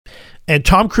And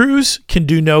Tom Cruise can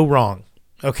do no wrong.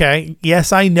 Okay.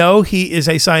 Yes, I know he is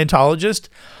a Scientologist,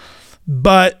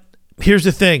 but here's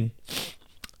the thing.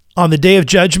 On the day of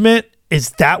judgment,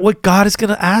 is that what God is going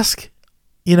to ask?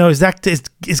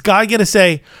 Is God going to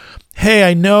say, hey,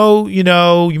 I know,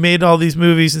 you made all these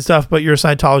movies and stuff, but you're a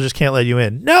Scientologist, can't let you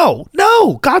in. No,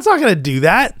 God's not going to do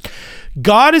that.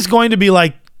 God is going to be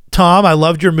like, Tom, I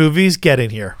loved your movies. Get in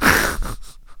here.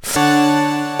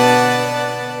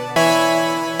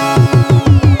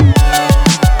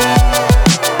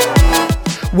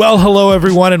 Well, hello,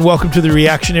 everyone, and welcome to the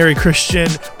Reactionary Christian,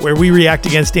 where we react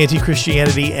against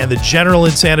anti-Christianity and the general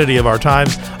insanity of our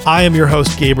times. I am your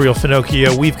host, Gabriel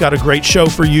Finocchio. We've got a great show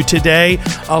for you today.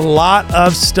 A lot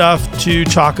of stuff to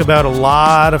talk about, a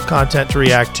lot of content to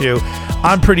react to.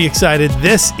 I'm pretty excited.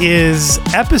 This is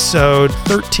episode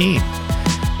 13.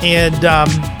 And,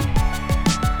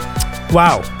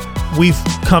 wow, we've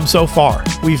come so far.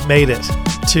 We've made it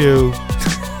to...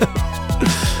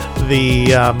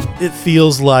 it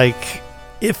feels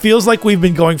like we've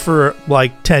been going for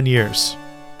like 10 years,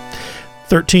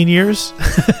 13 years.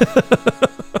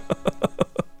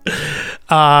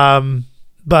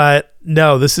 But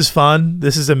no, this is fun.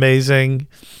 This is amazing.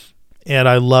 And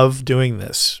I love doing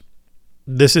this.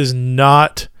 This is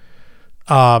not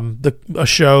a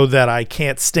show that I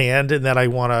can't stand and that I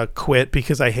want to quit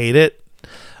because I hate it.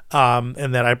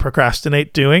 And that I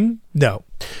procrastinate doing. No.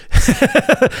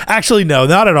 Actually, no,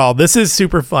 not at all. This is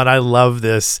super fun. I love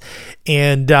this.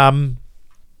 And I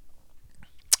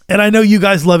know you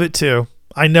guys love it too.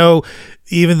 I know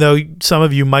even though some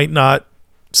of you might not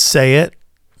say it,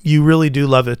 you really do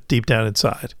love it deep down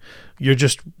inside. You're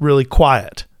just really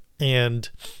quiet and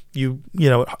you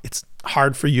know, it's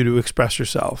hard for you to express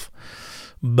yourself.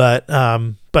 But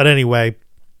anyway,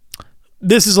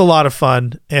 this is a lot of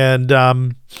fun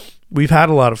and, we've had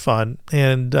a lot of fun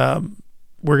and,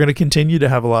 we're going to continue to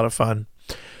have a lot of fun.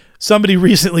 Somebody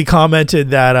recently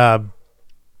commented that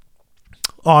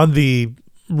on the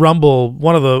Rumble,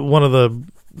 one of the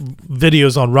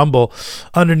videos on Rumble,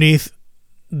 underneath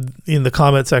in the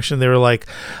comment section, they were like,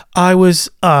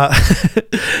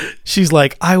 she's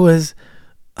like, I was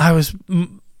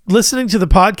listening to the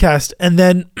podcast, and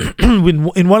then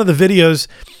in one of the videos,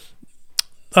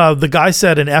 the guy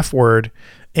said an F word.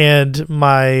 And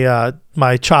my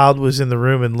child was in the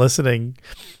room and listening,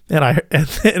 and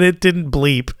it didn't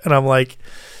bleep, and I'm like,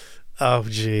 oh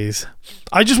geez.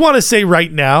 I just want to say right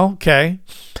now, okay,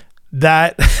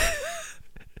 that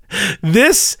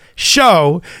this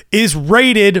show is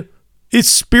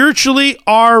spiritually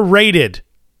R-rated.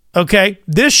 Okay,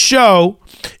 this show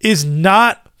is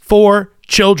not for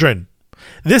children.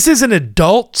 This is an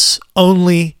adults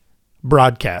only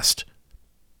broadcast.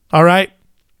 All right.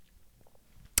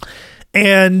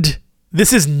 And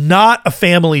this is not a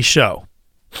family show.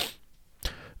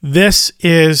 This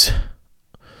is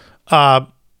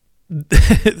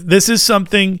this is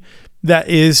something that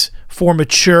is for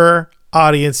mature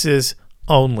audiences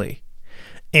only.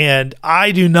 And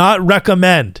I do not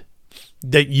recommend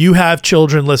that you have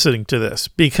children listening to this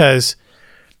because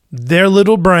their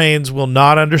little brains will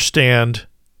not understand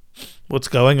what's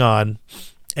going on,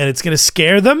 and it's going to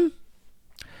scare them,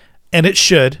 and it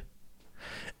should.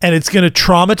 And it's going to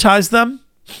traumatize them,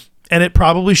 and it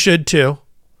probably should too.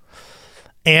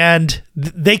 And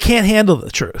they can't handle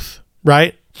the truth,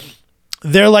 right?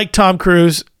 They're like Tom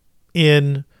Cruise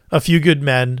in A Few Good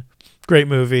Men, great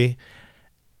movie.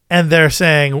 And they're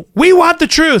saying, we want the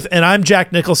truth. And I'm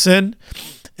Jack Nicholson.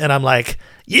 And I'm like,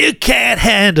 you can't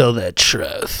handle the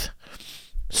truth.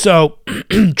 So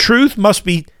truth must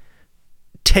be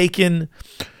taken.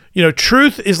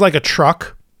 Truth is like a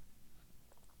truck.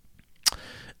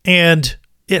 And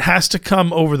it has to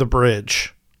come over the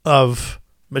bridge of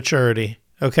maturity,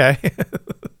 okay?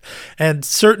 And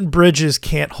certain bridges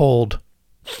can't hold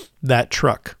that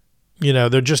truck.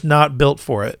 They're just not built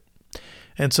for it.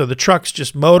 And so the truck's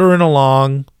just motoring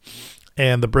along,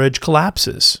 and the bridge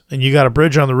collapses. And you got a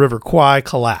bridge on the River Kwai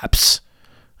collapse,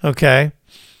 okay?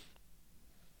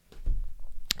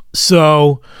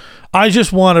 So I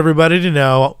just want everybody to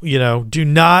know, do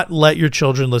not let your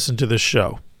children listen to this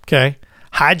show, okay?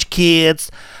 Hide your kids,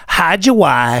 hide your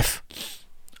wife,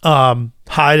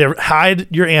 hide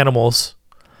your animals.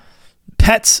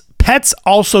 Pets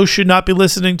also should not be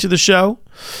listening to the show.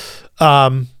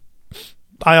 I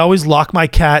always lock my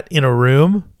cat in a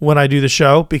room when I do the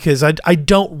show because I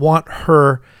don't want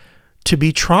her to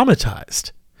be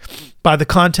traumatized by the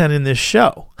content in this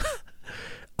show.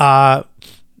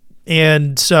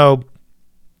 And so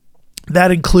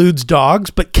that includes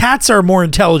dogs, but cats are more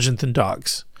intelligent than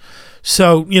dogs.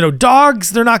 So, dogs,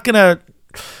 they're not going to,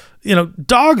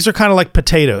 dogs are kind of like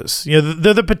potatoes.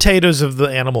 They're the potatoes of the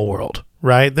animal world,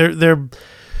 right? They're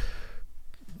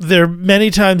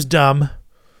many times dumb.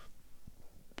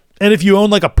 And if you own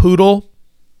like a poodle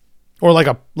or like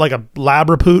a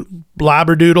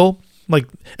labradoodle, like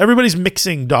everybody's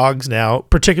mixing dogs now,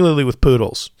 particularly with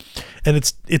poodles, and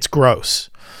it's gross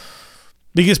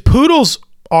because poodles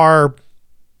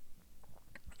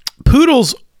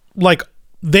like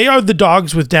they are the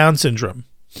dogs with Down syndrome.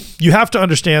 You have to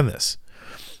understand this.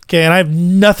 Okay. And I have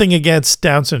nothing against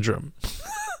Down syndrome.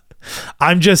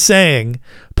 I'm just saying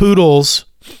poodles,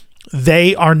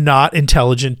 they are not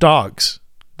intelligent dogs.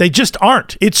 They just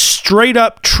aren't. It's straight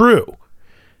up true.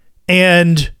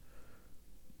 And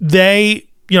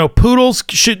poodles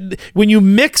when you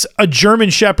mix a German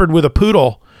Shepherd with a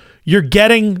poodle, you're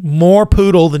getting more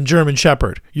poodle than German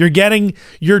Shepherd. You're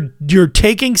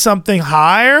taking something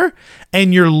higher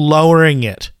and you're lowering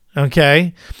it.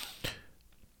 Okay.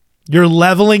 You're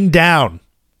leveling down.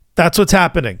 That's what's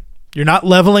happening. You're not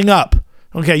leveling up.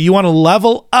 Okay. You want to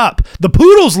level up. The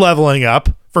poodle's leveling up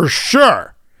for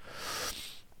sure.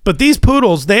 But these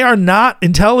poodles, they are not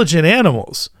intelligent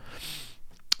animals.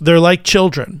 They're like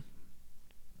children.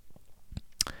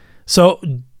 So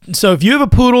if you have a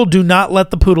poodle, do not let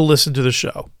the poodle listen to the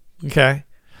show. Okay.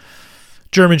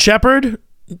 German Shepherd.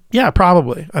 Yeah,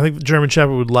 probably. I think the German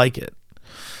Shepherd would like it.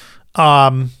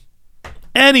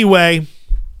 Anyway,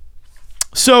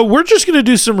 so we're just going to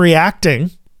do some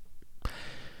reacting.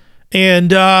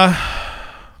 And I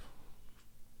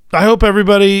hope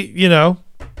everybody,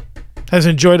 has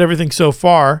enjoyed everything so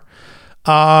far.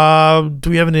 Do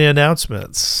we have any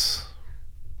announcements?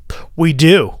 We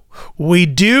do. We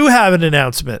do have an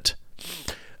announcement.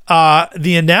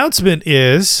 The announcement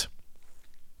is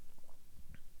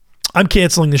I'm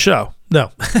canceling the show.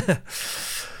 No.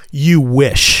 You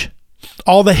wish.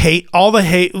 All the hate,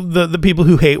 the people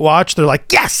who hate watch, they're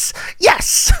like, yes.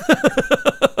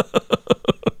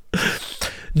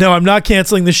 No, I'm not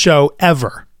canceling the show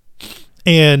ever.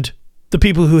 And the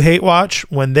people who hate watch,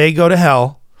 when they go to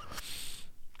hell,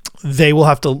 they will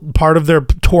have to, part of their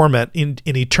torment in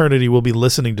eternity will be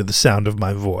listening to the sound of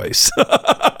my voice.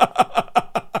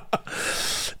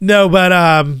 No, but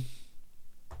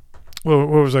where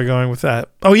was I going with that?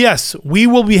 Oh, yes, we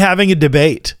will be having a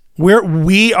debate. We're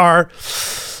moving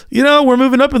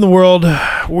up in the world.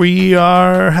 We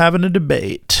are having a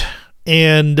debate.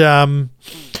 And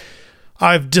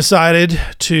I've decided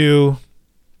to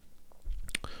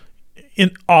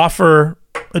offer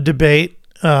a debate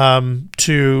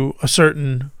to a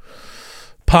certain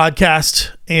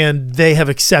podcast, and they have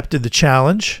accepted the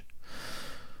challenge.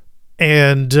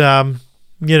 And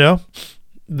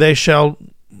they shall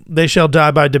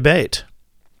die by debate,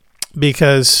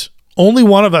 because only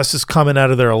one of us is coming out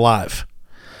of there alive,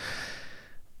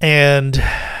 and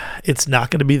it's not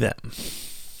going to be them.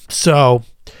 So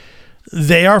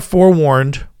they are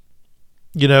forewarned.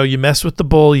 You mess with the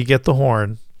bull, you get the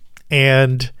horn.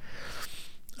 And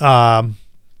I'm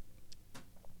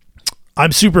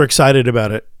super excited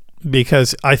about it,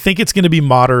 because I think it's going to be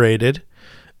moderated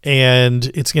and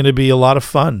it's going to be a lot of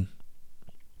fun.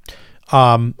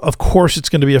 Of course, it's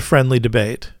going to be a friendly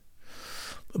debate,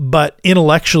 but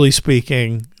intellectually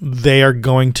speaking, they are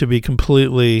going to be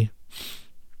completely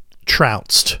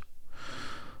trounced,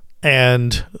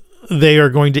 and they are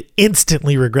going to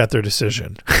instantly regret their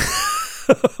decision.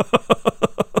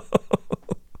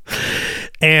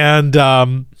 And,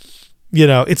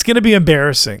 it's going to be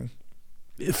embarrassing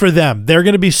for them. They're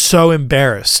going to be so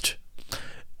embarrassed.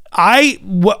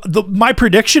 My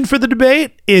prediction for the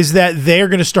debate is that they're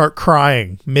going to start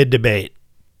crying mid-debate.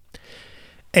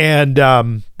 And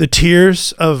the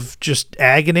tears of just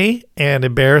agony and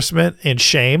embarrassment and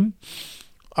shame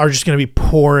are just going to be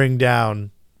pouring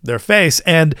down their face.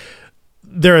 And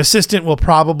their assistant will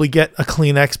probably get a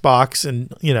Kleenex box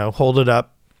and, hold it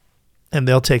up. And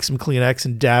they'll take some Kleenex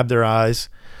and dab their eyes.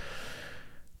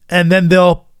 And then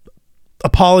they'll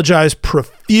apologize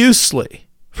profusely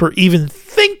for even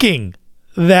thinking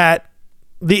that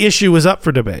the issue was up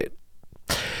for debate.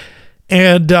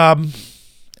 And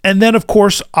then, of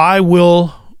course, I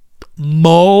will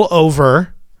mull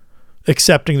over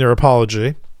accepting their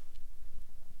apology.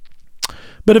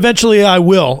 But eventually I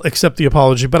will accept the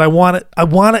apology, but I want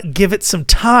to give it some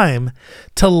time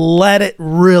to let it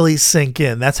really sink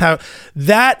in.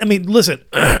 Listen,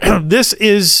 this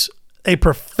is a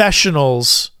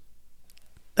professional's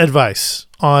advice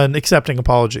on accepting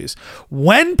apologies.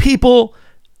 When people,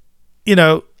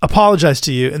 apologize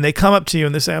to you and they come up to you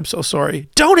and they say, "I'm so sorry,"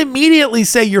 don't immediately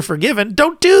say you're forgiven.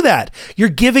 Don't do that. You're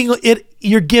giving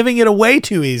it away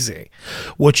too easy.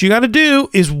 What you got to do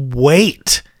is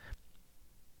wait.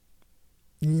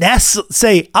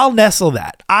 I'll nestle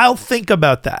that. I'll think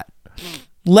about that.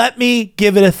 Let me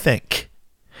give it a think.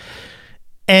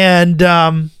 And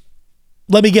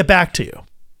let me get back to you.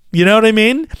 You know what I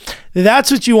mean?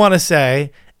 That's what you want to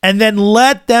say. And then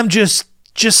let them just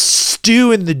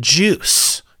stew in the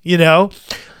juice, you know?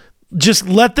 Just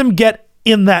let them get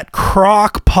in that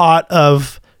crock pot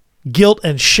of guilt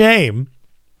and shame.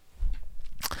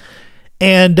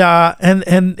 And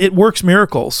it works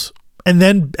miracles. And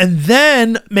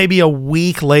then maybe a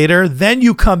week later, then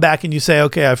you come back and you say,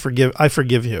 okay, I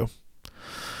forgive you.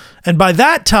 And by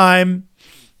that time,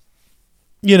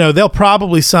 you know, they'll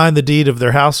probably sign the deed of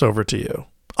their house over to you.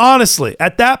 Honestly,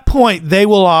 at that point, they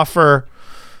will offer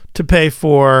to pay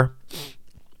for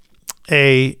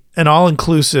an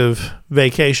all-inclusive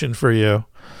vacation for you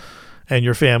and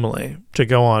your family to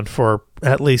go on for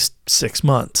at least 6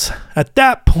 months. At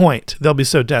that point, they'll be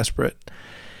so desperate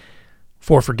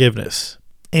for forgiveness.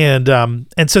 And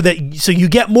so you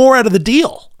get more out of the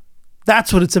deal.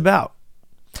 That's what it's about.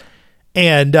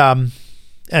 And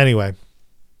anyway.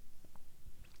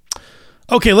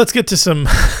 Okay, let's get to some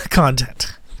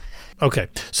content. Okay,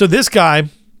 so this guy's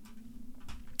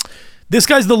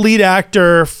the lead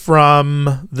actor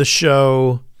from the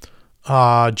show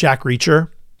Jack Reacher.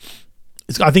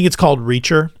 I think it's called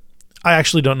Reacher. I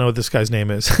actually don't know what this guy's name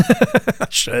is.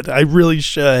 I really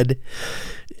should.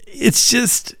 It's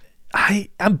just,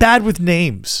 I'm bad with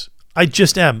names. I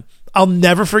just am. I'll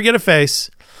never forget a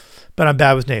face, but I'm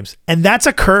bad with names. And that's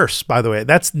a curse, by the way.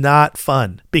 That's not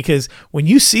fun, because when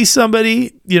you see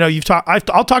somebody, you know,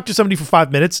 I'll talk to somebody for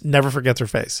 5 minutes, never forget their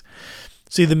face.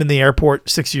 See them in the airport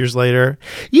 6 years later.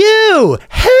 You,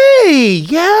 hey,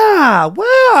 yeah,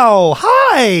 wow,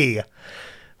 hi.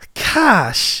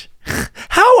 Gosh,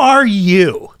 how are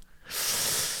you?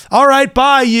 All right,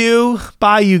 bye you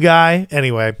guy.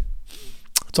 Anyway,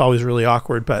 it's always really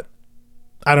awkward, but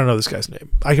I don't know this guy's name.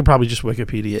 I could probably just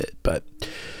Wikipedia it, but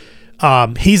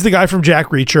he's the guy from Jack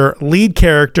Reacher, lead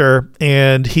character,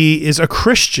 and he is a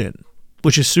Christian,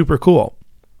 which is super cool.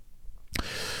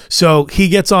 So he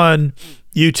gets on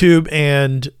YouTube,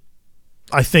 and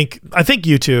I think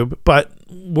YouTube, but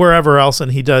wherever else,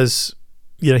 and he does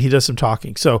some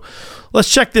talking. So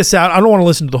let's check this out. I don't want to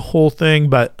listen to the whole thing,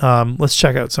 but let's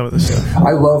check out some of this stuff.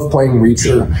 I love playing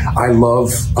Reacher. I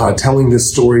love telling this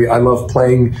story. I love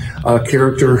playing a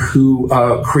character who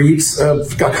creates a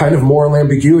kind of moral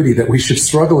ambiguity that we should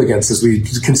struggle against as we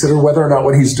consider whether or not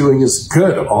what he's doing is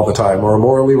good all the time or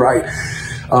morally right.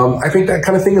 I think that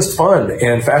kind of thing is fun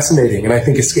and fascinating. And I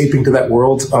think escaping to that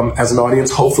world as an audience,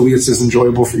 hopefully it's as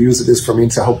enjoyable for you as it is for me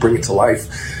to help bring it to life.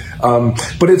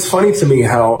 But it's funny to me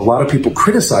how a lot of people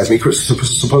criticize me,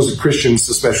 supposed Christians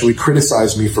especially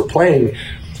criticize me for playing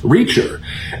Reacher,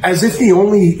 as if the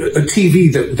only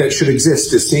TV that should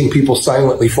exist is seeing people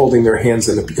silently folding their hands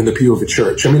in the pew of a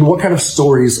church. I mean, what kind of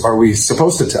stories are we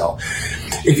supposed to tell?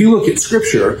 If you look at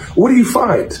Scripture, what do you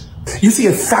find? You see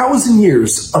 1,000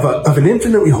 years of an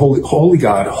infinitely holy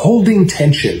God holding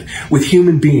tension with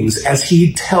human beings as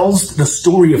he tells the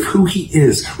story of who he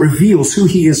is, reveals who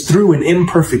he is through an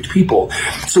imperfect people.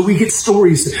 So we get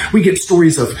stories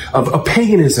of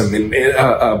paganism and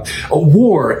a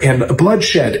war and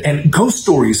bloodshed and ghost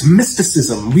stories,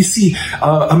 mysticism. We see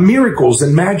miracles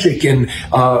and magic, and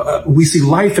we see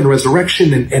life and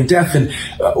resurrection and death. And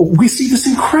we see this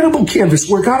incredible canvas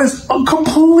where God is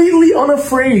completely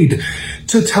unafraid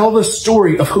to tell the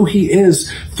story of who he is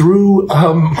through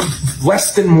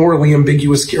less than morally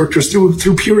ambiguous characters,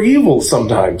 through pure evil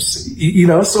sometimes, you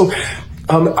know. So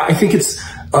I think it's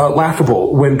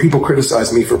laughable when people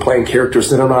criticize me for playing characters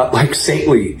that are not like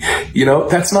saintly. You know,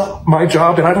 that's not my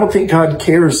job, and I don't think God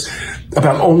cares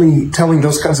about only telling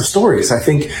those kinds of stories. I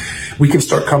think we can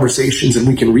start conversations and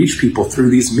we can reach people through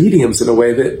these mediums in a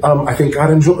way that I think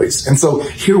God enjoys. And so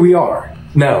here we are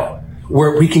now,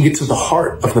 where we can get to the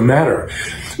heart of the matter,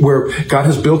 where God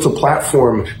has built a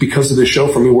platform because of this show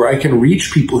for me, where I can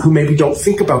reach people who maybe don't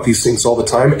think about these things all the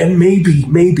time. And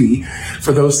maybe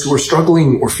for those who are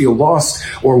struggling or feel lost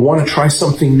or want to try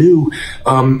something new,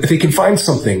 they can find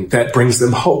something that brings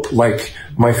them hope, like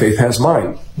my faith has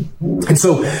mine. And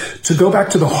so to go back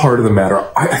to the heart of the matter,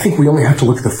 I think we only have to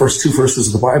look at the first 2 verses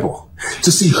of the Bible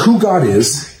to see who God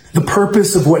is, the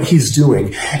purpose of what he's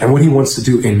doing, and what he wants to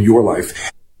do in your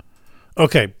life.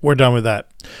 Okay, we're done with that.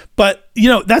 But, you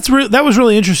know, that was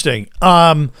really interesting.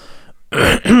 I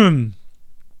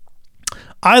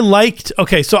liked,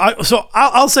 okay, so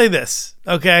I'll say this,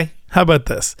 okay? How about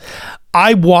this?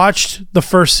 I watched the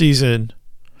first season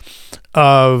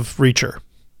of Reacher,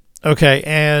 okay?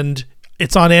 And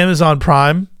it's on Amazon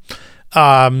Prime.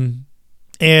 I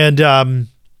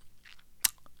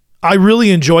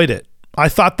really enjoyed it. I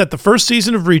thought that the first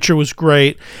season of Reacher was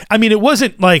great. I mean, it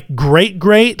wasn't like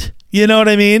great, you know what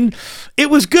I mean? It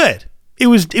was good. It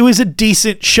was a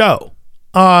decent show.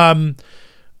 I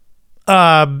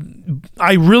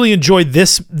really enjoyed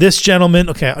this gentleman.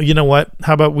 Okay, you know what?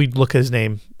 How about we look his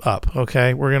name up?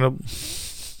 Okay, we're gonna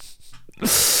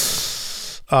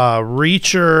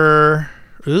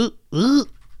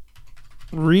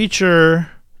Reacher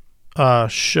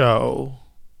show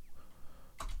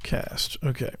cast.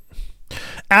 Okay,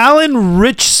 Alan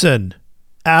Ritchson.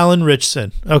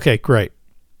 Okay, great.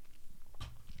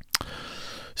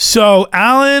 So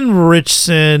Alan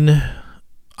Ritchson,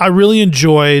 I really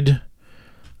enjoyed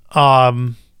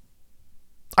season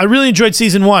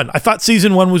 1. I thought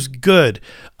season 1 was good.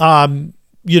 You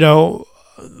know,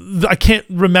 I can't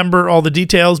remember all the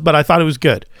details, but I thought it was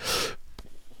good.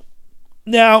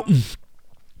 Now,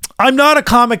 I'm not a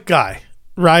comic guy,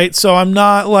 right? So I'm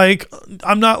not like,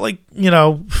 you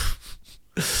know,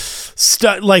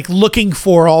 like looking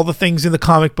for all the things in the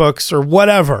comic books or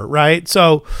whatever, right?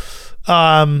 So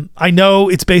I know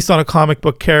it's based on a comic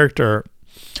book character,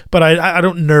 but I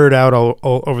don't nerd out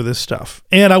all over this stuff.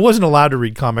 And I wasn't allowed to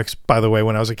read comics, by the way,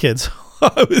 when I was a kid. So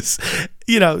I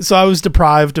was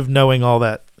deprived of knowing all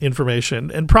that information,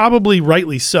 and probably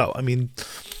rightly so. I mean,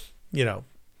 you know,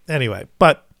 anyway,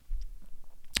 but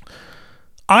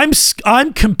I'm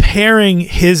comparing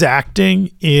his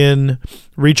acting in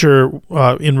Reacher,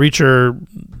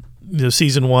 you know,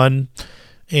 season 1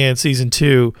 and season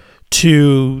 2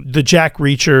 to the Jack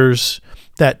Reachers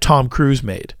that Tom Cruise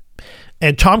made.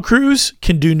 And Tom Cruise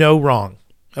can do no wrong.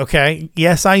 Okay.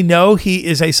 Yes, I know he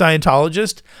is a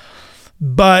Scientologist,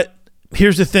 but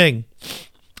here's the thing.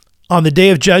 On the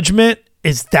day of judgment,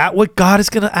 is that what God is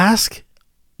going to ask?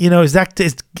 You know, is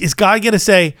God going to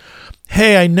say,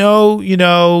 hey, I know, you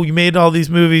know, you made all these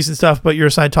movies and stuff, but you're a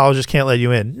Scientologist, can't let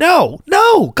you in. No,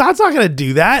 God's not going to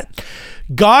do that.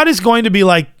 God is going to be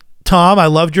like, Tom, I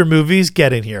loved your movies.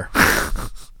 Get in here.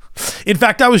 In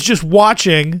fact, I was just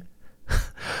watching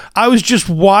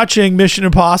Mission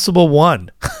Impossible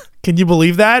 1. Can you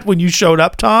believe that? When you showed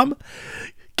up, Tom?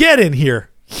 Get in here.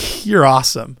 You're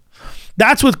awesome.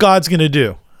 That's what God's going to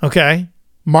do. Okay?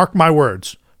 Mark my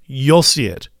words. You'll see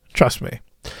it. Trust me.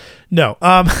 No,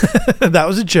 that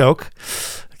was a joke.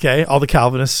 Okay? All the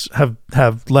Calvinists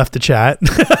have left the chat.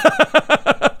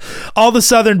 All the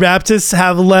Southern Baptists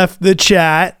have left the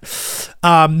chat.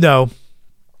 No.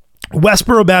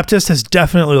 Westboro Baptist has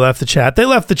definitely left the chat. They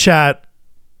left the chat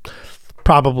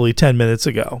probably 10 minutes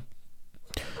ago.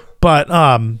 But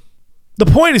the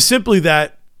point is simply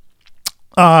that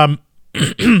the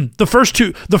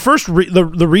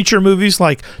Reacher movies,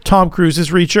 like Tom Cruise's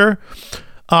Reacher,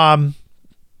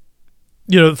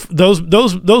 you know, those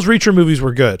Reacher movies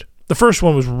were good. The first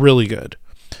one was really good.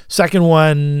 Second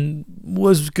one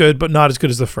was good, but not as good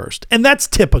as the first. And that's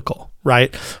typical,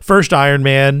 right? First Iron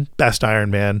Man, best Iron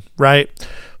Man, right?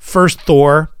 First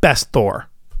Thor, best Thor.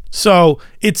 So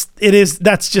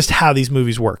that's just how these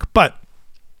movies work. But,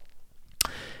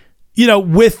 you know,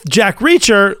 with Jack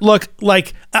Reacher, look,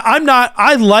 like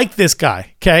I like this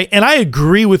guy. Okay. And I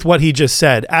agree with what he just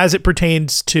said as it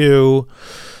pertains to,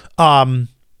 you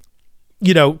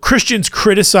know, Christians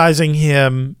criticizing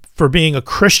him for being a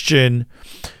Christian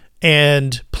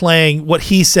and playing what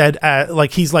he said,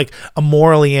 like he's like a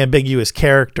morally ambiguous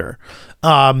character.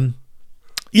 Yeah,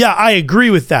 I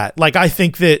agree with that. Like, I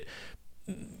think that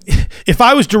if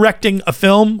I was directing a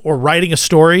film or writing a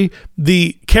story,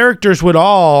 the characters would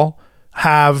all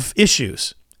have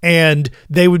issues and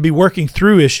they would be working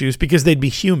through issues because they'd be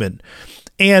human.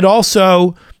 And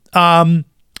also,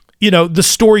 you know, the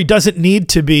story doesn't need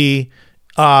to be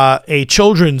a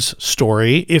children's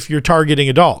story if you're targeting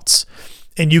adults,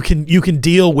 and you can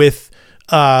deal with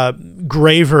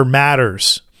graver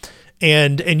matters,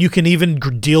 and you can even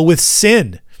deal with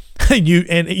sin. And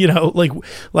you know,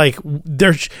 like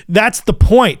there's, that's the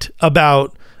point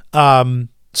about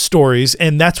stories,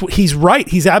 and that's what he's right.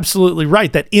 He's absolutely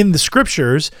right that in the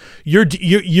scriptures,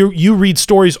 you read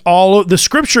stories all. The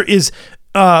scripture is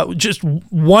just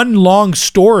one long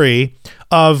story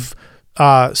of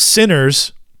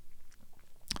sinners,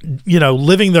 you know,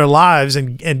 living their lives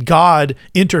and God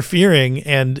interfering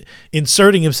and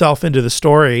inserting himself into the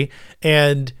story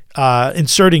and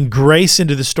inserting grace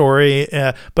into the story,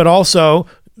 but also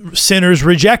sinners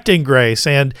rejecting grace.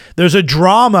 And there's a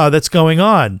drama that's going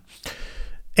on.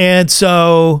 And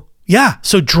so, yeah,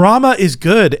 so drama is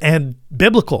good and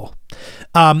biblical.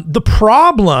 The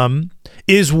problem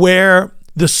is where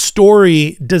the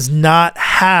story does not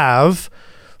have,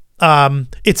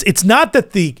 it's not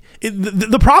that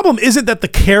the problem isn't that the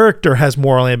character has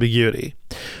moral ambiguity.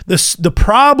 The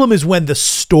problem is when the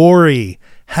story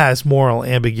has moral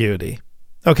ambiguity.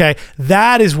 Okay,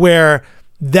 that is where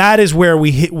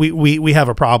we have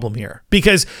a problem here,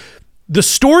 because the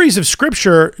stories of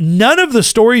Scripture, none of the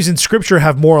stories in Scripture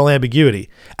have moral ambiguity.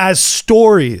 As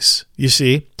stories, you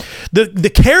see,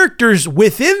 the characters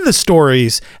within the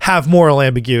stories have moral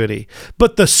ambiguity,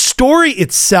 but the story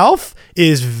itself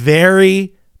is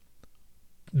very,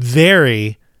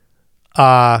 very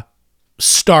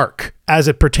stark as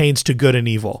it pertains to good and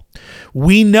evil.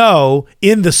 We know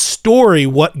in the story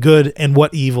what good and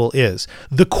what evil is.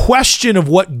 The question of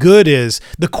what good is,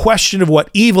 the question of what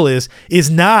evil is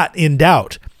not in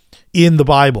doubt in the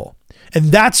Bible. And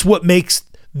that's what makes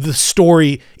the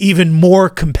story even more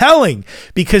compelling,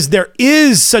 because there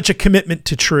is such a commitment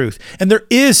to truth, and there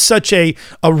is such a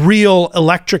real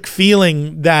electric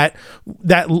feeling that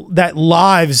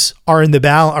lives are in the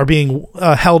balance, are being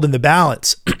held in the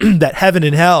balance, that heaven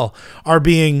and hell are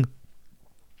being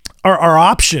are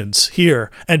options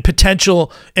here, and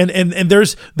potential, and there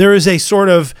is a sort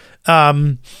of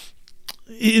a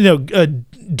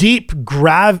deep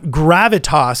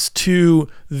gravitas to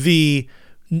the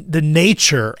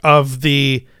nature of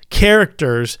the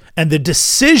characters and the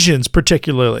decisions,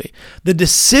 particularly the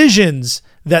decisions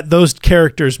that those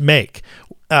characters make.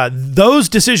 Those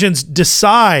decisions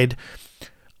decide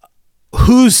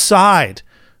whose side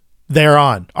they're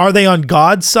on. Are they on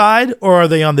God's side, or are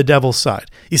they on the devil's side?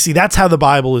 You see, that's how the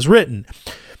Bible is written.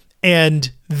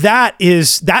 And that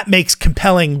makes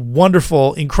compelling,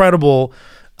 wonderful, incredible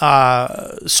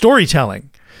storytelling.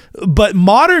 But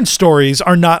modern stories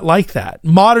are not like that.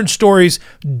 Modern stories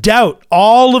doubt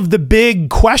all of the big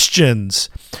questions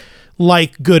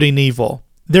like good and evil.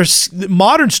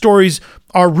 Modern stories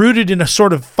are rooted in a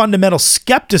sort of fundamental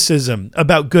skepticism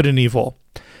about good and evil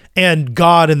and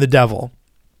God and the devil.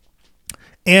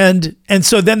 And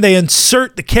so then they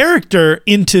insert the character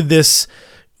into this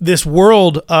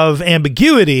world of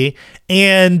ambiguity,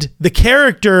 and the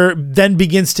character then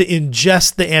begins to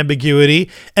ingest the ambiguity,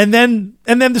 and then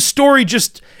the story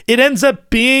it ends up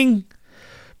being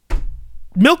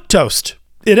milquetoast.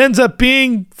 It ends up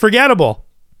being forgettable.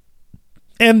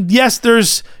 And yes,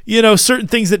 there's certain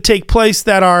things that take place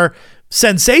that are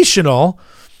sensational,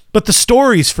 but the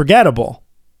story's forgettable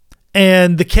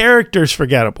and the character's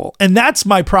forgettable. And that's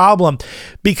my problem,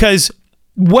 because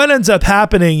what ends up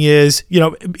happening is,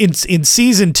 in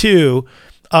season 2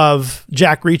 of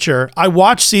Jack Reacher, I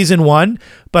watched season 1,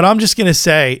 but I'm just going to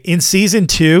say in season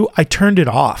 2, I turned it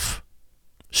off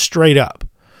straight up.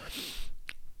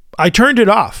 I turned it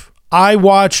off. I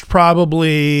watched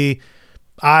probably,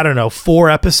 4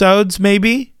 episodes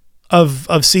maybe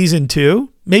of season 2,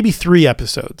 maybe 3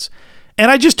 episodes. And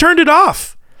I just turned it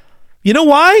off. You know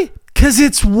why? Because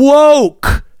it's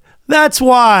woke. That's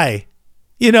why,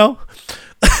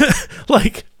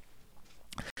 like,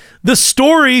 the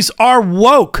stories are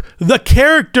woke. The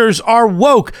characters are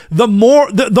woke. There's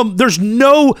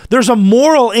a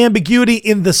moral ambiguity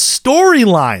in the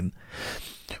storyline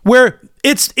where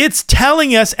it's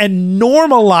telling us and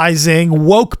normalizing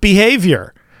woke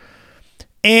behavior.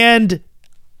 And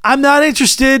I'm not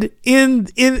interested in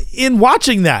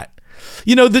watching that.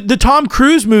 The Tom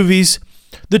Cruise movies,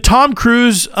 the Tom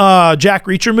Cruise Jack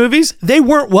Reacher movies, they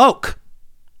weren't woke.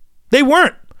 They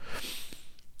weren't.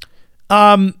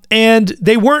 And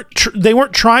they weren't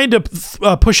trying to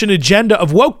push an agenda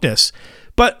of wokeness.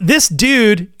 But this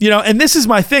dude, and this is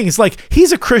my thing. It's like,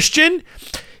 he's a Christian.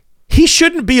 He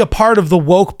shouldn't be a part of the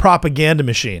woke propaganda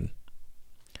machine.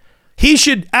 He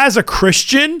should, as a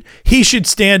Christian, he should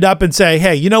stand up and say,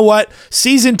 hey, you know what?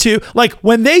 Season 2, like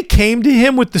when they came to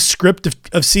him with the script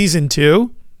of season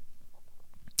 2,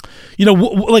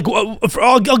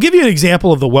 I'll give you an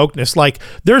example of the wokeness. Like,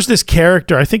 there's this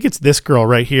character, I think it's this girl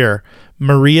right here,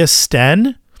 Maria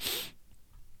Sten.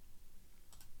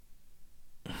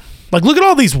 Like, look at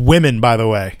all these women, by the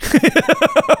way.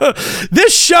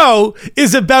 This show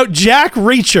is about Jack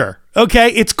Reacher, okay?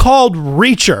 It's called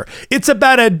Reacher. It's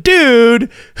about a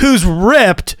dude who's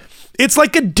ripped. It's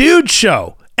like a dude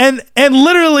show. And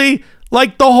literally,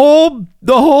 like, the whole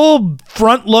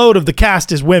front load of the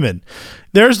cast is women.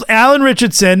 There's Alan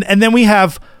Richardson, and then we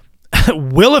have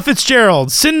Willa Fitzgerald,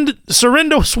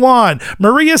 Surinder Swan,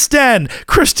 Maria Sten,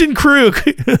 Kristen Krug.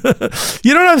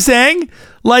 You know what I'm saying?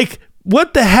 Like,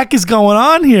 what the heck is going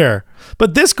on here?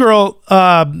 But this girl,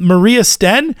 Maria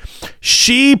Sten,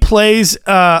 she plays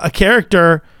a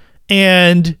character,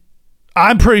 and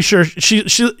I'm pretty sure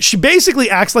she basically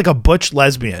acts like a butch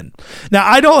lesbian. Now,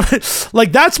 I don't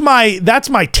like, that's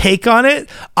my take on it.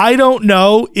 I don't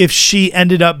know if she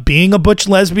ended up being a butch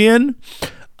lesbian.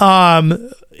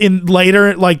 in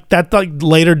later, like that, like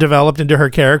later developed into her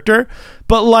character.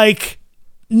 But like,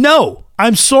 no,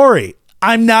 I'm sorry.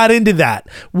 I'm not into that.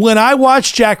 When I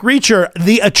watch Jack Reacher,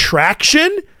 the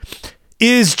attraction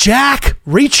is Jack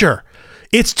Reacher.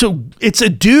 It's a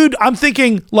dude. I'm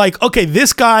thinking like, okay,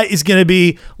 this guy is going to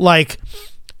be like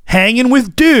hanging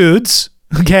with dudes.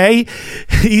 Okay.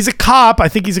 He's a cop. I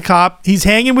think he's a cop. He's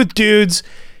hanging with dudes.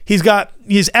 He's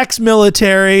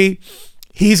ex-military.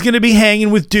 He's going to be hanging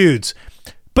with dudes.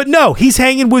 But no, he's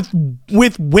hanging with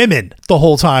women the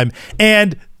whole time.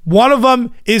 And one of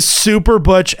them is super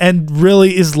butch and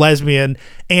really is lesbian.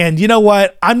 And you know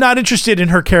what? I'm not interested in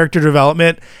her character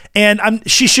development, and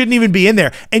she shouldn't even be in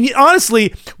there. And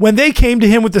honestly, when they came to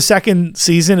him with the second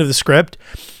season of the script,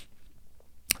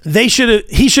 he should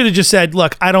have just said,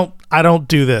 "Look, I don't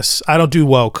do this. I don't do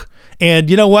woke.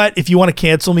 And you know what? If you want to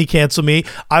cancel me, cancel me.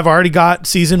 I've already got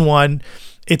season 1.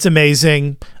 It's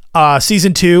amazing.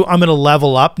 Season 2, I'm going to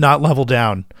level up, not level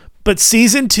down." But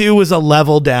season 2 was a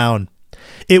level down.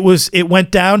 It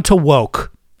went down to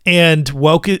woke, and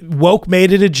woke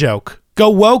made it a joke. Go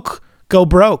woke, go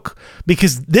broke,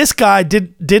 because this guy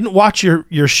didn't watch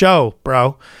your show,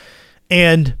 bro.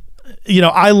 And you know,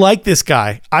 I like this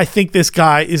guy. I think this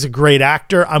guy is a great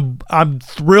actor. I'm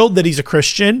thrilled that he's a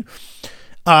Christian.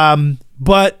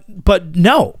 But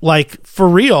no, like for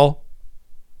real.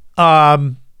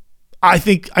 I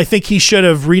think he should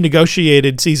have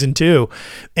renegotiated season 2.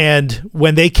 And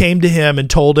when they came to him and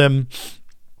told him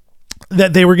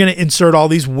that they were going to insert all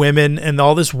these women and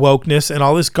all this wokeness and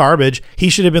all this garbage, he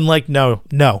should have been like, no,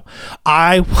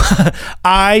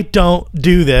 I don't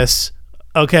do this.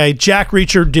 Okay. Jack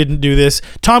Reacher didn't do this.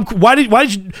 Tom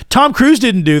Cruise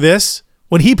didn't do this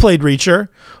when he played Reacher.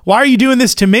 Why are you doing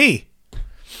this to me?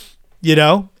 You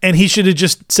know? And he should have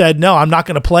just said, no, I'm not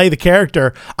going to play the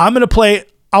character. I'm going to play,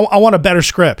 I want a better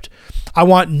script. I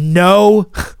want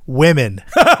no women.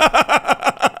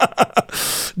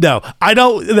 No, I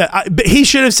don't. He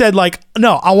should have said like,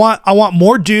 no, I want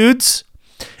more dudes,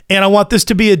 and I want this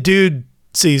to be a dude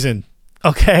season.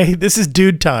 Okay, this is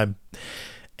dude time,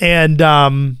 and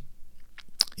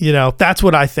you know, that's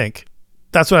what I think.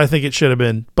 That's what I think it should have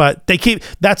been. But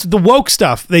that's the woke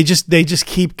stuff. They just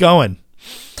keep going.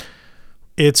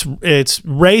 It's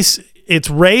race,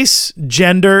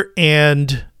 gender,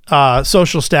 and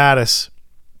social status.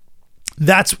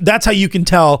 That's how you can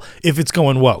tell if it's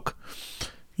going woke.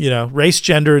 You know, race,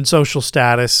 gender, and social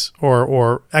status,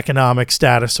 or economic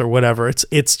status, or whatever.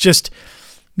 It's just,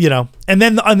 you know, and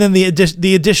then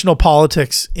the additional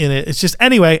politics in it. It's just,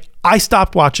 anyway, I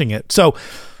stopped watching it. So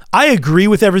I agree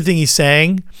with everything he's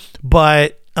saying,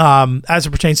 but as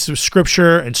it pertains to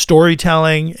scripture and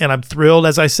storytelling, and I'm thrilled,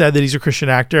 as I said, that he's a Christian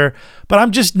actor, but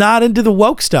I'm just not into the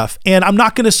woke stuff, and I'm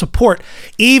not going to support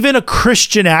even a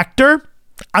Christian actor.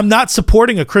 I'm not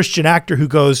supporting a Christian actor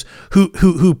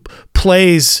who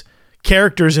plays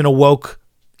characters in a woke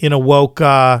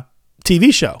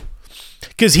TV show,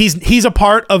 because he's a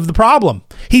part of the problem.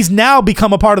 He's now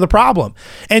become a part of the problem,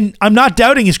 and I'm not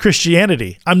doubting his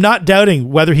Christianity. I'm not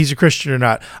doubting whether he's a Christian or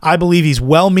not. I believe he's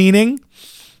well-meaning,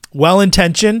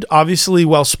 well-intentioned, obviously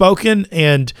well-spoken,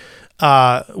 and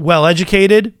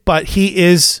well-educated, but he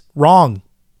is wrong,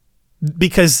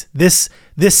 because this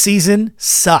season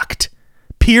sucked.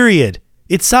 Period.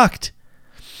 It sucked.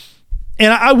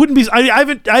 And I wouldn't be, I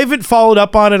haven't followed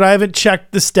up on it. I haven't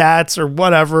checked the stats or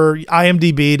whatever.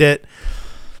 IMDb'd it,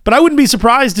 but I wouldn't be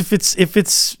surprised if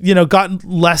it's, you know, gotten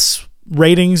less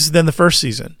ratings than the first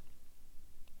season.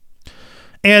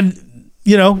 And,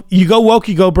 you know, you go woke,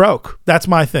 you go broke. That's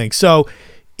my thing. So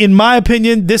in my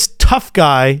opinion, this tough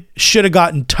guy should have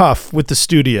gotten tough with the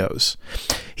studios.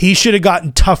 He should have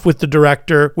gotten tough with the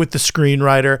director, with the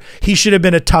screenwriter. He should have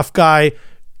been a tough guy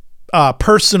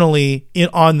personally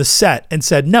on the set and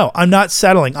said, no, I'm not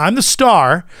settling. I'm the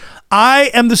star.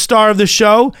 I am the star of the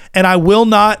show, and I will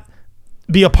not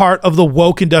be a part of the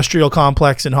woke industrial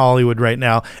complex in Hollywood right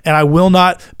now. And I will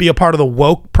not be a part of the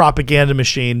woke propaganda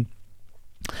machine.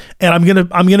 And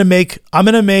I'm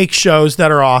gonna make shows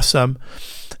that are awesome,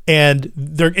 and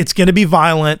it's gonna be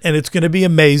violent, and it's gonna be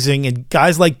amazing, and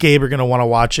guys like Gabe are gonna want to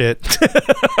watch it.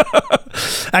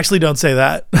 Actually, don't say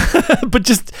that, but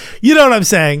just, you know what I'm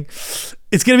saying.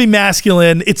 It's gonna be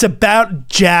masculine. It's about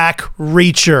Jack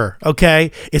Reacher,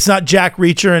 okay? It's not Jack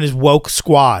Reacher and his woke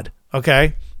squad,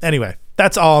 okay? Anyway,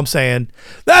 that's all I'm saying.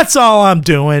 That's all I'm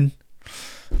doing.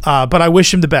 But I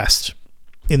wish him the best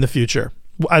in the future.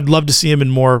 I'd love to see him in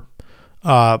more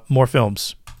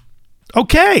films.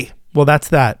 Okay. Well, that's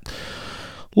that.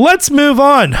 Let's move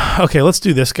on. Okay, let's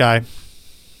do this guy.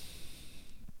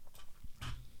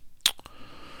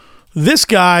 This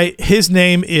guy, his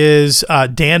name is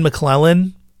Dan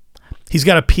McClellan. He's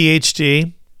got a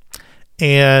PhD,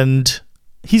 and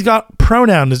he's got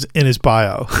pronouns in his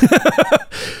bio.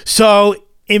 So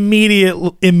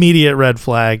immediate red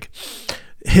flag.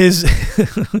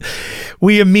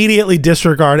 We immediately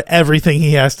disregard everything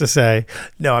he has to say.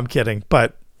 No, I'm kidding,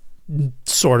 but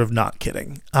sort of not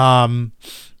kidding.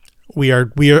 We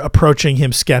are approaching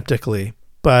him skeptically,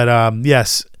 but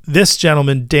yes, this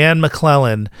gentleman, Dan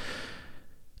McClellan.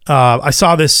 I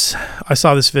saw this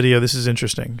video. This is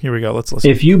interesting. Here we go. Let's listen.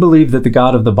 If you believe that the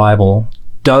God of the Bible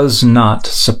does not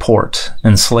support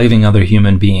enslaving other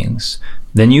human beings,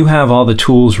 then you have all the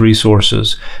tools,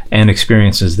 resources, and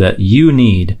experiences that you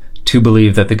need to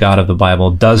believe that the God of the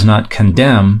Bible does not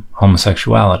condemn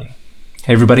homosexuality.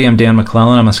 Hey everybody, I'm Dan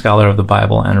McClellan. I'm a scholar of the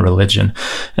Bible and religion.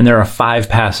 And there are 5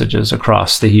 passages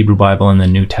across the Hebrew Bible and the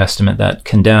New Testament that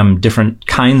condemn different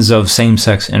kinds of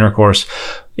same-sex intercourse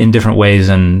in different ways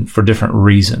and for different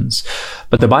reasons.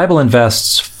 But the Bible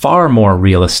invests far more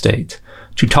real estate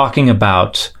to talking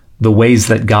about the ways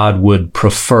that God would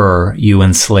prefer you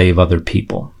enslave other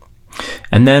people.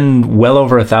 And then well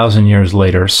over 1,000 years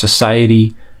later,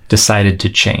 society decided to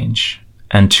change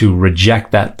and to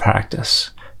reject that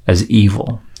practice as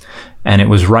evil. And it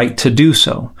was right to do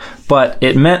so. But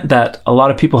it meant that a lot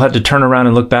of people had to turn around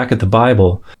and look back at the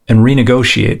Bible and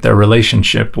renegotiate their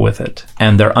relationship with it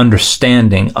and their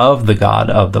understanding of the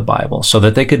God of the Bible so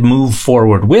that they could move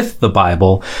forward with the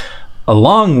Bible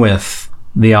along with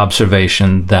the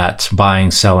observation that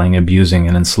buying, selling, abusing,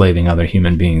 and enslaving other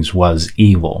human beings was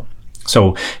evil.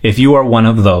 So if you are one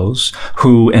of those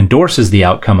who endorses the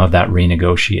outcome of that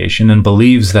renegotiation and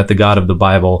believes that the God of the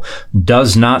Bible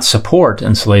does not support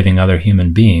enslaving other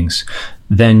human beings,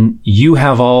 then you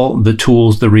have all the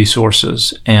tools, the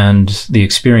resources, and the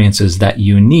experiences that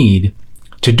you need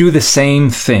to do the same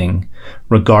thing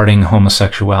regarding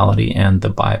homosexuality and the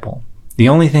Bible. The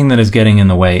only thing that is getting in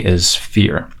the way is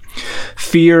fear.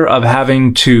 Fear of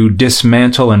having to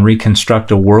dismantle and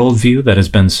reconstruct a worldview that has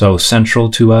been so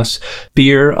central to us.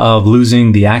 Fear of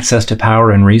losing the access to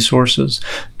power and resources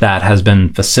that has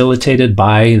been facilitated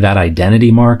by that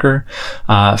identity marker.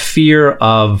 Fear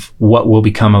of what will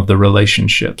become of the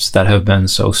relationships that have been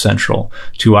so central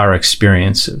to our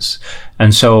experiences.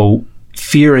 And so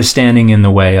fear is standing in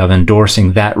the way of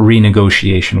endorsing that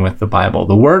renegotiation with the Bible.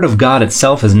 The Word of God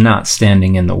itself is not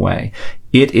standing in the way.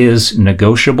 It is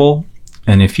negotiable,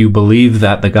 and if you believe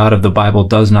that the God of the Bible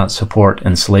does not support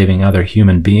enslaving other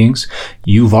human beings,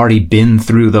 you've already been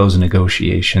through those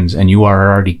negotiations and you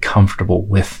are already comfortable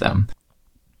with them.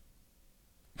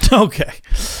 Okay.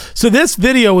 So this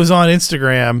video was on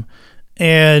Instagram,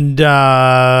 and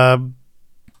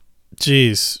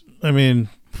geez, I mean,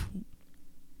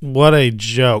 what a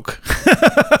joke.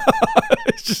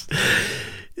 It's just,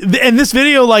 and this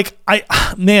video, like,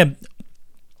 man,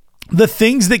 the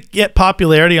things that get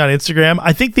popularity on Instagram,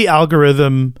 I think the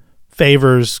algorithm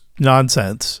favors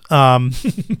nonsense.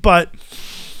 But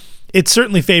it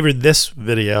certainly favored this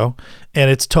video,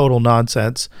 and it's total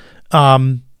nonsense.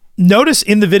 Notice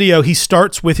in the video, he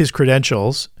starts with his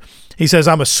credentials. He says,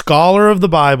 I'm a scholar of the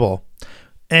Bible.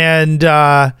 And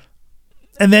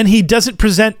then he doesn't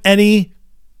present any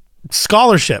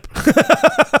scholarship.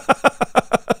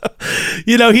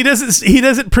 He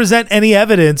doesn't present any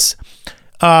evidence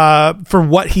for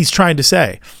what he's trying to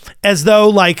say, as though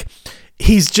like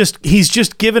he's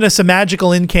just given us a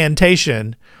magical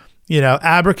incantation,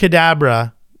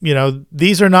 abracadabra,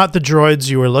 these are not the droids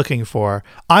you were looking for.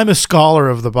 I'm a scholar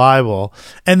of the Bible.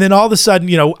 And then all of a sudden,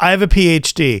 I have a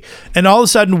PhD, and all of a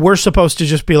sudden we're supposed to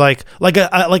just be like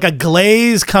a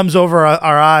glaze comes over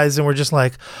our eyes, and we're just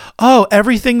like, oh,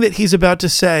 everything that he's about to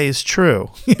say is true.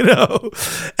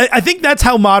 I think that's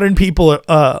how modern people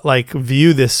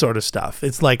view this sort of stuff.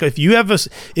 It's like, if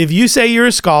you say you're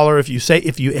a scholar, if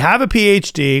you have a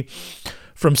PhD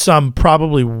from some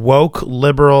probably woke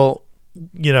liberal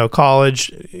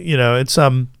college, it's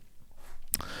some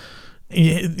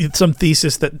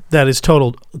thesis that is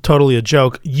totally a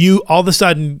joke, you all of a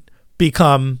sudden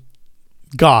become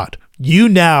God. You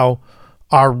now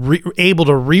are able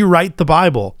to rewrite the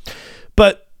Bible.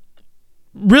 But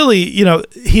really,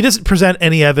 he doesn't present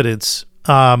any evidence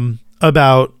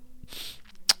about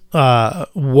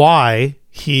why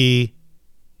he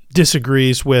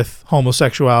disagrees with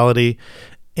homosexuality,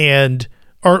 and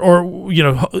or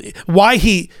why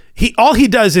he all he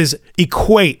does is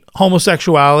equate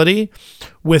homosexuality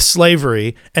with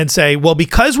slavery and say, well,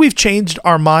 because we've changed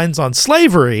our minds on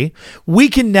slavery, we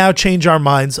can now change our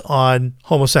minds on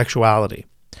homosexuality.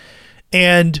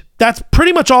 And that's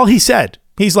pretty much all he said.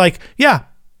 He's like, yeah,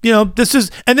 this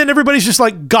is, and then everybody's just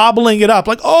like gobbling it up,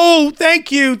 like, oh,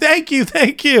 thank you.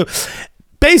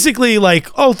 Basically, like,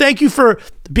 oh, thank you for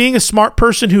being a smart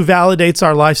person who validates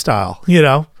our lifestyle,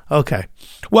 Okay.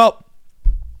 Well,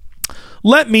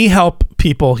 let me help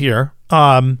people here.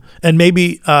 And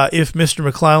maybe if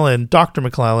Dr.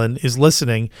 McClellan is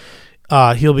listening,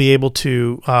 he'll be able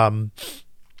to,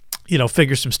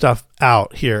 figure some stuff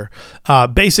out here.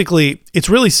 Basically, it's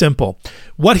really simple.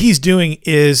 What he's doing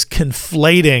is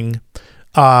conflating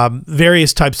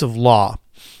various types of law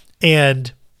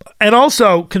and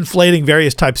also conflating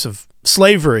various types of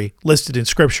slavery listed in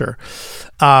Scripture.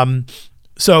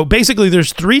 So basically,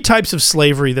 there's 3 types of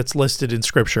slavery that's listed in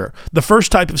Scripture. The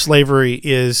first type of slavery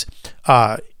is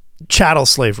chattel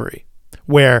slavery,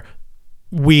 where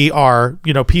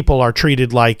people are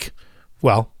treated like,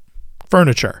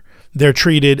 furniture. They're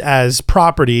treated as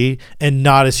property and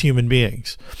not as human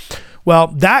beings. Well,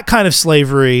 that kind of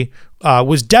slavery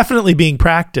was definitely being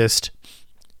practiced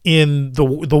in the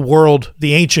world,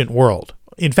 the ancient world.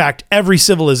 In fact, every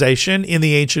civilization in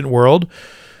the ancient world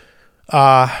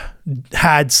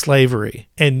had slavery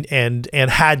and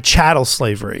had chattel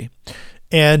slavery.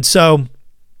 And so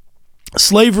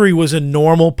slavery was a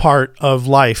normal part of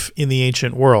life in the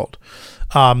ancient world.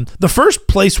 The first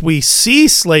place we see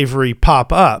slavery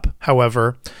pop up,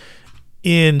 however,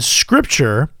 in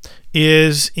Scripture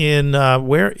is in,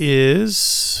 where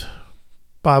is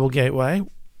Bible Gateway?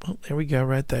 Oh, there we go,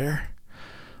 right there.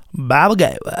 Bible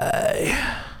Gateway.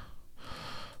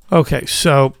 Okay,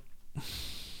 so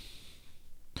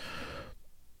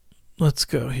let's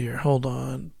go here. Hold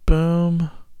on. Boom.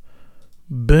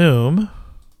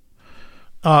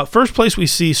 First place we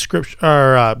see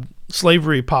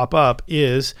slavery pop up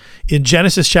is in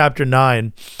Genesis chapter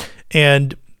 9.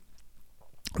 And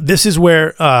this is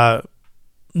where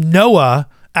Noah,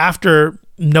 after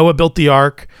Noah built the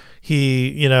ark,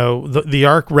 the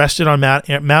ark rested on Mount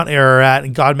Ararat,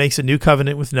 and God makes a new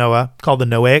covenant with Noah called the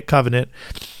Noahic covenant.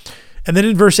 And then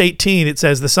in verse 18, it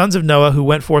says, the sons of Noah who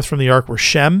went forth from the ark were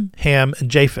Shem, Ham,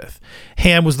 and Japheth.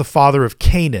 Ham was the father of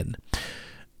Canaan.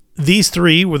 These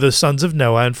 3 were the sons of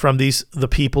Noah, and from these the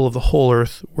people of the whole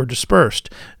earth were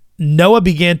dispersed. Noah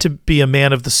began to be a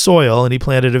man of the soil, and he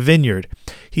planted a vineyard.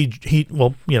 He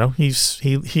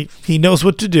knows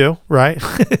what to do, right?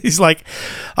 He's like,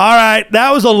 all right,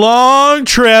 that was a long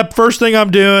trip. First thing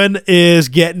I'm doing is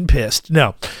getting pissed.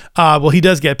 No, he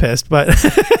does get pissed, but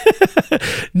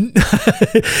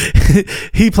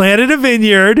he planted a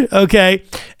vineyard, okay,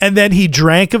 and then he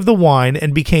drank of the wine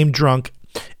and became drunk.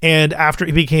 And after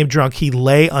he became drunk, he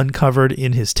lay uncovered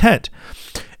in his tent.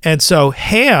 And so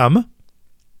Ham,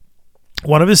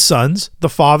 one of his sons, the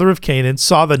father of Canaan,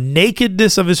 saw the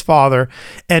nakedness of his father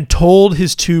and told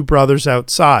his 2 brothers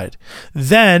outside.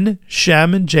 Then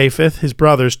Shem and Japheth, his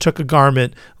brothers, took a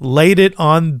garment, laid it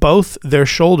on both their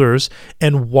shoulders,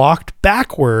 and walked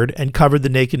backward and covered the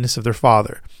nakedness of their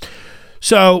father.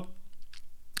 So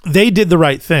they did the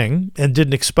right thing and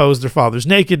didn't expose their father's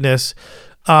nakedness.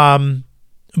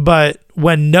 But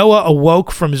when Noah awoke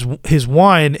from his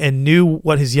wine and knew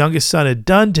what his youngest son had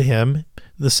done to him,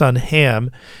 the son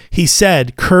Ham, he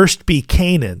said, "Cursed be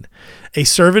Canaan. A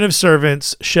servant of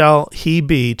servants shall he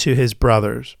be to his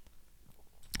brothers."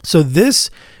 So this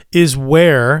is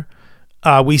where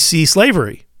we see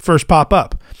slavery first pop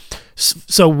up.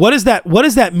 So what does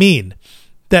that mean?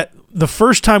 That the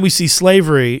first time we see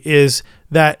slavery is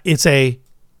that it's a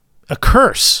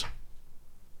curse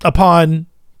upon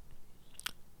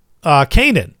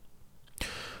Canaan.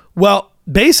 Well,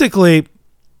 basically,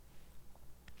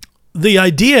 the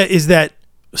idea is that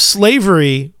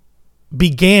slavery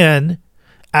began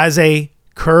as a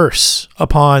curse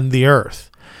upon the earth.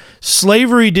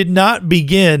 Slavery did not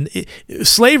begin.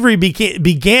 Slavery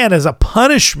began as a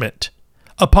punishment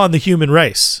upon the human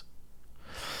race.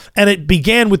 And it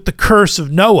began with the curse of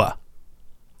Noah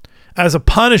as a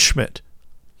punishment.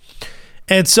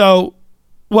 And so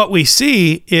what we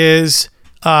see is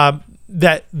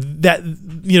that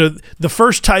the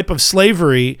first type of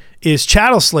slavery is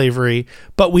chattel slavery,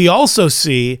 but we also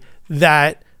see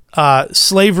that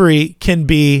slavery can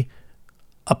be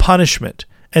a punishment.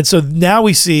 And so now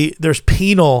we see there's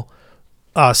penal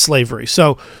slavery.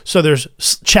 So there's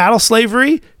chattel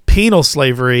slavery, penal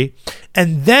slavery,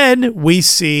 and then we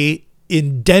see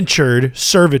indentured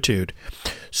servitude.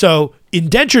 So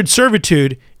indentured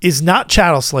servitude is not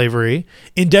chattel slavery.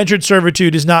 Indentured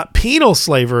servitude is not penal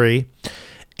slavery.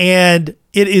 And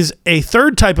it is a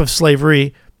third type of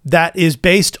slavery that is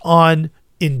based on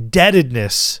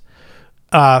indebtedness,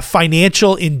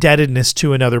 financial indebtedness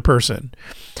to another person.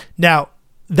 Now,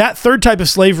 that third type of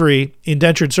slavery,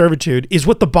 indentured servitude, is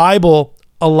what the Bible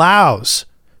allows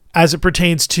as it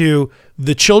pertains to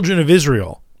the children of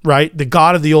Israel, right? The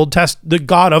God of the Old Testament,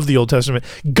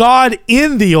 God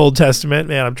in the Old Testament,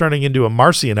 man, I'm turning into a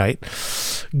Marcionite.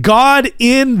 God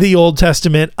in the Old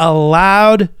Testament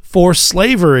allowed for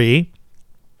slavery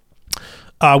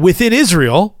within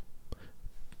Israel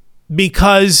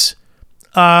because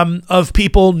of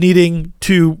people needing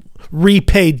to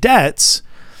repay debts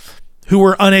who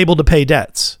were unable to pay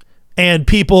debts, and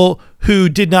people who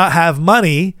did not have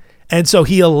money. And so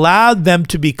he allowed them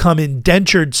to become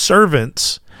indentured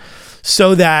servants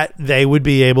so that they would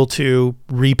be able to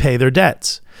repay their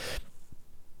debts.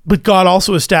 But God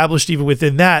also established, even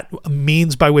within that, a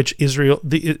means by which the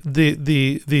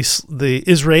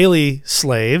Israeli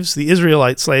slaves, the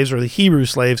Israelite slaves or the Hebrew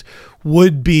slaves,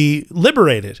 would be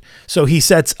liberated. So he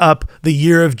sets up the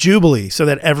year of Jubilee so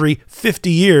that every 50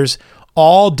 years,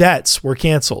 all debts were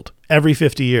canceled every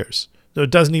 50 years. So it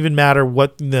doesn't even matter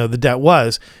what the debt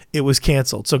was, it was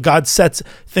canceled. So God sets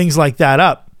things like that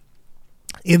up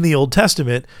in the Old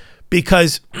Testament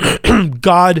because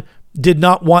God did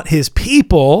not want his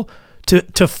people to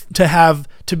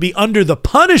be under the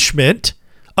punishment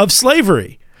of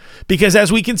slavery. Because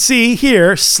as we can see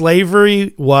here,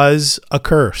 slavery was a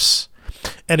curse.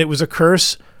 And it was a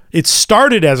curse. It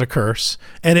started as a curse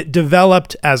and it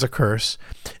developed as a curse.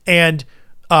 And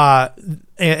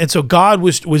so God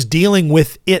was dealing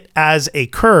with it as a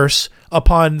curse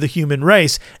upon the human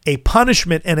race, a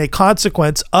punishment and a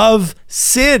consequence of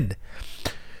sin.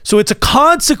 So it's a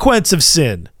consequence of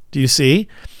sin. Do you see?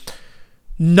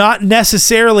 Not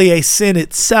necessarily a sin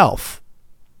itself.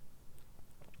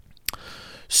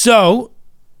 So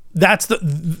that's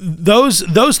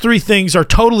those three things are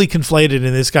totally conflated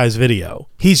in this guy's video.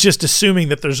 He's just assuming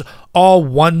that there's all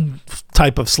one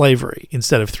type of slavery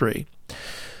instead of three.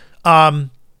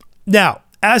 Now,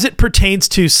 as it pertains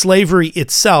to slavery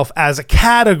itself as a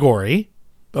category,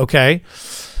 okay,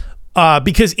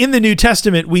 because in the New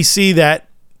Testament we see that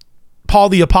Paul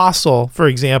the Apostle, for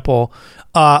example,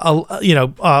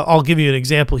 I'll give you an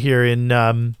example here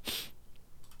in,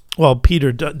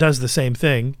 Peter does the same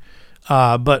thing,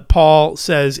 but Paul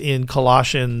says in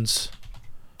Colossians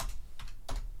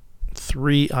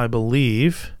 3, I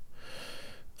believe,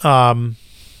 in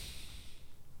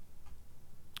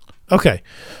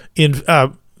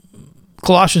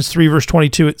Colossians 3 verse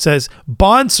 22, it says,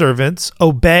 "Bondservants,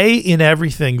 obey in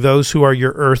everything those who are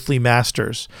your earthly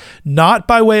masters, not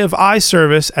by way of eye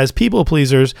service as people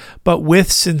pleasers, but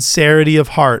with sincerity of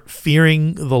heart,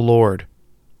 fearing the Lord.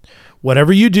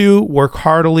 Whatever you do, work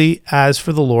heartily as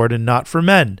for the Lord and not for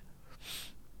men,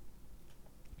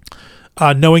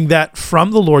 knowing that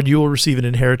from the Lord you will receive an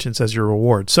inheritance as your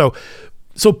reward." So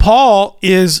Paul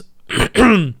is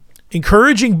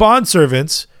encouraging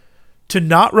bondservants to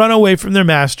not run away from their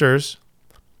masters,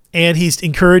 and he's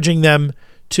encouraging them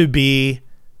to be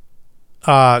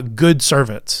good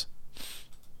servants.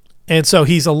 And so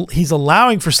he's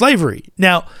allowing for slavery.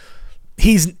 Now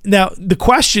the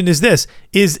question is this: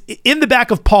 is in the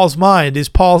back of Paul's mind, is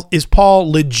Paul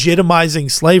legitimizing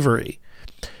slavery?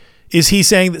 Is he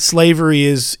saying that slavery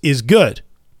is good?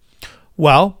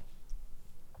 Well,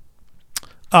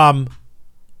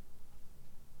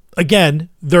 again,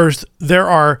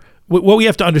 what we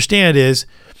have to understand is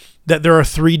that there are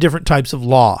three different types of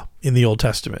law in the Old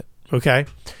Testament, okay?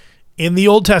 In the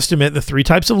Old Testament, the three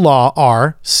types of law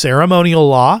are ceremonial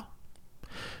law,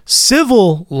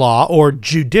 civil law or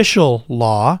judicial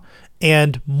law,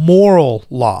 and moral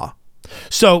law.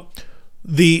 So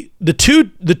the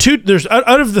two there's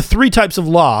out of the three types of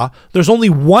law, there's only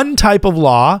one type of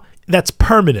law that's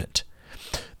permanent.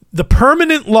 The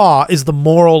permanent law is the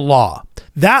moral law.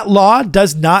 That law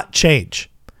does not change.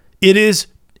 It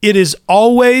is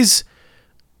always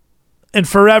and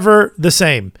forever the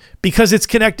same because it's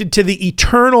connected to the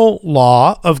eternal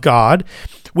law of God,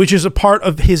 which is a part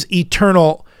of his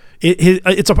eternal.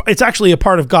 It's actually a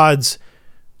part of God's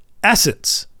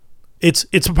essence. It's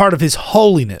a part of his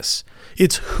holiness.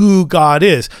 It's who God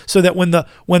is. So that when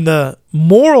the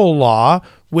moral law,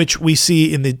 which we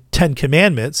see in the Ten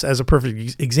Commandments as a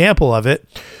perfect example of it,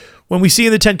 when we see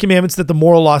in the Ten Commandments that the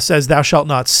moral law says thou shalt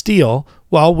not steal,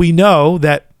 well, we know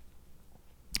that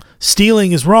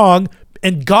stealing is wrong,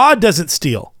 and God doesn't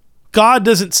steal. God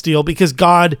doesn't steal because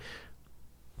God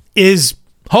is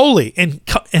holy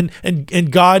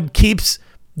and God keeps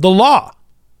the law.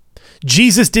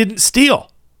 Jesus didn't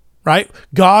steal, right?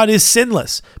 God is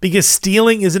sinless because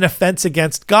stealing is an offense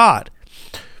against God.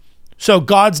 So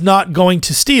God's not going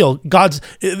to steal.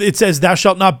 It says thou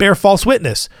shalt not bear false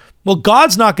witness. Well,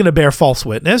 God's not going to bear false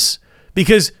witness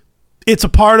because it's a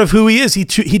part of who he is. He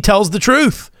tells the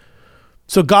truth.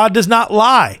 So God does not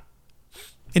lie.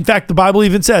 In fact, the Bible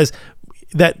even says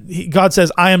that God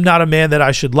says, I am not a man that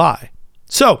I should lie.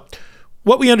 So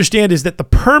what we understand is that the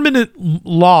permanent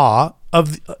law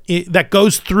that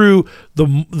goes through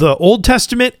the Old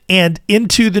Testament and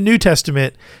into the New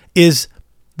Testament is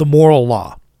the moral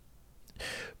law.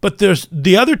 But there's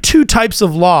the other two types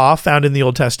of law found in the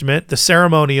Old Testament, the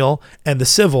ceremonial and the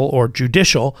civil or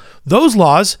judicial. Those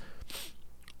laws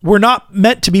were not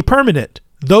meant to be permanent.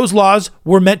 Those laws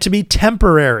were meant to be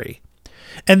temporary.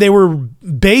 And they were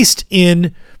based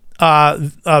in,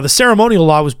 the ceremonial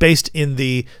law was based in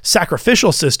the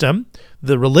sacrificial system,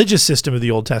 the religious system of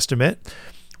the Old Testament,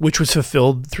 which was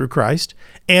fulfilled through Christ.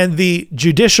 And the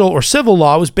judicial or civil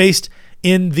law was based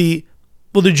in the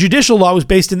judicial law was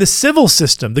based in the civil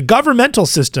system, the governmental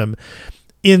system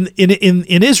in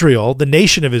Israel, the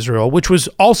nation of Israel, which was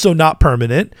also not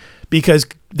permanent because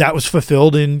that was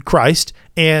fulfilled in Christ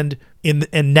and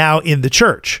now in the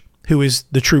church, who is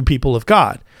the true people of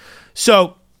God.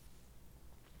 So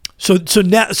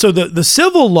the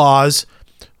civil laws,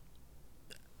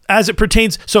 as it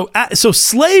pertains, so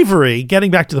slavery,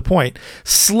 getting back to the point,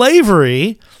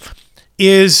 slavery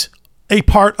is a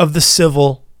part of the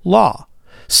civil law.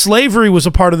 Slavery was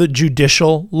a part of the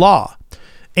judicial law.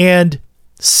 And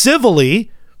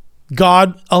civilly,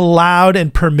 God allowed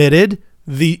and permitted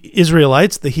the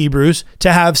Israelites, the Hebrews,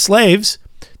 to have slaves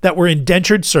that were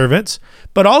indentured servants,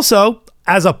 but also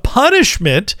as a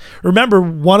punishment. Remember,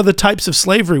 one of the types of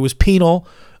slavery was penal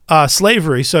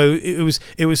slavery. So it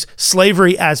was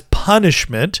slavery as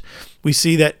punishment. We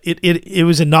see that it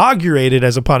was inaugurated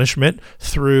as a punishment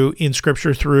in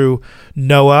Scripture through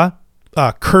Noah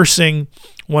cursing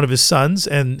one of his sons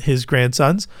and his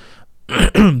grandsons.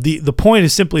 The point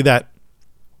is simply that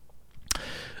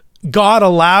God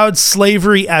allowed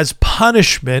slavery as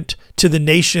punishment to the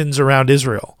nations around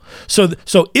Israel. So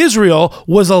Israel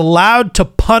was allowed to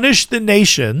punish the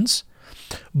nations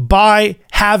by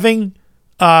having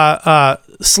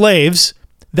slaves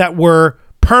that were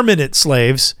permanent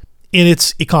slaves in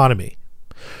its economy.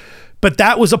 But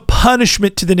that was a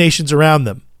punishment to the nations around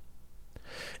them.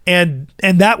 And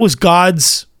that was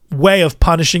God's way of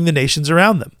punishing the nations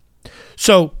around them.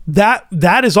 So that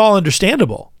is all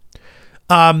understandable.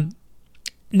 Now,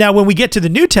 when we get to the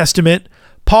New Testament,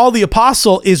 Paul the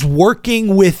Apostle is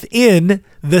working within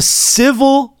the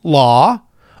civil law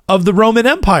of the Roman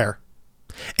Empire.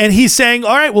 And he's saying,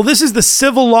 all right, well, this is the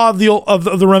civil law of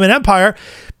the Roman Empire.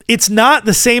 It's not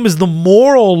the same as the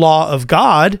moral law of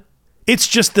God. It's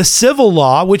just the civil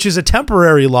law, which is a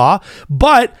temporary law.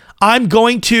 But I'm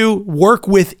going to work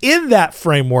within that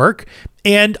framework,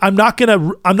 and I'm not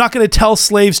going to tell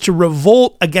slaves to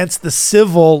revolt against the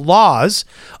civil laws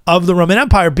of the Roman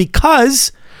Empire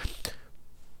because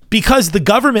the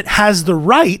government has the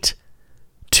right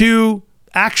to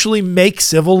actually make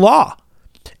civil law.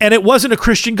 And it wasn't a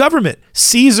Christian government.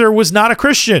 Caesar was not a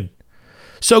Christian.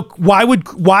 So why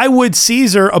would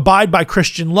Caesar abide by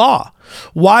Christian law?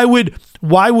 Why would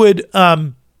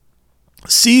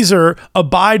Caesar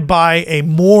abide by a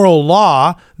moral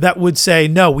law that would say,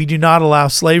 no, we do not allow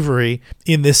slavery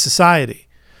in this society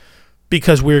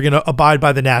because we're going to abide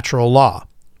by the natural law?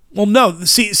 Well, no,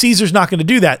 Caesar's not going to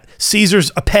do that.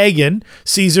 Caesar's a pagan.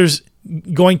 Caesar's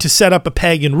going to set up a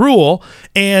pagan rule,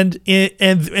 and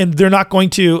they're not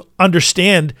going to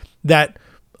understand that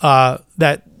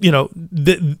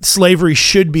slavery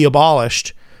should be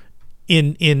abolished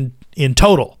in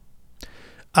total.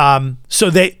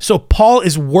 So Paul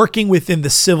is working within the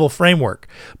civil framework,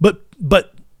 but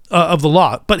of the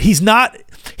law, but he's not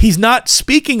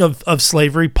speaking of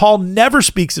slavery. Paul never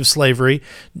speaks of slavery.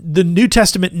 The New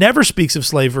Testament never speaks of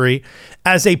slavery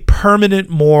as a permanent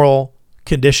moral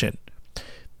condition,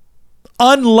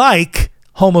 unlike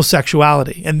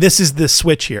homosexuality. And this is the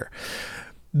switch here.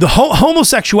 The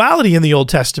homosexuality in the Old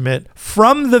Testament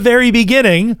from the very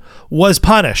beginning was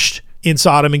punished in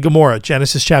Sodom and Gomorrah,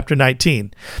 Genesis chapter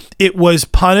 19. It was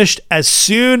punished as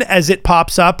soon as it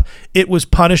pops up. It was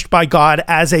punished by God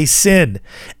as a sin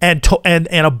and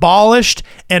abolished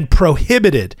and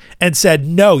prohibited and said,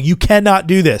 no, you cannot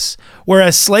do this.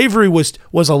 Whereas slavery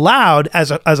was allowed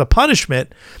as a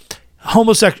punishment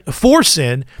for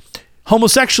sin,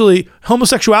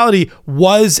 homosexuality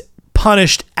was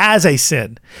punished as a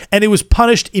sin, and it was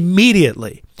punished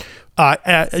immediately.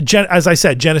 As I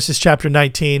said, Genesis chapter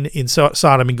 19 in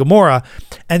Sodom and Gomorrah,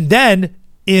 and then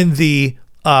in the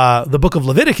book of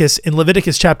Leviticus, in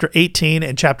Leviticus chapter 18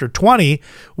 and chapter 20,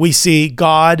 we see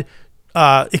God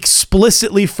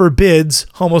explicitly forbids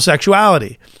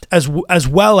homosexuality, as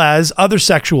well as other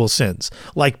sexual sins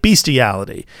like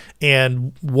bestiality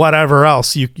and whatever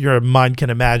else your mind can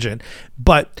imagine.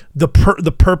 But the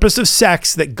purpose of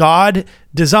sex that God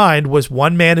designed was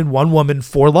one man and one woman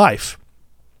for life.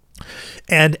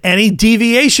 And any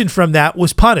deviation from that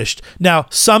was punished. Now,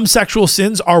 some sexual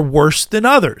sins are worse than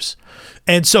others.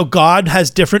 And so God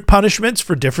has different punishments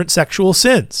for different sexual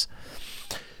sins.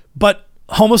 But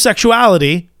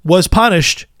homosexuality was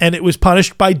punished, and it was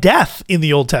punished by death in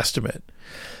the Old Testament.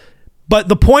 But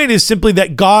the point is simply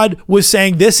that God was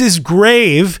saying, this is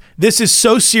grave. This is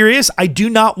so serious. I do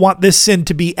not want this sin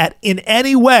to be in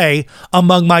any way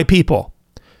among my people.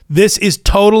 This is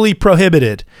totally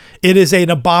prohibited. It is an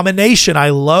abomination. I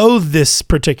loathe this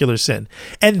particular sin.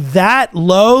 And that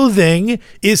loathing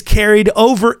is carried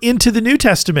over into the New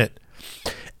Testament.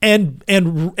 And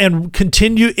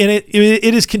continue in it.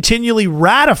 It is continually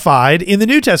ratified in the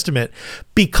New Testament.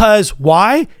 Because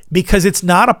why? Because it's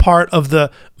not a part of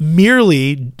the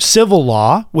merely civil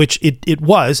law, which it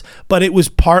was, but it was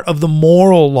part of the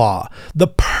moral law, the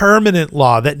permanent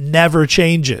law that never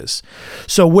changes.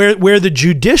 So where the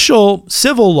judicial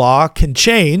civil law can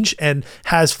change and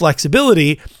has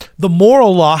flexibility, the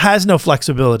moral law has no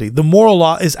flexibility. The moral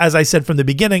law is, as I said from the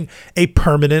beginning, a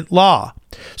permanent law.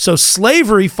 So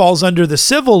slavery falls under the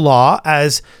civil law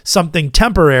as something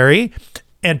temporary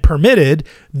and permitted.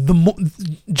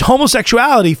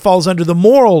 Homosexuality falls under the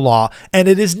moral law, and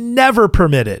it is never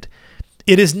permitted.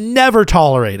 It is never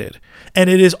tolerated. And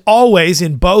it is always,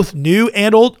 in both New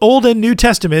and Old and New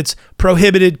Testaments,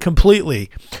 prohibited completely,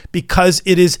 because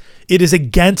it is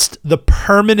against the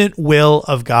permanent will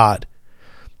of God,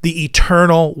 the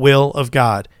eternal will of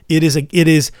God. It is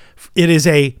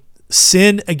a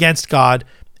sin against God.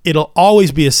 It'll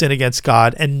always be a sin against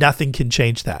God, and nothing can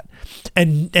change that.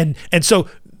 And so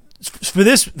for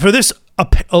this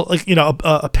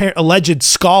alleged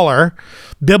scholar,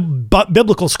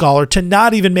 biblical scholar, to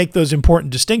not even make those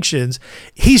important distinctions,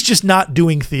 he's just not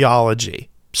doing theology.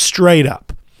 Straight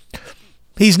up,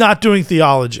 he's not doing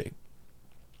theology.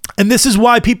 And this is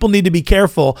why people need to be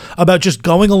careful about just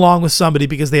going along with somebody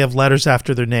because they have letters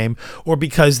after their name, or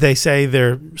because they say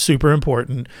they're super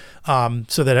important,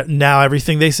 so that now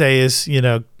everything they say is,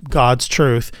 God's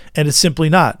truth. And it's simply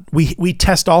not. We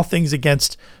test all things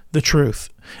against the truth,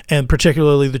 and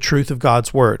particularly the truth of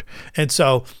God's word. And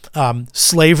so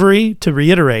slavery, to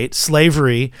reiterate,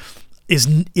 slavery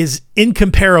is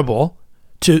incomparable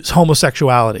to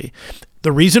homosexuality.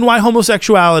 The reason why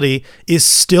homosexuality is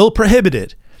still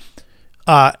prohibited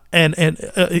by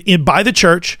the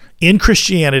church in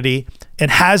Christianity,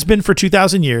 and has been for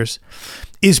 2,000 years,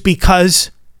 is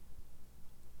because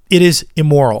it is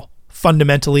immoral,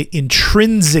 fundamentally,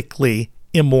 intrinsically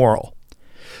immoral.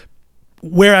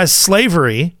 Whereas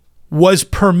slavery was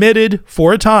permitted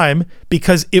for a time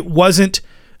because it wasn't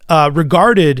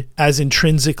regarded as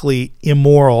intrinsically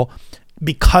immoral,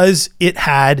 because it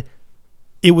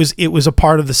was a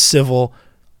part of the civil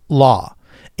law.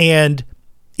 And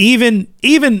even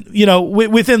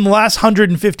within the last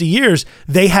 150 years,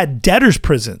 they had debtors'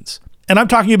 prisons. And I'm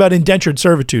talking about indentured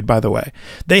servitude, by the way.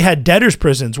 They had debtors'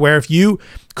 prisons where if you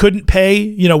couldn't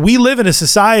pay, we live in a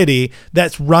society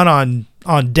that's run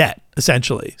on debt,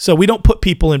 essentially. So we don't put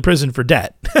people in prison for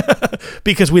debt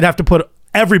because we'd have to put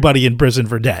everybody in prison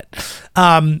for debt.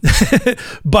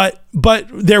 But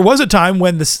there was a time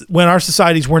when our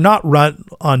societies were not run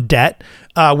on debt,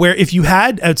 where if you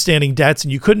had outstanding debts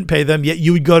and you couldn't pay them, yet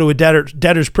you would go to a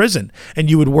debtor's prison and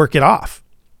you would work it off.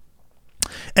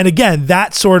 And again,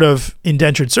 that sort of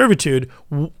indentured servitude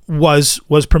was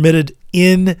permitted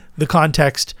in the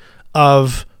context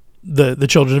of the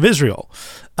children of Israel.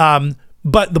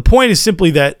 But the point is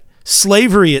simply that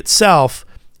slavery itself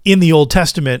in the Old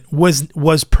Testament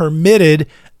was permitted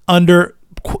under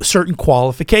certain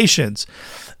qualifications,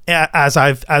 as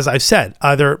I've said,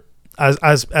 either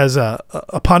as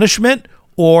a punishment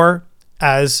or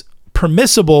as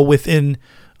permissible within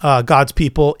God's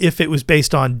people if it was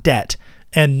based on debt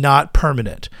and not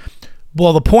permanent.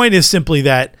 Well, the point is simply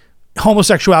that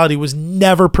homosexuality was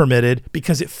never permitted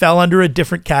because it fell under a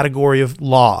different category of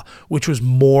law, which was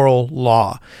moral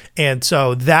law. And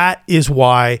so that is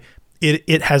why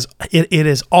it has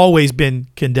always been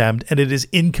condemned, and it is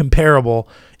incomparable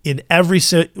in every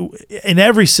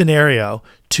scenario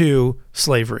to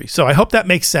slavery. So I hope that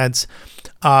makes sense.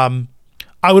 I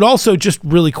would also just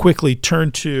really quickly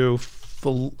turn to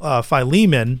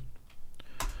Philemon.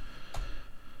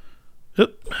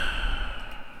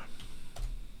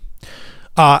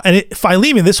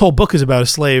 Philemon, this whole book is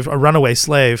about a runaway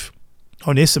slave,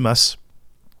 Onesimus.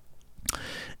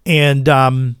 And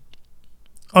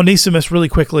Onesimus really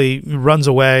quickly runs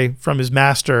away from his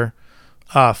master,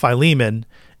 Philemon,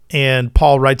 and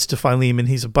Paul writes to Philemon.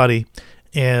 He's a buddy,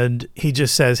 and he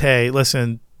just says, "Hey,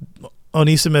 listen,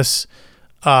 Onesimus,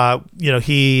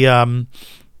 he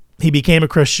became a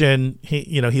Christian.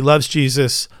 He loves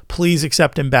Jesus. Please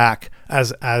accept him back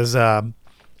as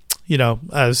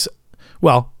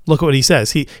well." Look at what he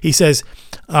says. He says,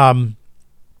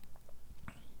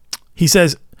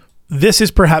 "This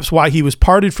is perhaps why he was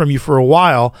parted from you for a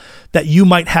while, that you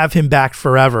might have him back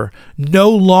forever, no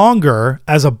longer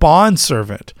as a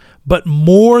bondservant, but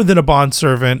more than a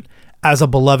bondservant, as a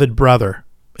beloved brother,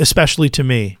 especially to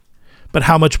me, but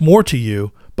how much more to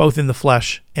you, both in the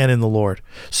flesh and in the Lord."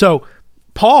 So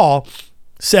Paul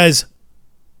says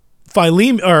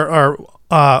Philemon or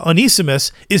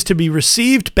Onesimus is to be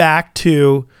received back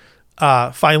to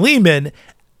Philemon,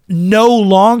 no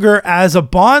longer as a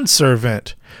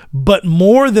bondservant, but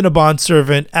more than a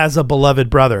bondservant, as a beloved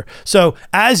brother. So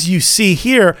as you see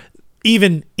here,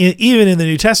 even in the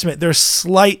New Testament, there's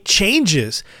slight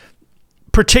changes,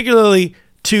 particularly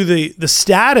to the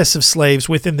status of slaves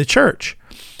within the church.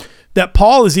 That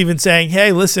Paul is even saying,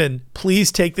 "Hey, listen,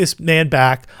 please take this man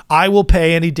back. I will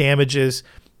pay any damages."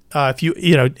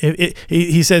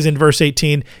 He says in verse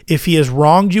 18, "If he has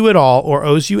wronged you at all or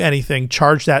owes you anything,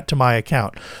 charge that to my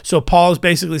account." So Paul is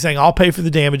basically saying, "I'll pay for the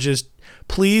damages.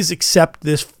 Please accept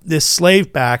this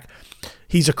slave back.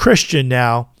 He's a Christian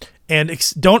now, and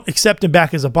don't accept him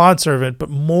back as a bondservant, but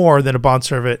more than a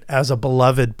bondservant, as a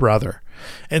beloved brother."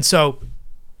 And so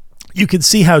you can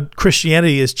see how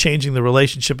Christianity is changing the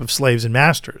relationship of slaves and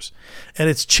masters, and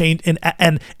it's changed.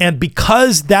 And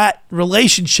because that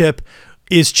relationship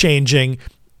is changing,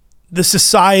 the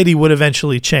society would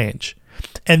eventually change.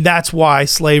 And that's why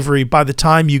slavery, by the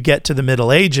time you get to the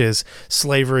Middle Ages,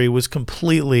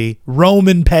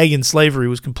 Roman pagan slavery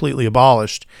was completely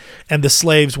abolished. And the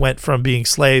slaves went from being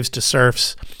slaves to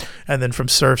serfs, and then from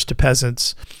serfs to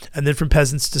peasants, and then from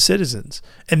peasants to citizens.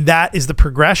 And that is the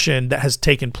progression that has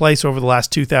taken place over the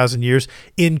last 2,000 years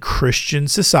in Christian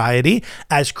society,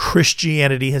 as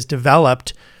Christianity has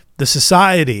developed the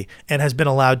society and has been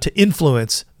allowed to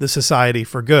influence the society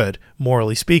for good,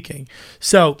 morally speaking.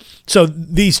 So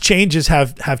these changes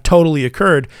have totally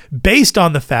occurred based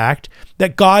on the fact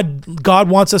that God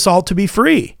wants us all to be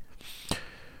free.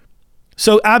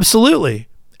 So absolutely.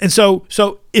 And so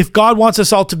if God wants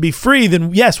us all to be free,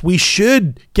 then yes, we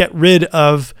should get rid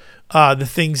of the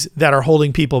things that are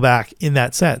holding people back in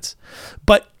that sense.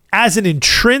 But as an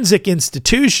intrinsic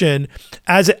institution,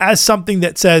 as something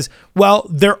that says, well,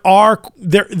 this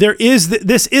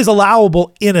is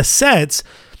allowable in a sense.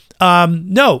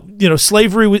 No,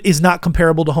 slavery is not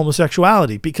comparable to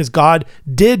homosexuality, because God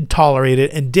did tolerate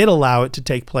it and did allow it to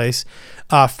take place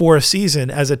for a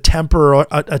season as a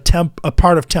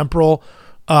part of temporal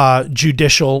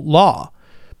judicial law.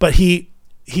 But he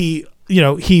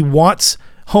wants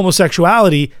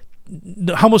homosexuality.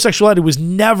 Homosexuality was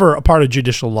never a part of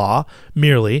judicial law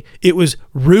merely. It was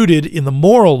rooted in the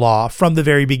moral law from the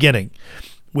very beginning,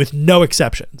 with no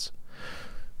exceptions.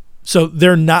 So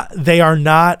they are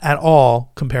not at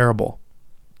all comparable.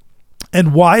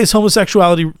 And why is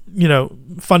homosexuality,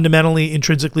 fundamentally,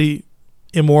 intrinsically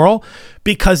immoral?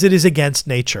 Because it is against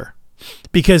nature.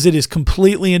 Because it is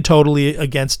completely and totally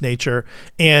against nature,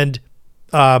 and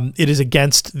it is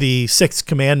against the sixth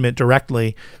commandment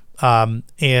directly.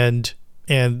 And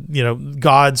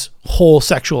God's whole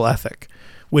sexual ethic,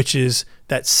 which is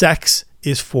that sex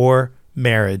is for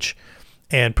marriage,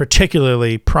 and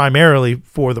primarily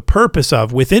for the purpose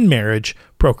of, within marriage,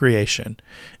 procreation.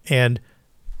 And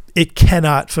it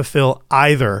cannot fulfill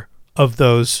either of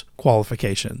those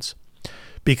qualifications,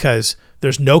 because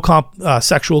there's no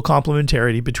sexual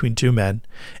complementarity between two men,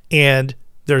 and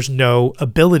there's no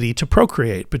ability to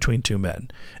procreate between two men.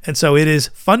 And so it is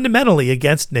fundamentally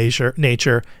against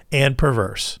nature and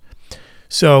perverse.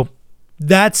 So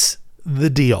that's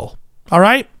the deal. All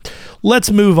right,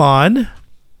 let's move on.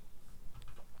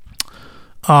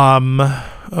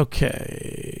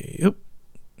 Okay. Oop.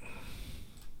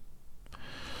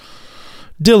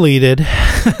 Deleted.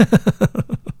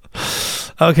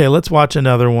 Okay, let's watch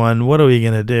another one. What are we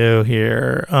going to do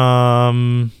here?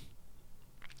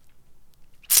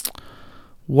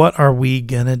 What are we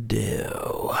going to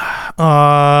do?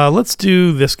 Let's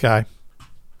do this guy.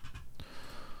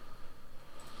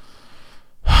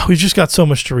 We've just got so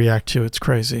much to react to. It's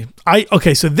crazy.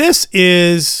 So this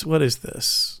is, what is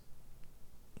this?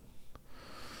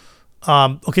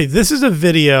 This is a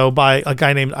video by a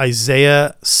guy named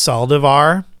Isaiah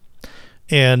Saldivar.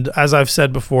 And as I've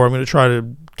said before, I'm going to try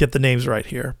to get the names right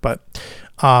here. But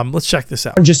Let's check this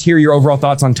out. Just hear your overall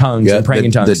thoughts on tongues and praying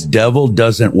in tongues. The devil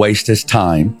doesn't waste his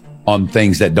time on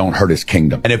things that don't hurt his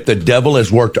kingdom. And if the devil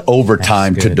has worked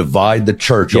overtime to divide the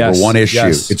church over one issue,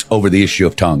 it's over the issue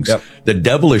of tongues. The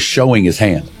devil is showing his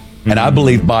hand. And I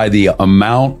believe by the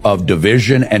amount of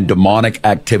division and demonic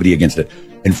activity against it.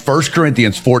 In 1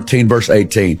 Corinthians 14, verse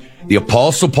 18, the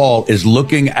Apostle Paul is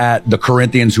looking at the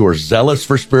Corinthians who are zealous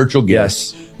for spiritual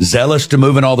gifts, zealous to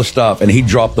move in all the stuff, and he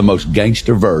dropped the most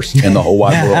gangster verse in the whole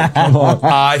wide world.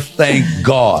 I thank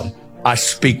God I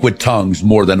speak with tongues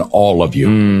more than all of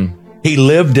you. He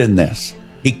lived in this.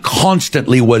 He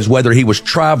constantly was, whether he was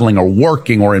traveling or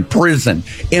working or in prison,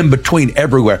 in between,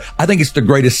 everywhere. I think it's the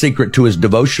greatest secret to his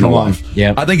devotional life.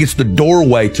 I think it's the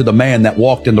doorway to the man that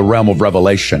walked in the realm of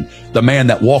revelation, the man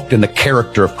that walked in the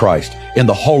character of Christ, in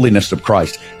the holiness of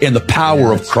Christ, in the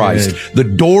power of Christ. The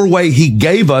doorway he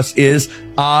gave us is,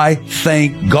 I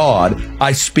thank God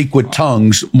I speak with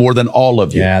tongues more than all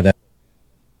of you.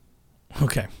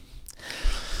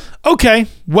 Okay.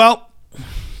 Well,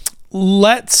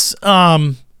 let's,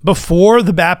 before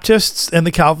the Baptists and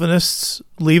the Calvinists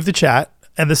leave the chat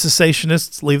and the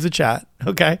cessationists leave the chat,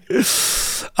 okay,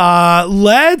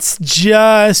 let's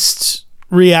just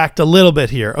react a little bit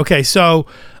here. Okay, so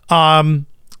let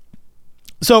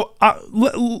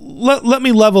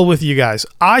me level with you guys.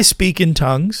 I speak in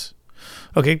tongues.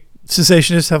 Okay,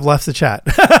 cessationists have left the chat.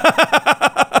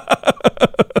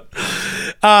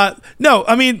 No,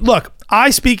 I mean, look, I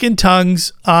speak in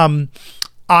tongues.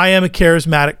 I am a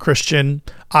charismatic Christian.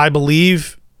 I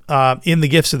believe in the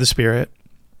gifts of the Spirit.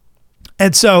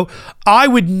 And so I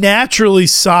would naturally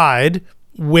side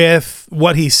with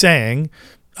what he's saying,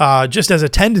 just as a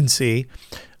tendency,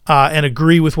 and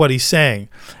agree with what he's saying.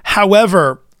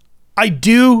 However, I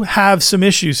do have some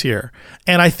issues here.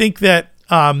 And I think that,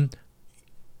 I'm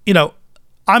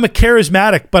a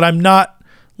charismatic, but I'm not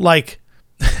like,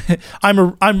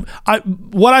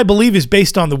 what I believe is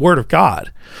based on the Word of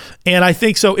God. And I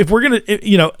think so if we're going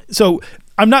to, so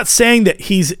I'm not saying that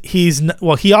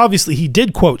he obviously he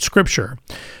did quote scripture.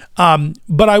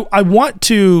 But I want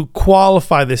to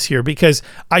qualify this here because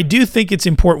I do think it's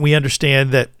important we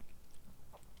understand that,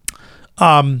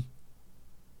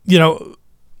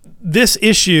 this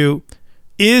issue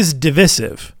is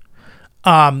divisive.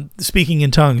 Speaking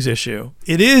in tongues issue,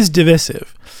 it is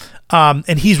divisive.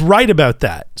 And he's right about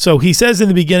that. So he says in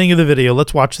the beginning of the video,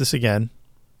 let's watch this again.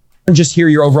 Just hear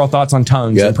your overall thoughts on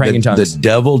tongues and praying in tongues. The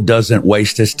devil doesn't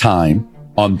waste his time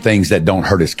on things that don't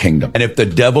hurt his kingdom. And if the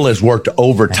devil has worked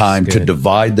overtime to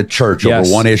divide the church over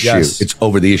one issue, it's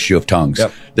over the issue of tongues.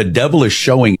 The devil is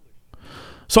showing.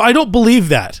 So I don't believe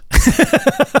that.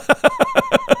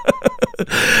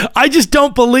 I just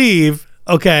don't believe.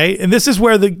 Okay, and this is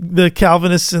where the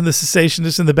Calvinists and the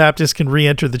cessationists and the Baptists can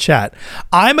re-enter the chat.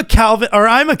 I'm a Calvinist. No,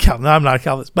 I'm not a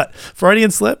Calvinist, but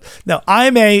Freudian slip. No, I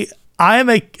am a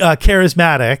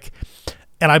charismatic,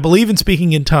 and I believe in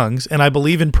speaking in tongues, and I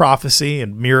believe in prophecy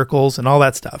and miracles and all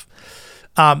that stuff.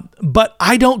 But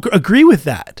I don't agree with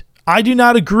that. I do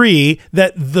not agree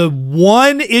that the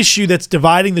one issue that's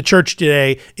dividing the church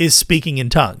today is speaking in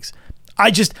tongues. I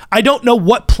don't know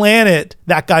what planet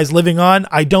that guy's living on.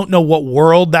 I don't know what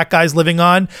world that guy's living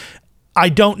on. I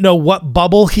don't know what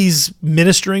bubble he's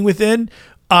ministering within.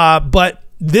 But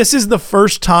this is the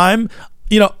first time,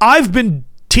 I've been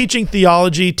teaching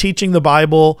theology, teaching the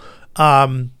Bible,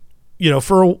 for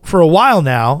a while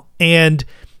now, and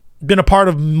been a part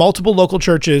of multiple local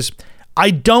churches. I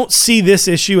don't see this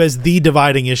issue as the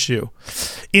dividing issue.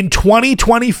 In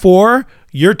 2024,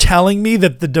 you're telling me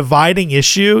that the dividing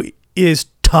issue is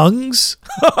tongues?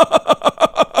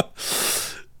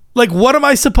 Like, what am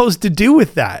I supposed to do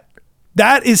with that?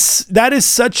 That is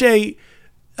such a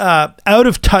out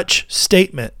of touch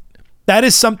statement. That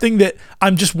is something that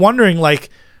I'm just wondering, like,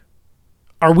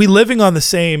 are we living on the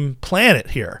same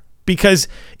planet here? Because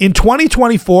in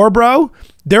 2024, bro,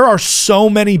 there are so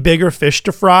many bigger fish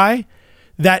to fry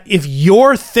that if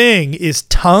your thing is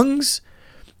tongues,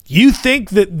 you think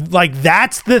that, like,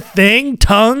 that's the thing,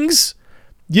 tongues?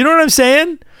 You know what I'm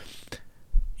saying?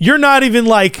 You're not even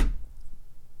like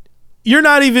you're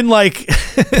not even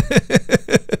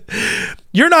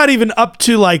up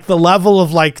to like the level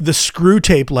of like the screw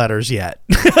tape letters yet.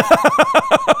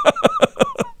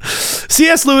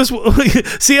 C.S. Lewis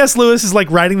is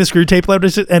like writing the screw tape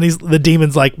letters, and the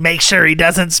demon's like, make sure he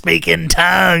doesn't speak in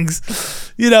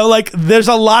tongues. Like there's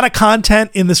a lot of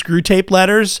content in the screw tape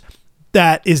letters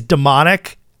that is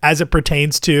demonic as it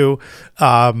pertains to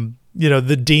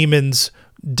the demon's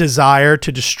desire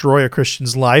to destroy a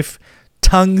Christian's life.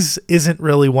 Tongues isn't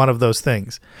really one of those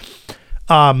things.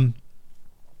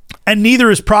 And neither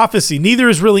is prophecy. Neither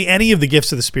is really any of the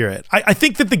gifts of the Spirit. I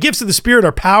think that the gifts of the Spirit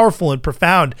are powerful and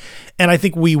profound, and I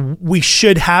think we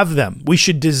should have them. We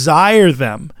should desire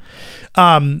them.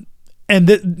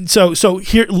 So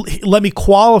here, let me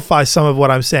qualify some of what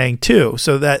I'm saying too,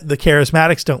 so that the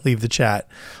charismatics don't leave the chat.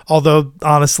 Although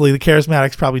honestly, the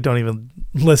charismatics probably don't even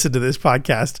listen to this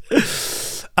podcast.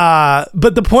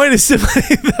 But the point is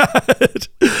simply that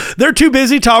they're too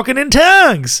busy talking in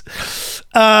tongues.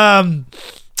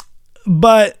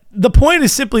 But the point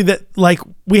is simply that, like,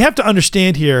 we have to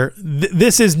understand here,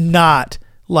 this is not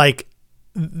like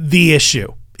the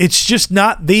issue. It's just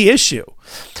not the issue.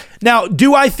 Now,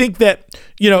 do I think that,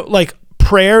 like,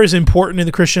 prayer is important in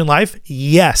the Christian life?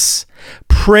 Yes.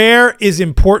 Prayer is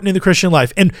important in the Christian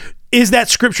life. And is that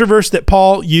scripture verse that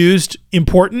Paul used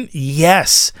important?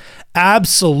 Yes,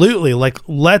 absolutely. Like,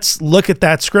 let's look at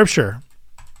that scripture.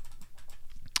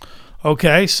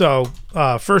 Okay, so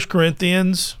 1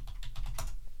 Corinthians.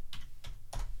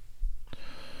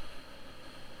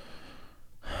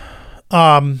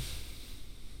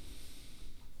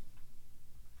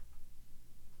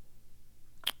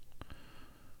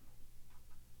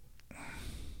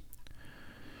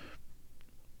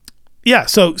 Yeah,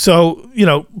 so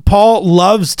Paul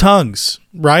loves tongues,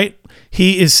 right?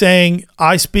 He is saying,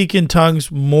 I speak in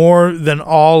tongues more than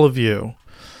all of you.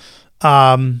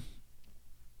 I'm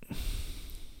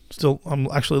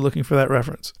actually looking for that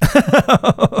reference.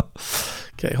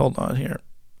 Okay, hold on here.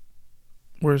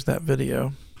 Where's that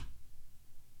video?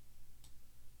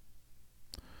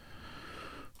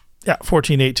 Yeah,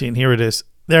 14:18. Here it is.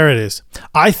 There it is.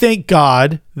 I thank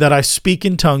God that I speak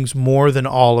in tongues more than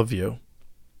all of you.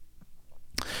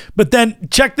 But then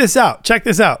check this out.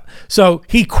 So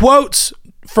he quotes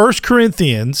 1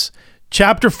 Corinthians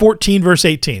chapter 14, verse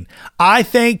 18. I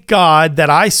thank God that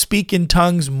I speak in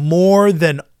tongues more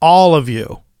than all of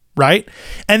you, right?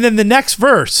 And then the next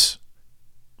verse,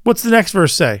 what's the next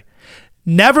verse say?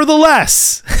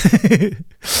 Nevertheless,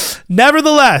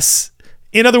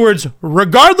 in other words,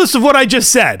 regardless of what I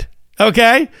just said,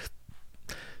 okay?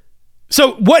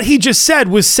 So what he just said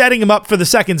was setting him up for the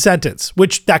second sentence,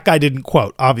 which that guy didn't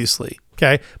quote, obviously,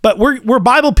 okay? But we're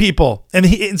Bible people,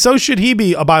 and so should he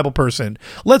be a Bible person.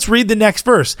 Let's read the next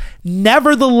verse.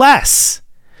 Nevertheless,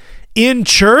 in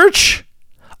church,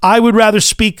 I would rather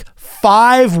speak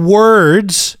 5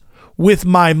 words with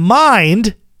my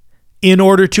mind in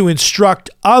order to instruct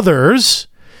others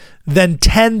than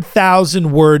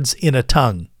 10,000 words in a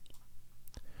tongue.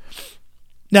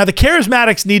 Now, the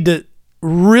charismatics need to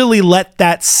really let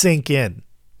that sink in,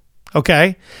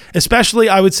 okay? Especially,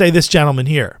 I would say, this gentleman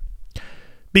here.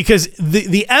 Because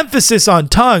the emphasis on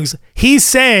tongues, he's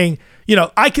saying,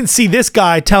 I can see this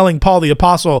guy telling Paul the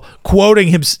Apostle,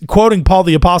 quoting Paul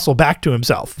the Apostle back to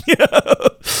himself,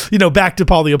 back to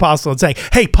Paul the Apostle and saying,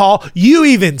 hey, Paul, you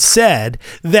even said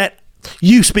that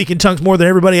you speak in tongues more than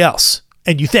everybody else,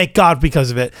 and you thank God because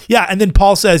of it. Yeah, and then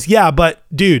Paul says, yeah, but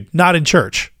dude, not in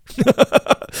church.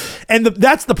 And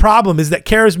that's the problem, is that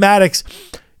charismatics,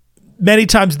 many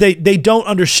times they don't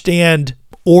understand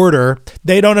order.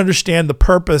 They don't understand the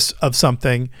purpose of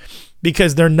something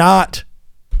because they're not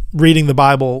reading the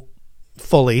Bible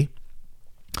fully.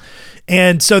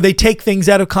 And so they take things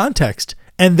out of context,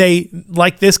 and they,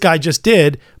 like this guy just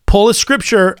did, pull a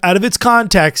scripture out of its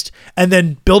context and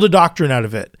then build a doctrine out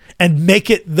of it and make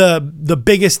it the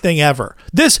biggest thing ever.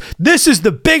 This is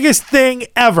the biggest thing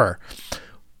ever.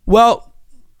 Well,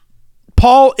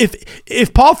 Paul,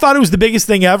 if Paul thought it was the biggest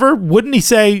thing ever, wouldn't he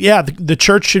say, yeah, the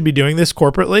church should be doing this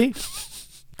corporately?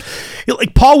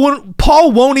 Like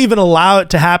Paul won't even allow it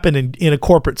to happen in a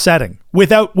corporate setting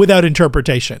without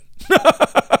interpretation.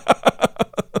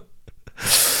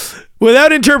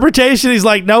 Without interpretation, he's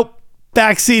like, nope,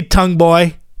 backseat tongue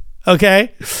boy.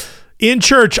 Okay? In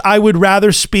church, I would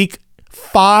rather speak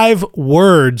 5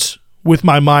 words with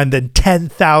my mind than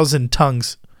 10,000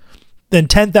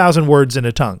 words in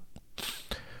a tongue.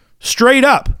 Straight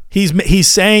up, he's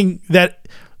saying that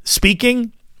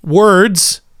speaking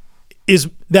words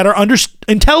that are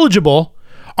intelligible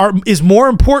is more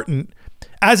important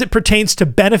as it pertains to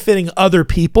benefiting other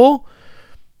people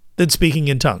than speaking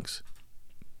in tongues.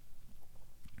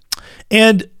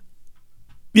 And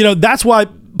that's why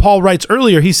Paul writes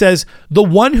earlier, he says, the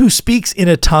one who speaks in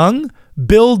a tongue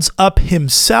builds up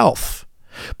himself,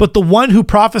 but the one who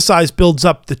prophesies builds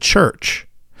up the church.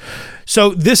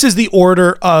 So this is the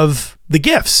order of the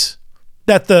gifts,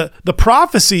 that the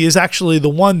prophecy is actually the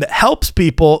one that helps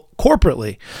people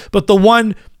corporately, but the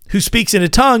one who speaks in a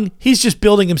tongue, he's just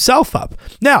building himself up.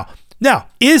 Now,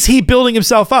 is he building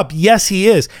himself up? Yes, he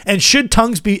is. And should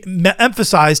tongues be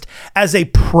emphasized as a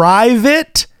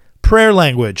private prayer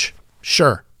language?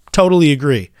 Sure. Totally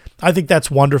agree. I think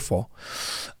that's wonderful.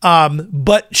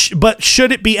 But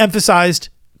should it be emphasized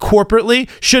corporately?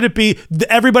 Should it be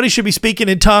everybody should be speaking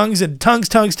in tongues and tongues?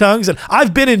 And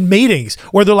I've been in meetings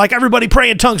where they're like, everybody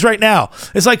pray in tongues right now.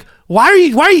 It's like, why are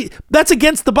you? That's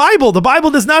against the Bible. The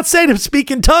Bible does not say to speak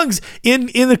in tongues in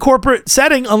the corporate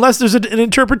setting unless there's an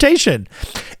interpretation.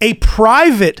 A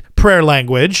private prayer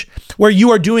language where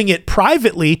you are doing it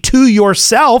privately to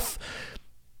yourself,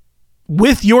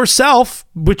 with yourself,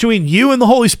 between you and the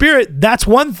Holy Spirit, that's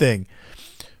one thing.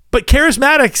 But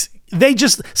charismatics,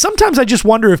 sometimes I just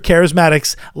wonder if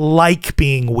charismatics like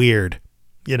being weird,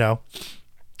 you know?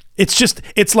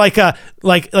 It's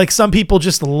like some people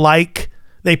just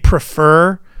they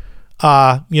prefer,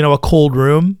 a cold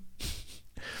room.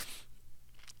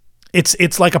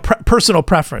 It's like a personal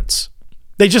preference.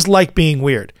 They just like being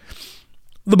weird.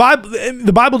 The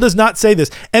Bible does not say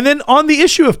this. And then on the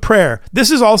issue of prayer,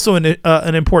 this is also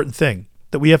an important thing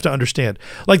that we have to understand.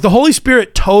 Like the Holy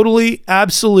Spirit totally,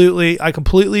 absolutely, I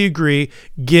completely agree,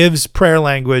 gives prayer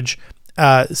language,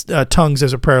 tongues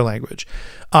as a prayer language.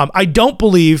 I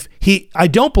believe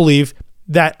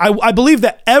that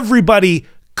everybody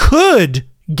could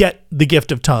get the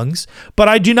gift of tongues, but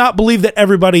I do not believe that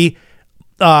everybody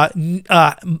does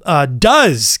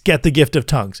get the gift of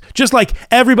tongues. Just like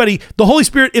everybody, the Holy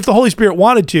Spirit, if the Holy Spirit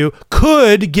wanted to,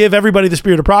 could give everybody the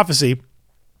spirit of prophecy,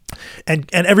 and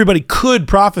everybody could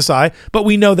prophesy, but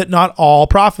we know that not all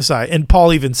prophesy, and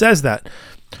Paul even says that.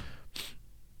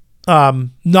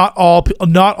 Not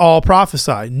all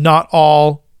prophesy, not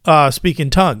all speak in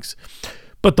tongues.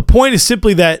 But the point is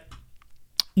simply that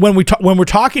when we're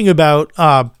talking about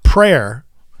prayer,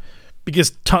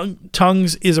 because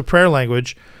tongues is a prayer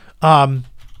language,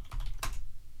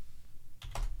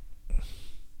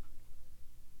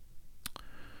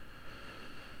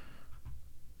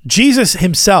 Jesus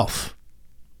himself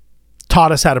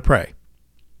taught us how to pray.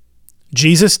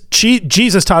 Jesus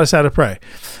taught us how to pray.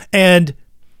 And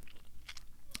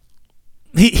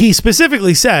he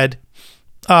specifically said,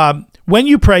 when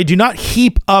you pray, do not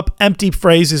heap up empty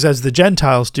phrases as the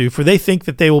Gentiles do, for they think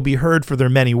that they will be heard for their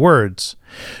many words.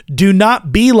 Do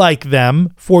not be like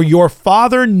them, for your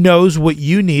Father knows what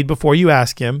you need before you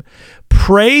ask him.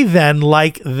 Pray then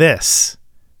like this.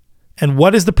 And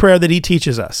what is the prayer that he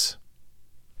teaches us?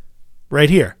 Right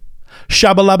here.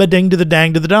 Shabba-labba ding to the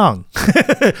dang to the dong.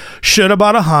 Shoulda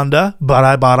bought a Honda, but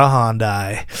I bought a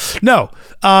Hyundai. No,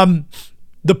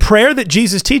 the prayer that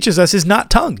Jesus teaches us is not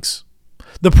tongues.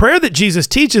 The prayer that Jesus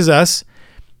teaches us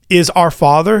is, our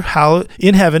Father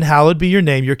in heaven, hallowed be your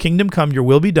name. Your kingdom come, your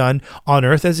will be done on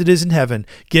earth as it is in heaven.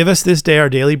 Give us this day our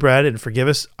daily bread, and forgive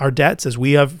us our debts as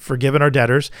we have forgiven our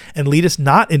debtors, and lead us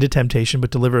not into temptation,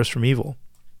 but deliver us from evil.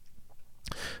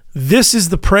 This is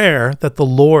the prayer that the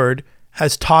Lord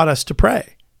has taught us to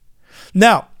pray.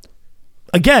 Now,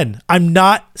 again, I'm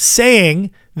not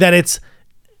saying that it's,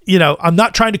 I'm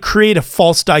not trying to create a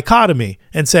false dichotomy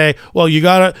and say, well, you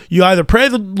either pray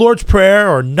the Lord's Prayer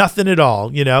or nothing at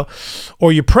all,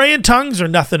 or you pray in tongues or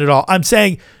nothing at all. I'm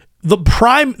saying the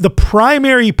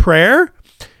primary prayer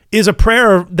is a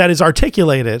prayer that is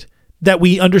articulated, that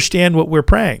we understand what we're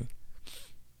praying,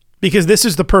 because this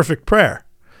is the perfect prayer.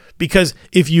 Because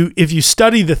if you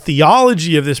study the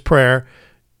theology of this prayer,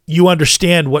 you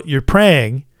understand what you're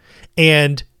praying,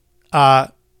 and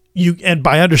by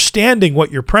understanding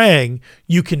what you're praying,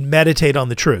 you can meditate on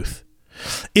the truth.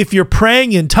 If you're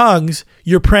praying in tongues,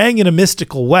 you're praying in a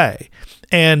mystical way,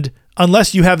 and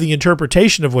unless you have the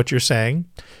interpretation of what you're saying,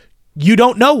 you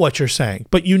don't know what you're saying,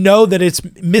 but you know that it's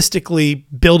mystically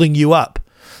building you up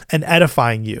and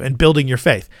edifying you and building your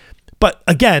faith. But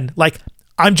again,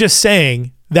 I'm just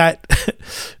saying that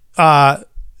the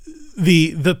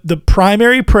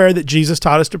primary prayer that Jesus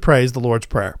taught us to pray is the Lord's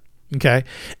Prayer. Okay.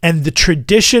 And the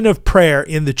tradition of prayer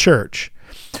in the church,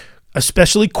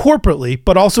 especially corporately,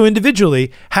 but also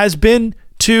individually, has been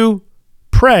to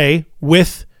pray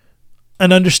with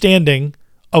an understanding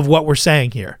of what we're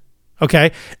saying here.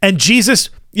 Okay. And Jesus,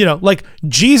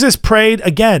 Jesus prayed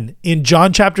again in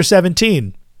John chapter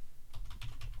 17.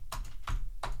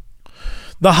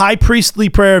 The high priestly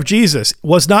prayer of Jesus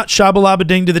was not shabba-labba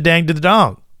ding to the dang to the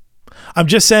dong. I'm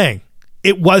just saying,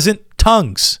 it wasn't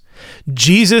tongues.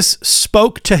 Jesus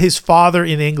spoke to his Father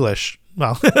in English.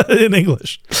 Well, in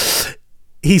English.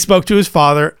 He spoke to his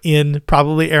Father in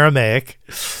probably Aramaic,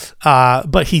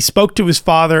 but he spoke to his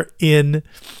Father in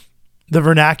the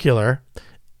vernacular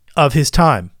of his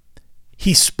time.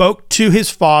 He spoke to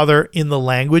his Father in the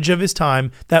language of his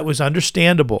time that was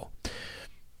understandable,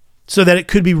 so that it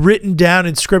could be written down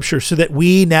in Scripture, so that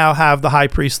we now have the high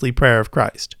priestly prayer of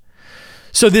Christ.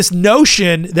 So this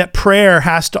notion that prayer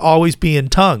has to always be in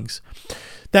tongues,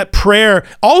 that prayer,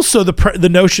 also the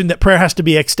notion that prayer has to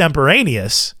be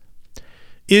extemporaneous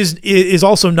is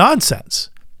also nonsense.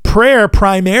 Prayer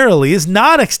primarily is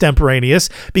not extemporaneous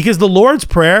because the Lord's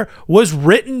Prayer was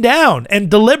written down and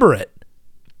deliberate.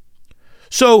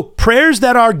 So prayers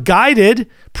that are guided,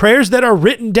 prayers that are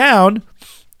written down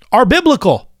are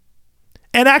biblical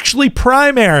and actually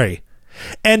primary.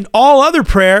 And all other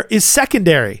prayer is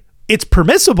secondary. It's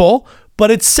permissible,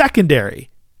 but it's secondary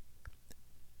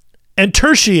and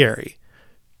tertiary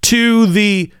to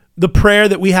the prayer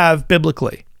that we have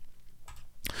biblically.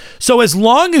 So as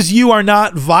long as you are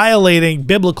not violating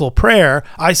biblical prayer,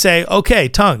 I say, okay,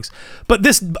 tongues. But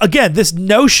this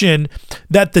notion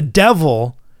that the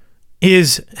devil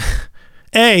is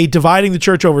dividing the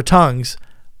church over tongues,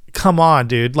 come on,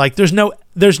 dude. Like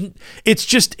it's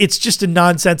just a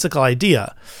nonsensical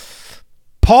idea.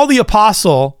 Paul the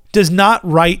Apostle does not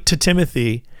write to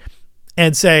Timothy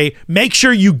and say, make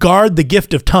sure you guard the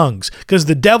gift of tongues because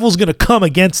the devil's going to come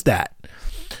against that.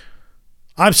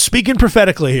 I'm speaking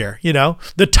prophetically here,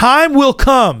 The time will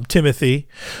come, Timothy.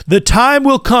 The time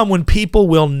will come when people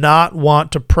will not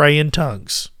want to pray in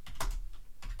tongues.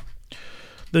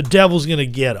 The devil's going to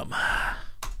get them.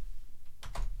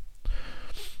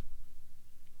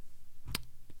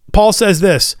 Paul says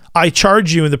this, I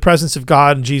charge you in the presence of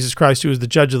God and Jesus Christ, who is the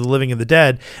judge of the living and the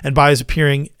dead, and by his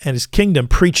appearing and his kingdom,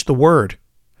 preach the word.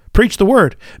 Preach the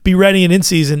word. Be ready and in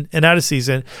season and out of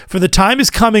season. For the time is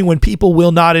coming when people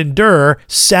will not endure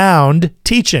sound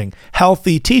teaching,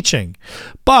 healthy teaching.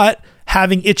 But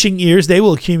having itching ears, they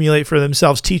will accumulate for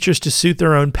themselves teachers to suit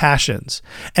their own passions,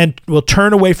 and will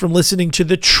turn away from listening to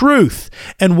the truth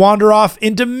and wander off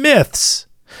into myths.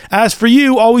 As for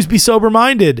you, always be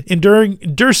sober-minded,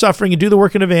 endure suffering, and do the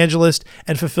work of an evangelist,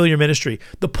 and fulfill your ministry.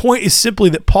 The point is simply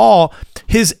that Paul,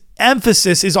 his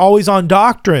emphasis is always on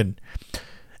doctrine.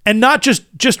 And not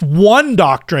just one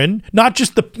doctrine, not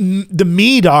just the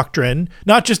me doctrine,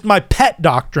 not just my pet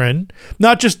doctrine,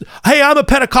 not just, hey, I'm a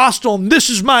Pentecostal and this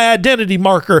is my identity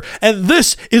marker and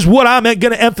this is what I'm going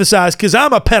to emphasize because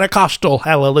I'm a Pentecostal,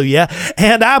 hallelujah.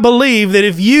 And I believe that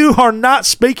if you are not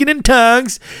speaking in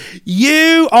tongues,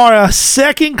 you are a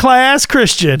second-class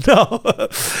Christian. No,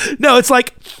 it's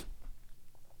like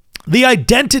the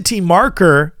identity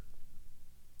marker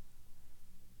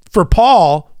for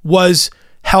Paul was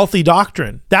healthy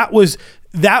doctrine. That was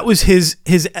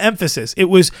his emphasis. It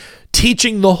was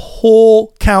teaching the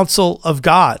whole counsel of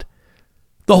God.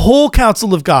 The whole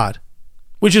counsel of God,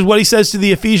 which is what he says to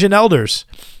the Ephesian elders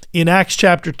in Acts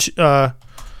chapter 20.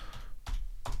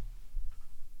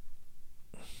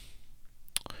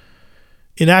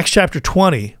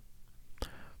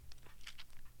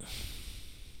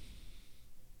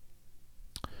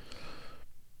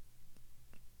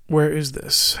 Where is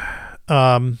this?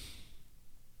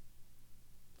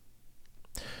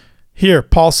 Here,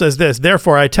 Paul says this,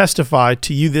 therefore I testify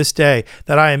to you this day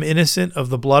that I am innocent of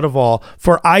the blood of all,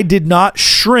 for I did not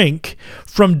shrink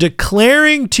from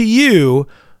declaring to you,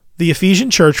 the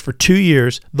Ephesian church, for 2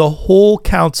 years, the whole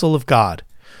counsel of God.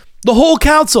 The whole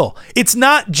counsel. It's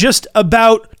not just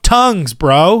about tongues,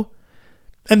 bro.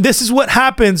 And this is what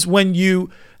happens when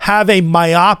you have a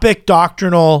myopic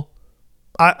doctrinal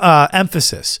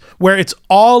emphasis, where it's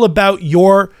all about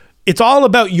your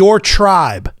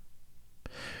tribe.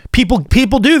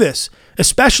 People do this,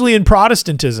 especially in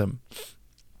Protestantism.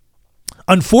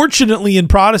 Unfortunately, in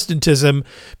Protestantism,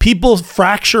 people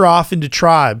fracture off into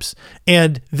tribes,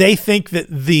 and they think that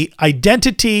the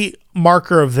identity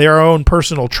marker of their own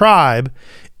personal tribe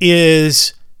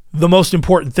is the most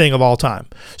important thing of all time.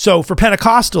 So for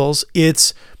Pentecostals,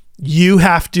 it's you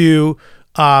have to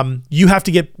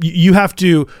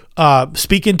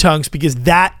speak in tongues because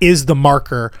that is the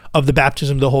marker of the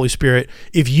baptism of the Holy Spirit.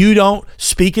 If you don't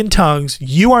speak in tongues,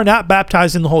 you are not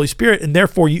baptized in the Holy Spirit, and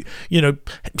therefore you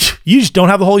just don't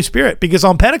have the Holy Spirit, because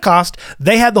on Pentecost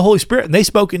they had the Holy Spirit and they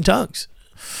spoke in tongues.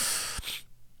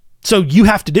 So you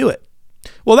have to do it.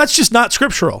 Well, that's just not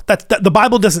scriptural. The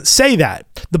Bible doesn't say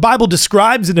that. The Bible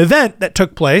describes an event that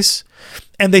took place,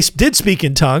 and they did speak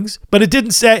in tongues, but it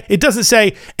doesn't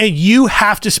say, and you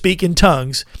have to speak in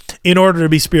tongues in order to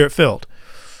be Spirit-filled.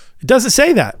 It doesn't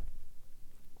say that.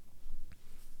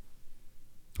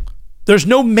 There's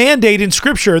no mandate in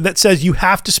Scripture that says you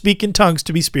have to speak in tongues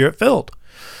to be Spirit-filled.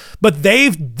 But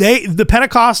the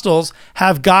Pentecostals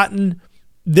have gotten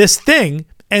this thing,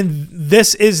 and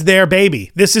this is their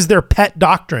baby. This is their pet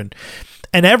doctrine.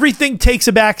 And everything takes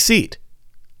a back seat.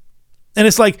 And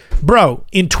it's like, bro,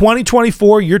 in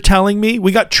 2024, you're telling me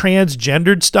we got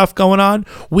transgendered stuff going on.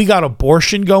 We got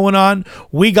abortion going on.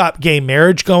 We got gay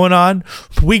marriage going on.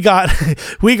 We got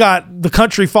the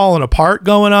country falling apart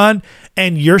going on.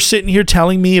 And you're sitting here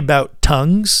telling me about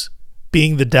tongues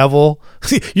being the devil.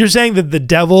 You're saying that the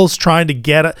devil's trying to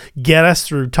get us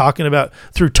through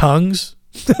tongues.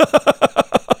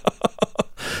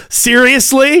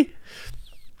 Seriously?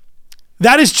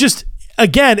 That is just,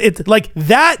 again, it's like,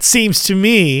 that seems to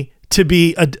me to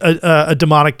be a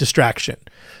demonic distraction.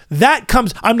 That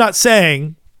comes, I'm not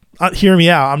saying, hear me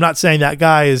out, I'm not saying that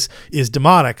guy is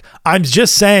demonic. I'm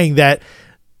just saying that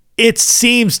it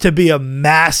seems to be a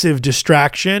massive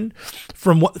distraction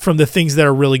from the things that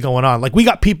are really going on. Like, we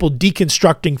got people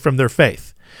deconstructing from their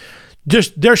faith.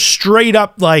 They're straight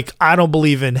up like, I don't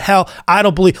believe in hell. I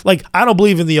don't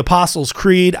believe in the Apostles'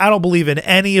 Creed. I don't believe in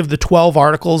any of the 12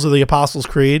 articles of the Apostles'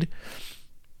 Creed.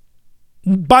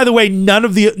 By the way, none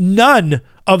of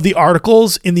the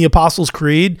articles in the Apostles'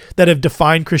 Creed that have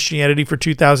defined Christianity for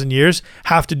 2,000 years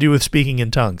have to do with speaking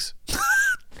in tongues.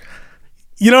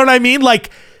 You know what I mean? Like,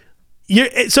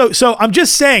 so I'm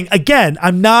just saying, again,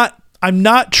 I'm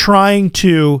not trying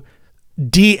to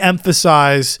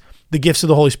de-emphasize the gifts of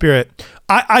the Holy Spirit.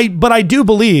 But I do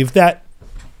believe that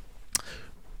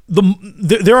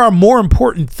there are more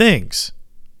important things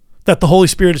that the Holy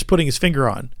Spirit is putting his finger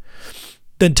on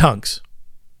than tongues.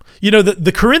 You know,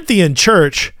 the Corinthian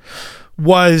church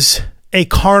was a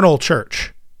carnal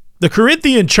church. The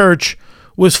Corinthian church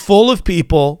was full of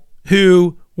people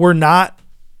who were not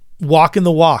walking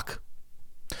the walk.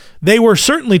 They were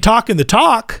certainly talking the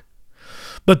talk,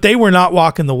 but they were not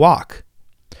walking the walk.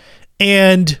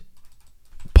 And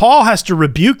Paul has to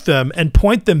rebuke them and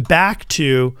point them back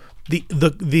to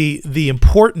the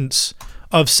importance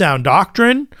of sound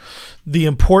doctrine, the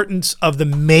importance of the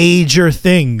major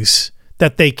things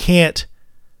that they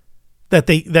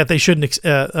shouldn't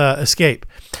escape.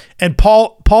 And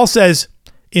Paul says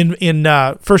in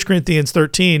 1 Corinthians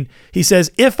 13, he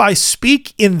says, if I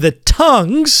speak in the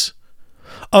tongues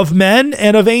of men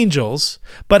and of angels,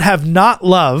 but have not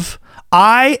love,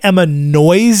 I am a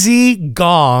noisy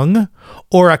gong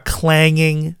or a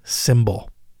clanging cymbal.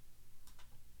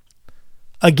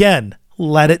 Again,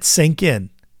 let it sink in.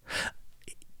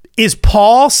 Is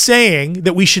Paul saying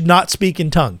that we should not speak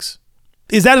in tongues?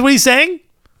 Is that what he's saying?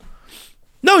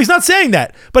 No, he's not saying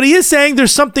that. But he is saying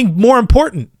there's something more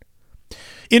important.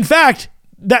 In fact,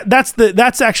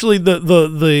 that's actually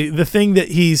the thing that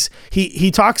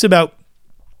he talks about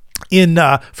in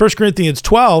 1 Corinthians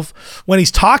 12, when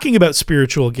he's talking about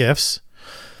spiritual gifts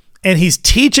and he's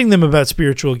teaching them about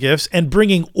spiritual gifts and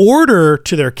bringing order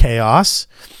to their chaos.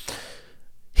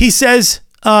 He says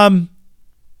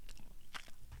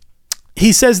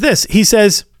this, he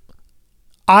says,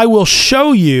 I will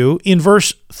show you, in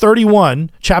verse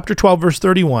 31, chapter 12, verse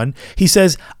 31, he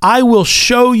says, I will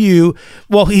show you,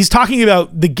 well, he's talking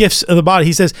about the gifts of the body.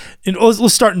 He says,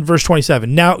 let's start in verse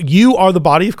 27. Now you are the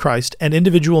body of Christ and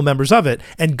individual members of it.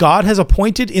 And God has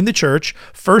appointed in the church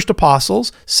first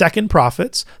apostles, second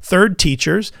prophets, third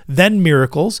teachers, then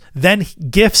miracles, then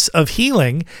gifts of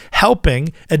healing,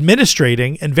 helping,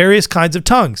 administrating, and various kinds of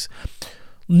tongues.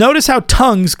 Notice how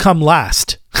tongues come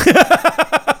last.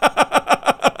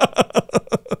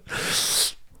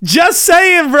 Just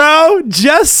saying, bro.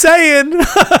 Just saying.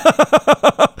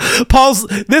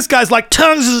 This guy's like,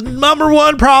 tongues is number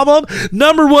one problem,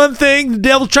 number one thing the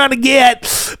devil's trying to get.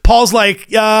 Paul's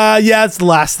like, yeah, it's the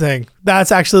last thing.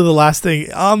 That's actually the last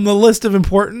thing on the list of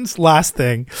importance. Last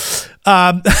thing.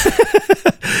 But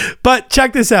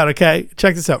check this out, okay?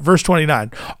 Check this out. Verse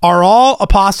 29. Are all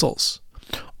apostles?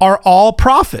 Are all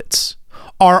prophets?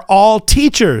 Are all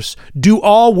teachers? Do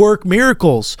all work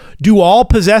miracles? Do all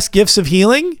possess gifts of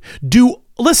healing? Do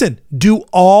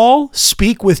all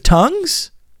speak with tongues?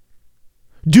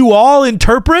 Do all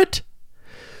interpret?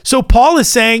 So Paul is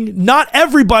saying not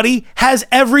everybody has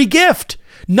every gift.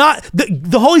 Not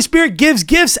the Holy Spirit gives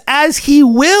gifts as he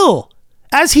wills.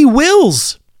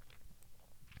 The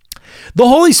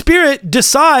Holy Spirit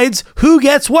decides who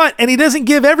gets what, and he doesn't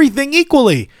give everything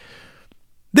equally.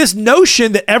 This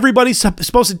notion that everybody's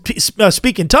supposed to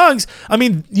speak in tongues, I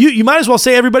mean, you might as well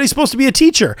say everybody's supposed to be a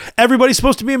teacher. Everybody's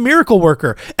supposed to be a miracle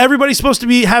worker. Everybody's supposed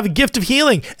to have a gift of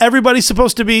healing. Everybody's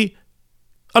supposed to be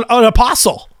an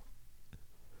apostle.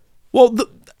 Well,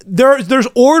 there's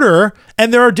order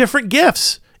and there are different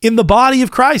gifts in the body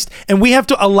of Christ. And we have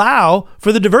to allow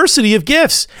for the diversity of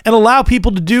gifts and allow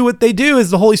people to do what they do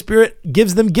as the Holy Spirit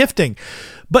gives them gifting.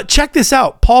 But check this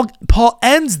out. Paul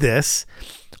ends this.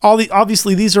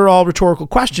 Obviously, these are all rhetorical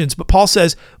questions, but Paul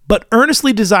says, but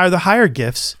earnestly desire the higher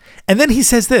gifts. And then he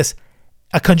says this,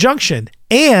 a conjunction,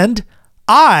 and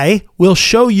I will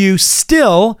show you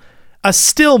a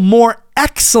still more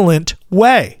excellent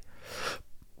way.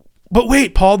 But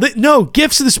wait, Paul, no,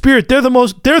 gifts of the Spirit, they're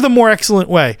the more excellent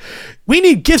way. We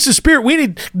need gifts of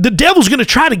Spirit. The devil's going to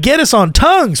try to get us on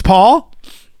tongues, Paul.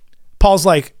 Paul's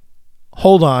like,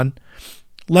 hold on.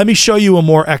 Let me show you a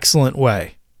more excellent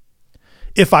way.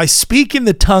 If I speak in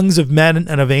the tongues of men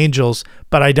and of angels,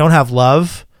 but I don't have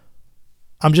love,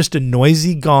 I'm just a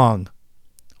noisy gong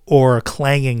or a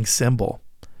clanging cymbal.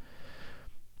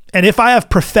 And if I have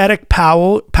prophetic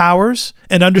powers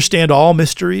and understand all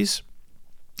mysteries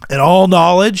and all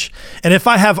knowledge, and if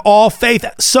I have all faith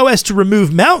so as to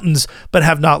remove mountains, but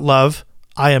have not love,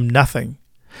 I am nothing.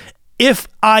 If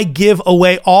I give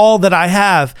away all that I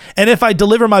have, and if I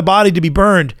deliver my body to be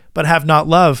burned, but have not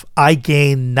love, I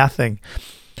gain nothing.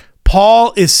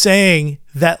 Paul is saying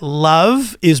that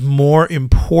love is more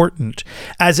important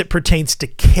as it pertains to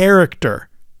character,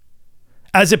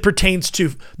 as it pertains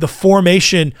to the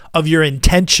formation of your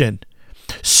intention,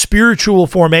 spiritual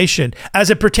formation, as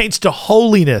it pertains to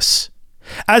holiness,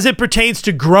 as it pertains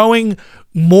to growing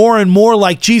more and more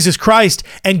like Jesus Christ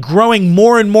and growing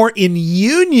more and more in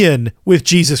union with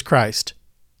Jesus Christ.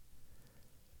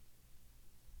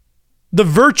 The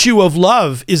virtue of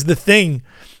love is the thing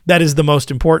that is the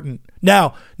most important.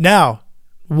 Now,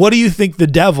 what do you think the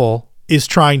devil is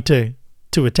trying to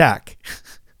attack?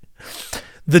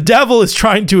 The devil is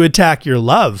trying to attack your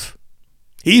love.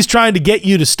 He's trying to get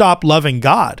you to stop loving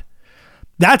God.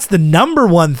 That's the number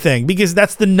one thing, because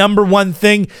that's the number one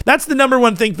thing. That's the number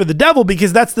one thing for the devil,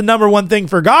 because that's the number one thing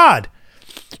for God.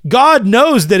 God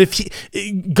knows that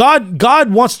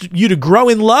God wants you to grow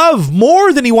in love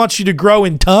more than he wants you to grow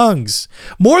in tongues,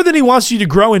 more than he wants you to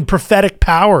grow in prophetic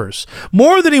powers,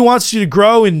 more than he wants you to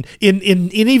grow in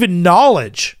even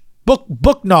knowledge,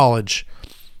 book knowledge,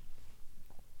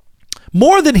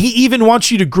 more than he even wants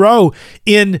you to grow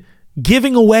in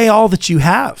giving away all that you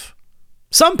have.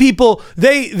 Some people,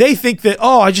 they think that,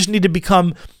 I just need to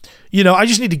become, I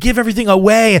just need to give everything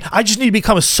away. And I just need to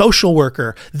become a social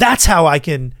worker. That's how I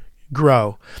can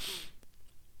grow.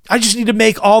 I just need to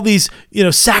make all these,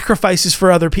 sacrifices for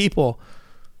other people.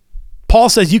 Paul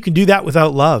says you can do that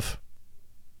without love.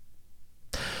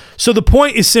 So the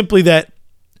point is simply that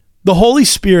the Holy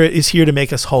Spirit is here to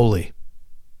make us holy.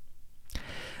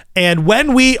 And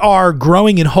when we are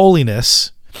growing in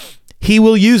holiness, he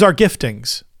will use our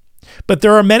giftings. But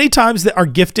there are many times that our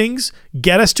giftings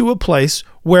get us to a place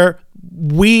where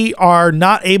we are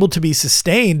not able to be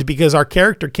sustained because our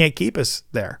character can't keep us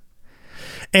there.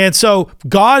 And so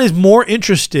God is more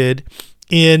interested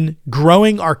in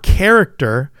growing our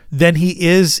character than he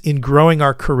is in growing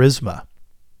our charisma.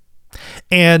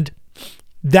 And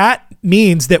that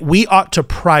means that we ought to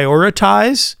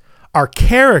prioritize our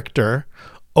character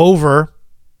over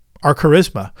our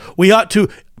charisma. We ought to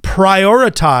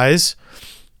prioritize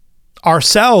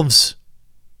ourselves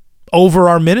over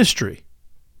our ministry.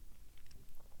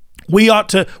 We ought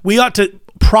to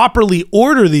properly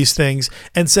order these things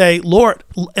and say, Lord,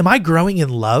 am I growing in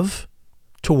love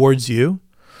towards you?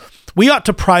 We ought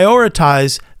to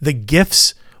prioritize the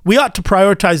gifts. We ought to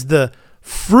prioritize the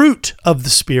fruit of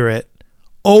the Spirit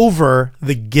over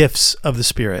the gifts of the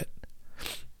Spirit.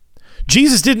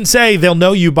 Jesus didn't say they'll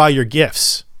know you by your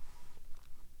gifts.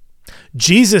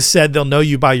 Jesus said they'll know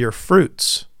you by your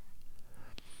fruits.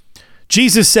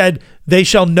 Jesus said, they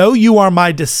shall know you are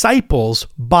my disciples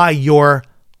by your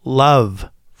love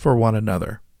for one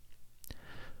another.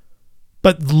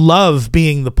 But love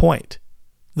being the point,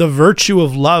 the virtue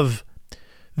of love,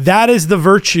 that is the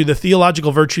virtue, the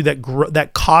theological virtue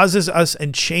that causes us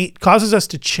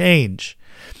to change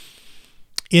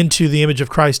into the image of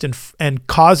Christ and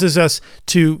causes us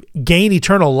to gain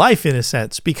eternal life in a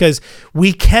sense, because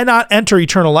we cannot enter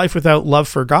eternal life without love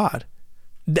for God.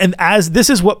 And as this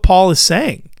is what Paul is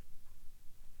saying.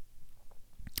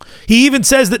 He even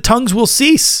says that tongues will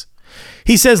cease.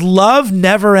 He says love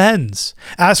never ends.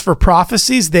 As for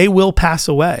prophecies, they will pass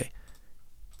away.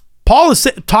 Paul is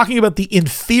talking about the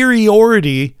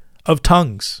inferiority of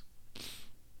tongues,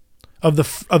 of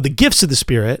the gifts of the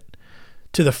Spirit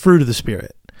to the fruit of the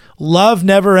Spirit. Love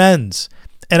never ends.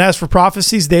 And as for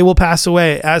prophecies, they will pass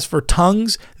away. As for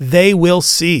tongues, they will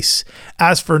cease.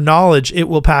 As for knowledge, it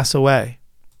will pass away.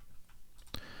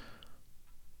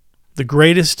 The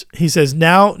greatest, he says,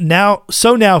 now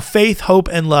faith, hope,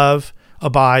 and love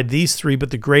abide, these three,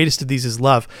 but the greatest of these is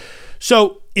love.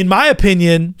 So in my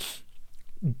opinion,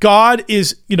 God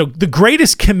is, the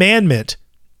greatest commandment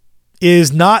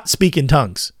is not speak in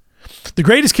tongues. The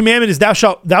greatest commandment is thou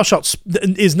shalt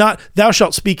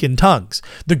speak in tongues.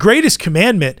 The greatest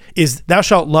commandment is thou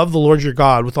shalt love the Lord your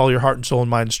God with all your heart and soul and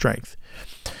mind and strength.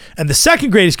 And the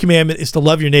second greatest commandment is to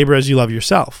love your neighbor as you love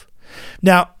yourself.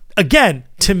 Now, again,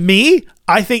 to me,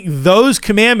 I think those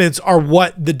commandments are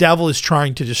what the devil is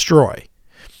trying to destroy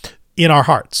in our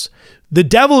hearts. The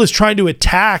devil is trying to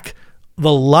attack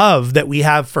the love that we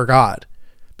have for God,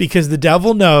 because the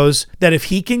devil knows that if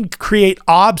he can create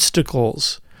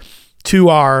obstacles to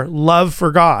our love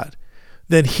for God,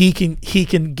 then he can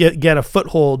get a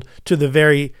foothold to the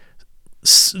very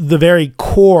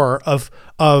core of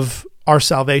our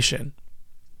salvation.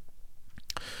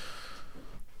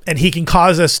 And he can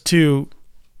cause us to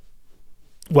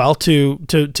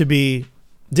be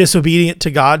disobedient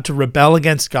to God, to rebel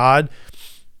against God,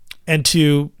 and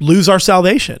to lose our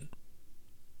salvation.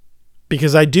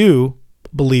 Because I do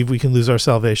believe we can lose our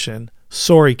salvation.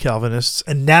 Sorry, Calvinists.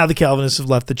 And now the Calvinists have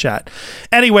left the chat.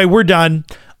 Anyway, we're done.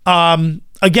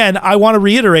 Again, I want to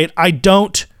reiterate, I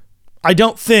don't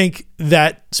think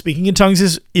that speaking in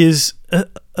tongues is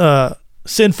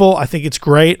sinful. I think it's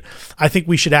great. I think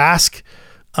we should ask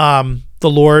the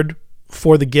Lord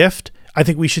for the gift. I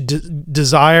think we should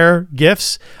desire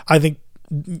gifts. I think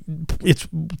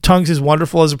tongues is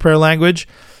wonderful as a prayer language.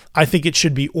 I think it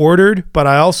should be ordered, but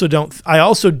I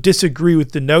also disagree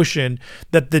with the notion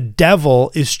that the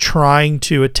devil is trying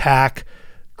to attack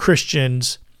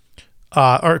Christians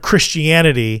or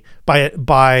Christianity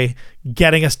by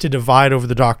getting us to divide over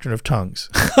the doctrine of tongues.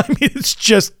 I mean, it's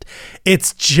just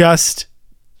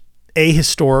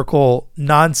ahistorical,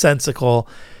 nonsensical,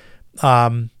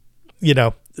 that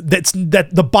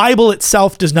the Bible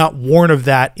itself does not warn of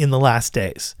that in the last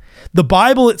days. The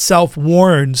Bible itself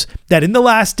warns that in the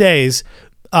last days,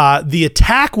 the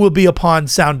attack will be upon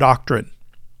sound doctrine.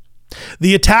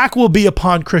 The attack will be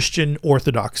upon Christian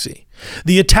orthodoxy.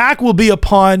 The attack will be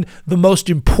upon the most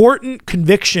important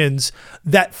convictions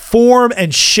that form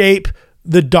and shape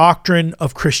the doctrine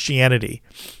of Christianity.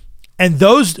 And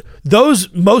those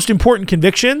most important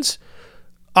convictions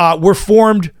were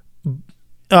formed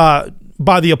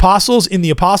by the apostles in the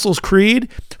Apostles' Creed,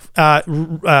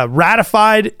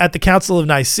 ratified at the Council of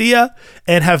Nicaea,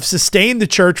 and have sustained the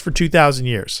church for 2,000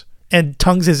 years. And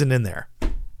tongues isn't in there.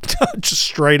 Just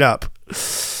straight up.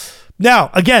 Now,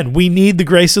 again, we need the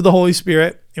grace of the Holy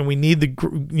Spirit, and we need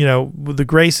the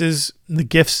graces, the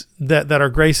gifts that are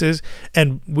graces,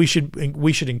 and we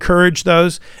should encourage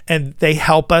those, and they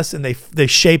help us, and they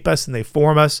shape us, and they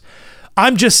form us.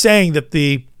 I'm just saying that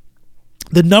the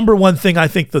number one thing I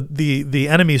think the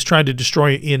enemy is trying to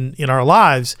destroy in our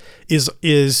lives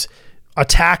is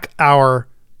attack our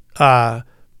the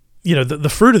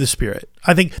fruit of the Spirit.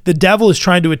 I think the devil is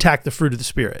trying to attack the fruit of the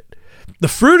Spirit. The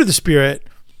fruit of the Spirit,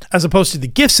 as opposed to the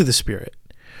gifts of the Spirit.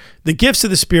 The gifts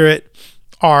of the Spirit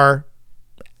are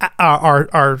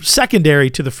secondary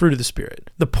to the fruit of the Spirit.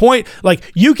 The point,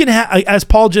 like, you can have, as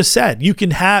Paul just said, you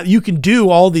can do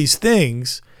all these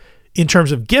things in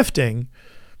terms of gifting,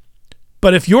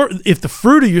 but if the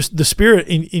fruit of the Spirit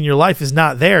in your life is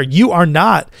not there,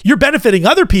 you're benefiting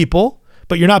other people,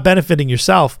 but you're not benefiting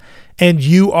yourself, and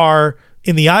you are,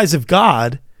 in the eyes of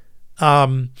God,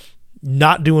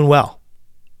 not doing well.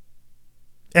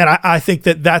 And I think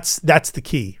that's the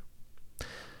key.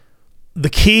 The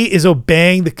key is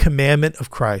obeying the commandment of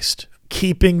Christ,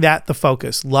 keeping that the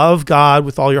focus. Love God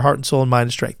with all your heart and soul and mind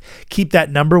and strength. Keep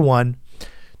that number one.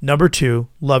 Number two,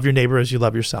 love your neighbor as you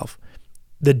love yourself.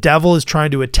 The devil is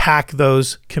trying to attack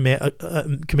those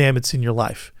commandments in your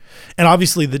life. And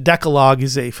obviously the Decalogue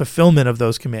is a fulfillment of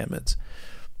those commandments.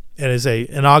 It is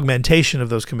an augmentation of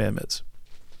those commandments.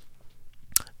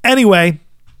 Anyway,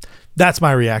 that's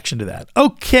my reaction to that.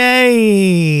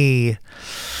 Okay.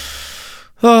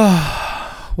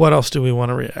 What else do we want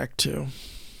to react to?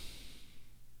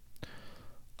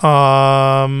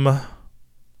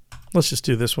 Let's just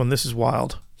do this one. This is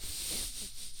wild.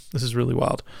 This is really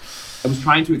wild. I was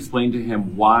trying to explain to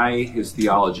him why his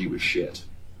theology was shit.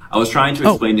 I was trying to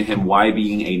explain to him why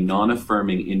being a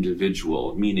non-affirming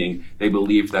individual, meaning they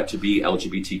believed that to be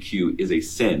LGBTQ is a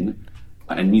sin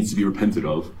and needs to be repented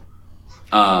of,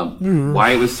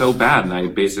 why it was so bad. And I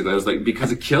was like,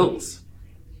 because it kills.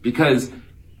 Because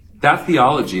that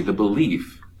theology, the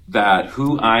belief that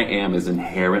who I am is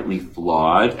inherently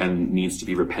flawed and needs to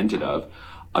be repented of,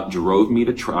 drove me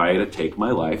to try to take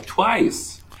my life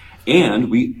twice. And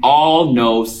we all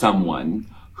know someone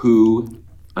who,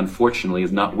 unfortunately,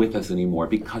 is not with us anymore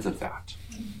because of that.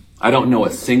 I don't know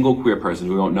a single queer person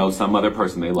who don't know some other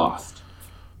person they lost.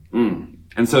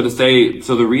 And so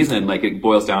the reason, like, it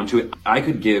boils down to it, I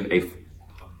could give a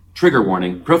trigger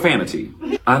warning, profanity.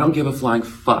 I don't give a flying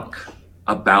fuck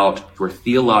about your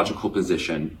theological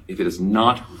position if it is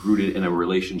not rooted in a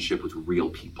relationship with real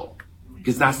people.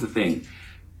 Because that's the thing.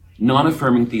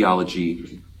 Non-affirming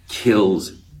theology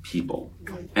kills people.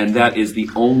 And that is the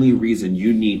only reason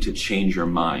you need to change your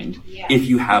mind if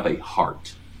you have a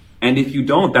heart. And if you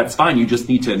don't, that's fine. You just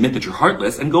need to admit that you're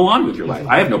heartless and go on with your life.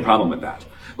 I have no problem with that.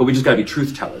 But we just got to be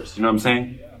truth tellers. You know what I'm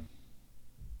saying?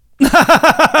 You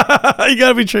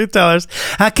gotta be truth tellers.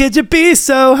 How could you be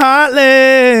so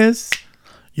heartless?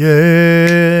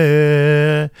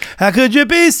 Yeah. How could you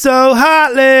be so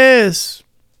heartless?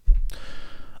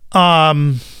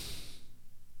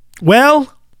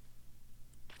 Well,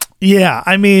 yeah,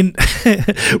 I mean,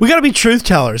 we gotta be truth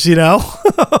tellers, you know?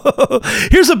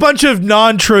 Here's a bunch of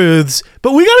non-truths,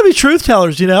 but we gotta be truth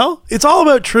tellers, you know? It's all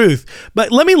about truth.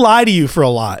 But let me lie to you for a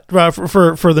lot,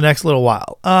 for the next little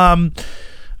while.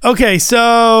 Okay,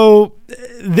 so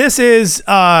this is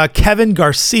Kevin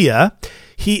Garcia.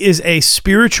 He is a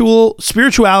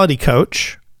spirituality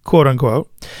coach, quote unquote,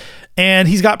 and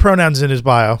he's got pronouns in his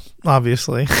bio,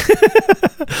 obviously.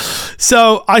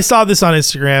 So I saw this on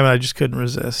Instagram and I just couldn't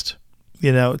resist.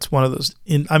 You know, it's one of those.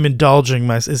 I'm indulging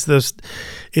myself.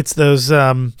 It's those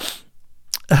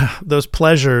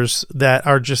pleasures that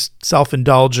are just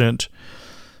self-indulgent,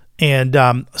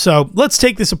 and so let's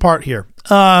take this apart here.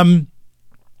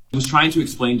 I was trying to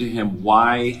explain to him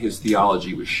why his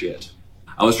theology was shit.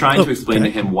 I was trying to explain to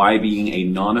him why being a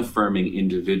non-affirming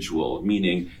individual,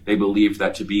 meaning they believed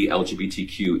that to be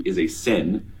LGBTQ is a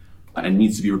sin and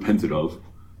needs to be repented of,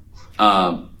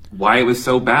 why it was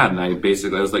so bad. And I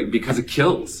was like, because it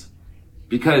kills.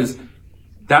 Because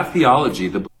that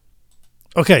theology,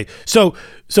 Okay, so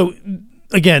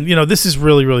again, you know, this is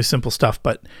really, really simple stuff,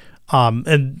 but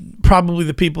and probably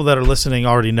the people that are listening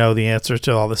already know the answer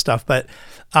to all this stuff, but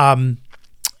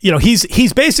you know,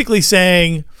 he's basically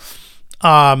saying,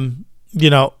 you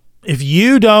know, if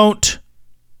you don't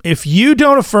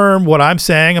affirm what I'm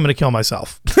saying, I'm going to kill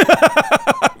myself.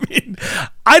 I mean,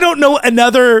 I don't know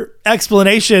another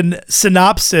explanation,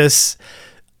 synopsis,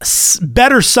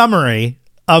 better summary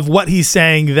of what he's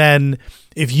saying than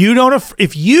if you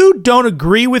don't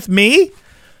agree with me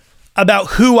about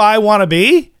who I want to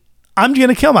be, I'm going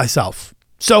to kill myself.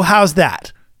 So how's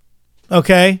that?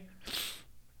 Okay.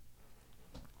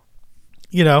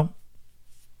 You know,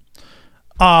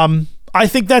 I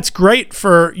think that's great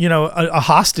for, you know, a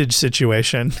hostage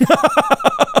situation.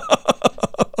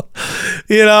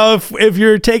 You know, if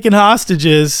you're taking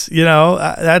hostages, you know,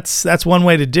 that's one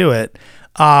way to do it.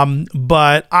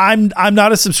 But I'm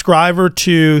not a subscriber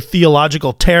to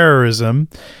theological terrorism.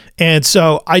 And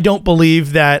so I don't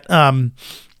believe that,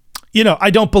 you know, I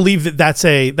don't believe that that's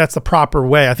the proper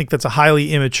way. I think that's a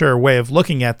highly immature way of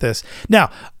looking at this.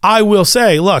 Now, I will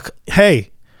say, look,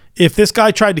 hey, if this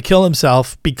guy tried to kill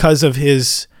himself because of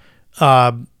his,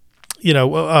 you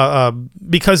know,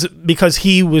 because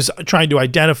he was trying to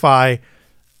identify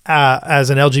as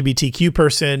an LGBTQ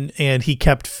person and he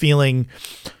kept feeling,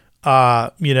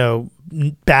 you know,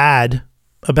 bad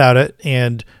about it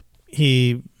and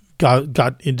he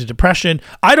got into depression.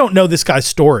 I don't know this guy's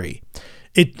story.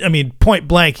 I mean, point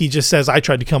blank, he just says, I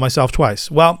tried to kill myself twice.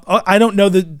 Well, I don't know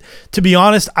to be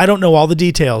honest, I don't know all the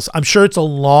details. I'm sure it's a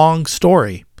long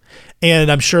story.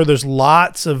 And I'm sure there's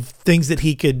lots of things that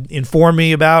he could inform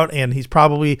me about. And he's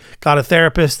probably got a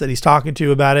therapist that he's talking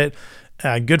to about it.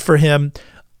 Good for him.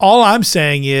 All I'm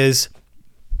saying is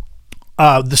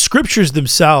the scriptures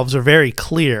themselves are very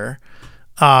clear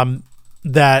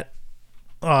that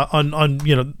on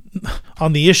you know,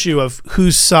 on the issue of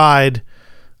whose side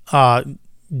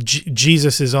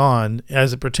Jesus is on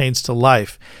as it pertains to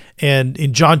life. And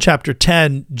in John chapter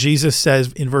 10, Jesus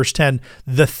says in verse 10,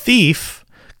 the thief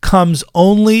comes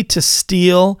only to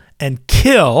steal and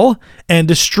kill and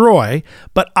destroy,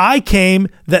 but I came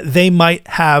that they might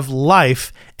have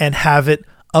life and have it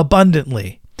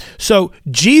abundantly. So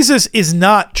Jesus is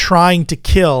not trying to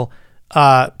kill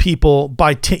people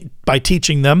by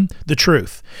teaching them the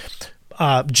truth.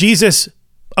 Jesus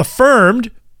affirmed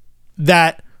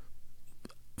that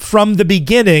from the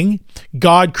beginning,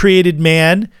 God created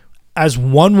man as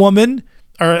one woman,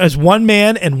 or as one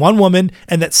man and one woman,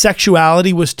 and that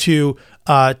sexuality was to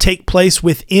take place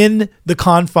within the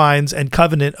confines and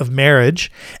covenant of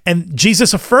marriage. And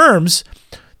Jesus affirms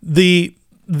the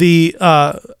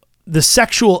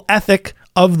sexual ethic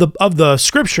of the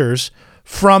scriptures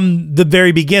from the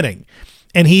very beginning.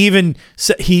 And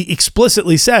he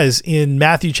explicitly says in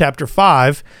Matthew chapter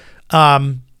 5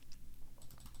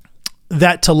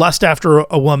 that to lust after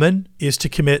a woman is to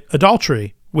commit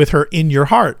adultery with her in your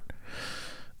heart.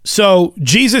 So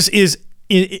Jesus is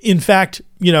in fact,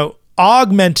 you know,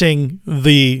 augmenting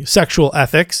the sexual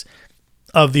ethics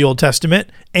of the Old Testament,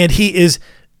 and he is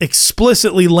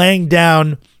explicitly laying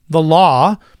down the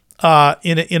law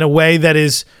in a way that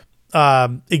is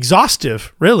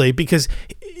exhaustive, really, because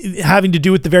having to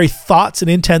do with the very thoughts and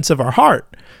intents of our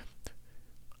heart,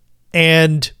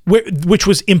 and which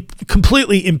was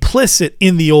completely implicit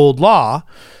in the old law,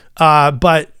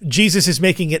 but Jesus is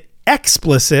making it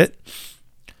explicit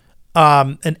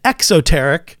and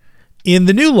exoteric in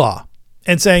the new law,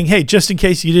 and saying, hey, just in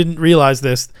case you didn't realize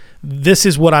this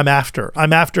is what I'm after.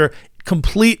 I'm after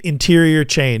complete interior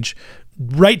change,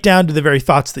 right down to the very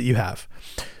thoughts that you have.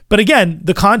 But again,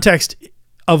 the context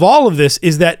of all of this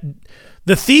is that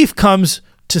the thief comes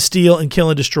to steal and kill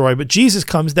and destroy, but Jesus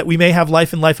comes that we may have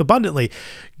life and life abundantly.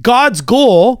 God's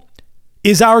goal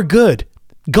is our good.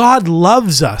 God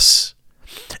loves us,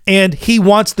 and he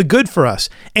wants the good for us.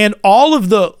 And all of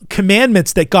the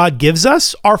commandments that God gives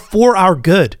us are for our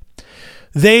good.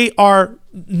 They are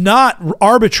not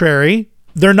arbitrary.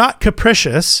 They're not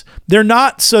capricious. They're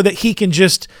not so that he can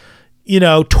just,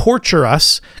 torture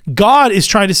us. God is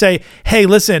trying to say, hey,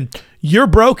 listen, you're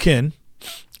broken.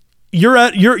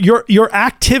 Your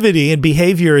activity and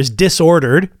behavior is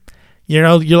disordered.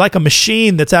 You're like a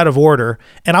machine that's out of order,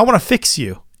 and I want to fix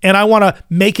you. And I want to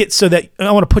make it so that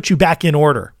I want to put you back in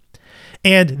order.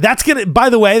 And that's going to,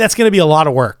 by the way, that's going to be a lot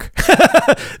of work.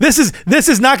 This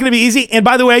is not going to be easy. And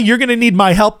by the way, you're going to need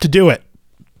my help to do it.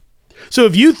 So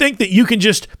if you think that you can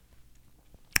just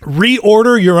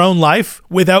reorder your own life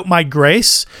without my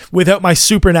grace, without my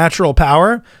supernatural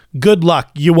power, good luck.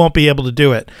 You won't be able to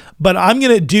do it. But I'm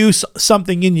going to do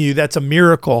something in you that's a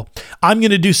miracle. I'm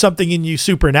going to do something in you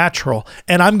supernatural,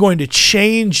 and I'm going to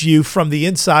change you from the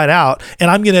inside out. And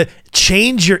I'm going to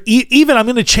change I'm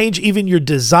going to change even your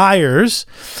desires,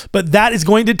 but that is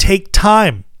going to take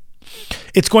time.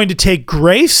 It's going to take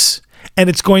grace,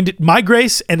 and my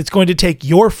grace, and it's going to take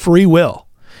your free will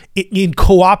in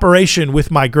cooperation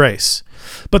with my grace.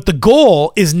 But the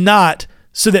goal is not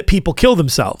so that people kill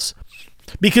themselves,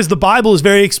 because the Bible is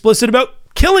very explicit about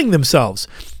killing themselves.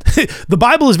 The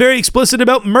Bible is very explicit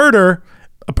about murder,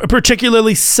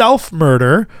 particularly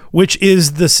self-murder, which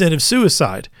is the sin of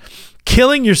suicide.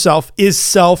 Killing yourself is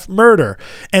self-murder,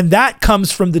 and that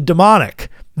comes from the demonic.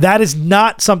 That is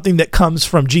not something that comes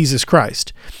from Jesus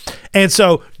Christ. And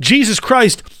so Jesus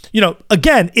Christ,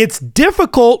 again, it's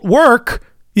difficult work.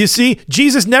 You see,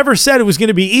 Jesus never said it was going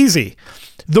to be easy.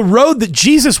 The road that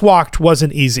Jesus walked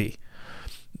wasn't easy.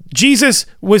 Jesus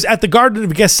was at the Garden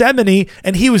of Gethsemane,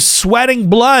 and he was sweating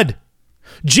blood.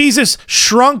 Jesus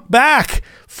shrunk back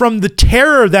from the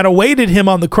terror that awaited him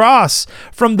on the cross,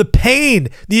 from the pain,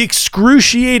 the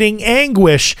excruciating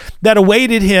anguish that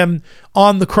awaited him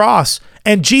on the cross.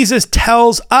 And Jesus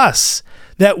tells us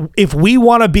that if we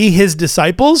want to be his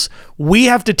disciples, we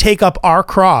have to take up our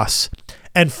cross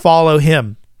and follow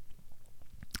him.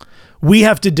 We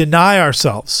have to deny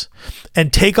ourselves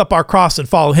and take up our cross and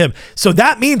follow him. So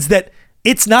that means that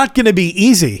it's not going to be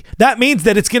easy. That means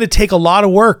that it's going to take a lot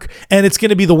of work, and it's going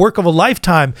to be the work of a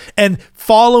lifetime. And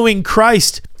following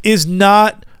Christ is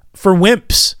not for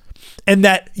wimps. And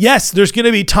that, yes, there's going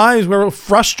to be times where we're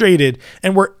frustrated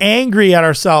and we're angry at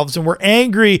ourselves, and we're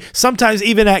angry sometimes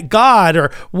even at God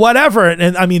or whatever.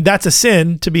 And I mean, that's a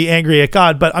sin to be angry at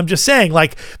God. But I'm just saying,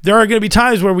 like, there are going to be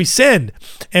times where we sin,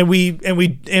 and we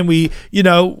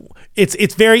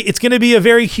it's going to be a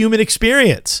very human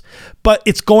experience, but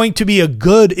it's going to be a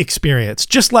good experience.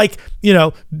 Just like,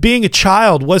 being a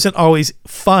child wasn't always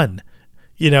fun.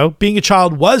 Being a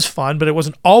child was fun, but it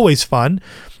wasn't always fun,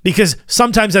 because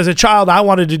sometimes as a child, I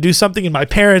wanted to do something and my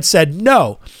parents said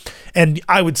no. And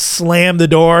I would slam the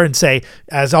door and say,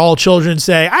 as all children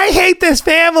say, I hate this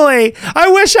family. I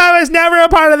wish I was never a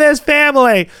part of this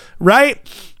family. Right?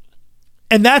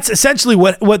 And that's essentially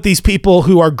what these people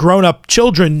who are grown-up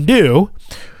children do,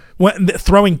 when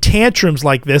throwing tantrums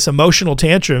like this, emotional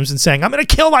tantrums, and saying, I'm going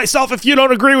to kill myself if you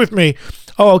don't agree with me.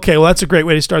 Oh, okay. Well, that's a great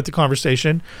way to start the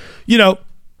conversation.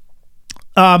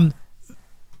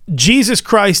 Jesus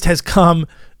Christ has come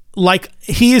like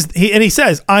and he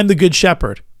says, I'm the good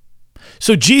shepherd.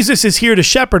 So Jesus is here to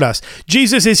shepherd us.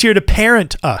 Jesus is here to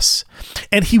parent us,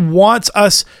 and he wants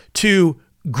us to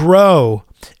grow,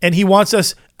 and he wants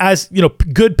us, as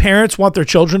good parents want their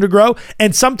children to grow.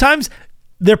 And sometimes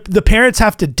the parents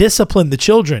have to discipline the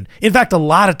children. In fact, a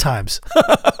lot of times,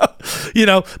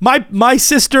 my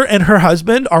sister and her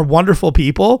husband are wonderful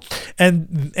people, and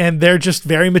they're just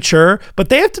very mature, but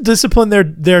they have to discipline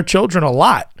their children a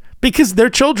lot, because their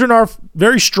children are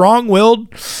very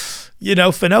strong-willed,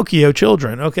 Finocchio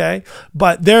children. Okay.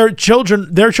 But their children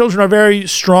are very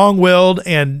strong-willed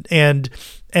and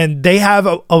they have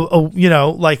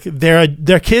like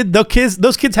their kid,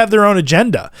 those kids have their own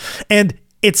agenda, and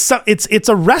it's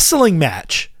a wrestling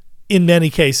match in many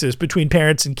cases between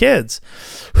parents and kids.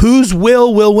 Whose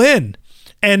will win?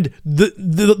 And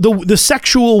the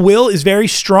sexual will is very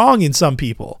strong in some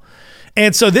people.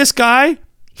 And so this guy,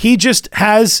 he just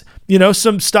has,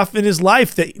 some stuff in his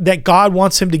life that God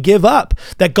wants him to give up,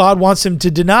 that God wants him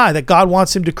to deny, that God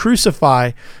wants him to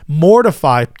crucify,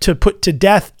 mortify, to put to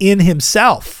death in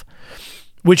himself,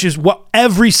 which is what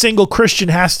every single Christian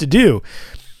has to do.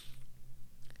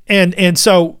 And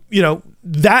so,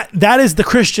 that is the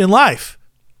Christian life.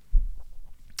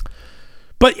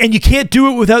 And you can't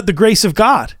do it without the grace of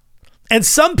God. And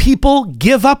some people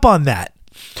give up on that.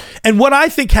 And what I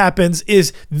think happens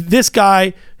is this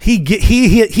guy,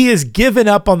 he has given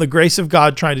up on the grace of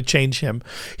God trying to change him.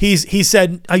 He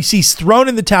said he's thrown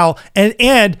in the towel,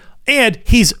 and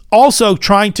he's also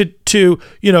trying to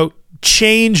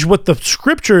change what the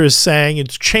scripture is saying and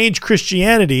change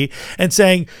Christianity and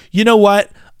saying, you know what,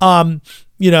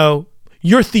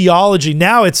 your theology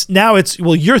now it's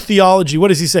your theology. What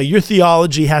does he say? Your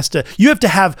theology you have to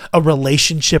have a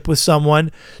relationship with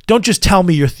someone. Don't just tell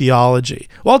me your theology.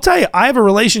 Well, I'll tell you, I have a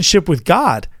relationship with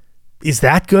God. Is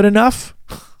that good enough?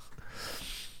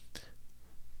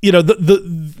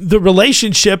 The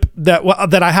relationship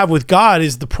that I have with God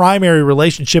is the primary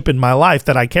relationship in my life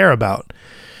that I care about.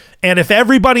 And if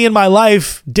everybody in my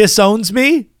life disowns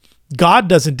me, God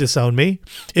doesn't disown me.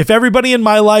 If everybody in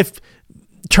my life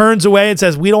turns away and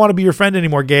says, we don't want to be your friend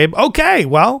anymore, Gabe. Okay,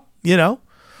 well,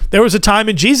 there was a time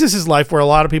in Jesus's life where a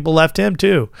lot of people left him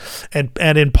too. And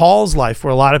in Paul's life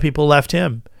where a lot of people left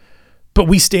him. But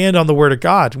we stand on the word of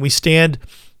God, and we stand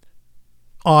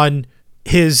on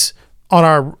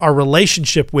our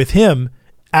relationship with him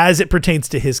as it pertains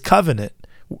to his covenant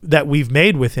that we've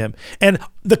made with him. And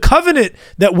the covenant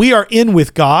that we are in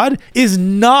with God is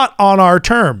not on our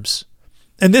terms.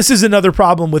 And this is another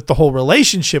problem with the whole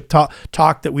relationship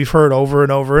talk that we've heard over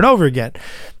and over and over again,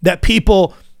 that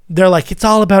people, they're like, it's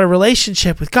all about a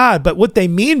relationship with God. But what they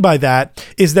mean by that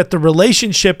is that the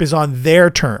relationship is on their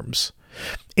terms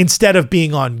instead of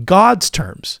being on God's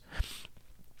terms.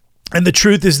 And the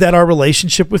truth is that our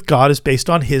relationship with God is based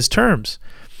on his terms.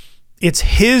 It's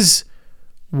his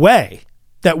way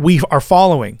that we are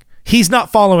following. He's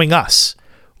not following us.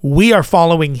 We are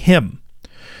following him.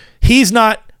 He's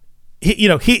not,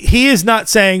 he is not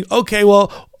saying, okay,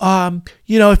 well,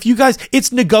 if you guys,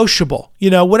 it's negotiable,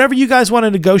 whatever you guys want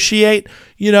to negotiate,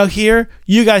 here,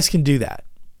 you guys can do that.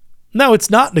 No, it's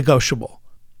not negotiable.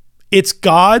 It's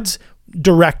God's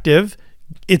directive.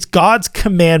 It's God's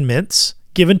commandments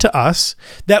given to us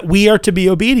that we are to be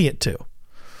obedient to.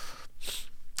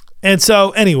 And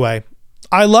so anyway,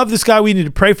 I love this guy. We need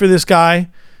to pray for this guy,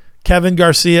 Kevin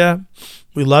Garcia.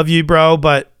 We love you, bro.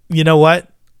 But you know what?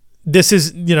 This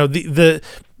is,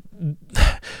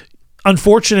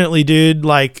 unfortunately, dude,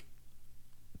 like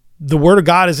the word of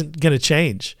God isn't going to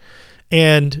change.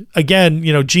 And again,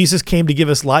 Jesus came to give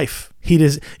us life. He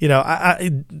does,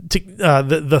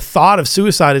 the thought of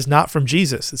suicide is not from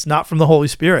Jesus. It's not from the Holy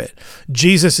Spirit.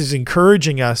 Jesus is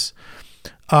encouraging us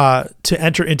to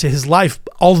enter into his life,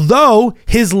 although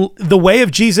the way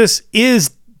of Jesus is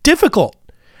difficult.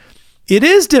 It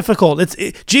is difficult.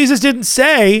 Jesus didn't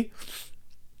say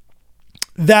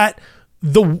that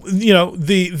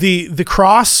the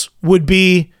cross would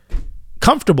be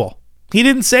comfortable. He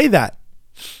didn't say that.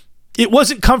 It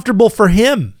wasn't comfortable for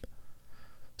him.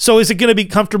 So is it going to be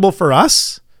comfortable for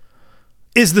us?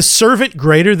 Is the servant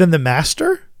greater than the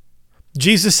master?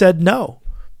 Jesus said no.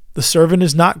 The servant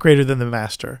is not greater than the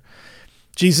master.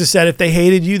 Jesus said, if they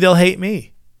hated you, they'll hate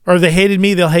me. Or if they hated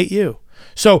me, they'll hate you.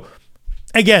 So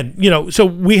again, so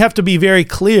we have to be very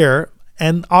clear,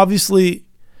 and obviously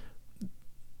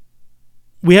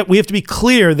we have to be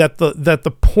clear that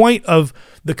the point of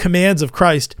the commands of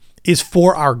Christ is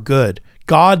for our good.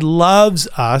 God loves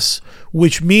us,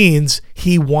 which means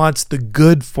he wants the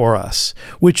good for us,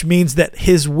 which means that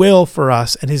his will for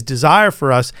us and his desire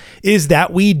for us is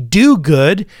that we do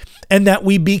good and that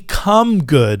we become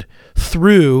good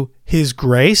through his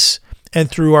grace and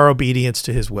through our obedience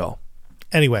to his will.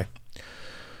 Anyway.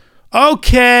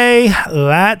 Okay,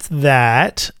 that's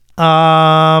that.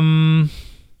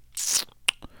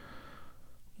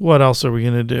 What else are we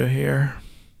going to do here?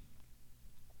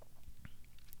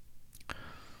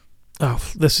 Oh,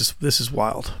 this is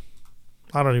wild.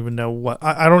 I don't even know what,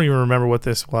 I don't even remember what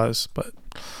this was, but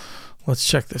let's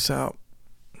check this out.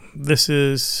 This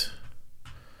is,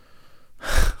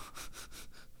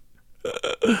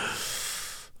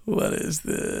 what is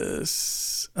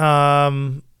this?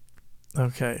 Okay.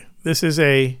 This is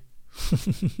a,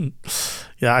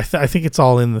 Yeah, I think it's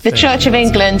all in the thing. The Church of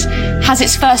England has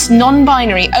its first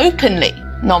openly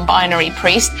non-binary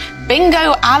priest.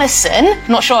 Bingo Allison,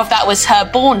 not sure if that was her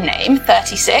born name,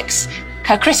 36,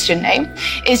 her Christian name,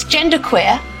 is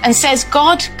genderqueer and says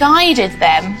God guided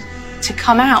them to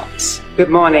come out. Good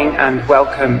morning and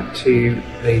welcome to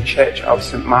the Church of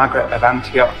St. Margaret of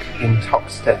Antioch in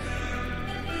Toxteth.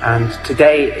 And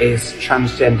today is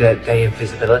Transgender Day of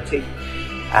Visibility.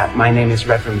 My name is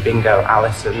Reverend Bingo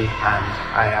Allison and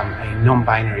I am a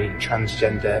non-binary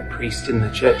transgender priest in the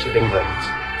Church of England.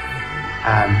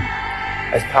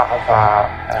 As part of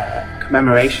our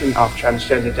commemoration of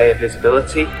Transgender Day of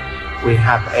Visibility, we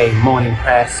have a morning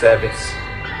prayer service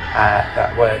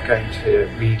that we're going to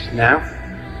read now.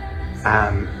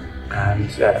 And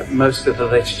most of the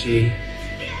liturgy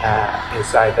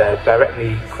is either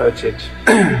directly quoted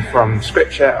from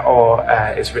scripture or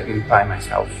is written by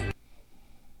myself.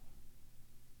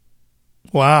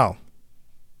 Wow.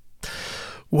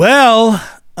 Well,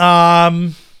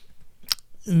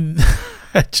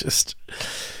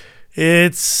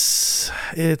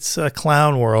 it's a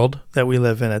clown world that we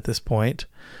live in at this point.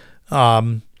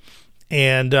 Yeah,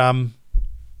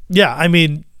 I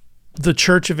mean, the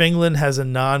Church of England has a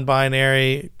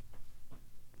non-binary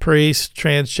priest,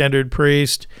 transgendered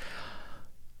priest.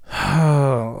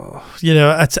 Oh,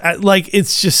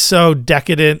 it's just so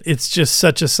decadent. It's just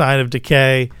such a sign of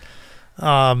decay.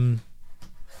 I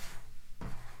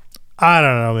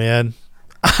don't know, man.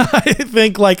 I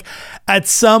think at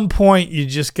some point you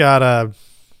just got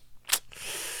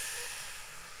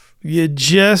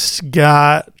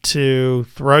to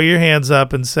throw your hands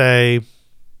up and say,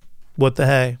 what the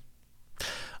hey?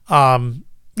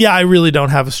 Yeah, I really don't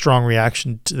have a strong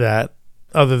reaction to that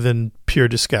other than pure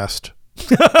disgust.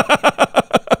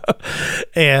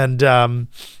 And,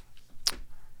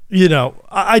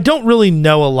 I don't really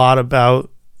know a lot about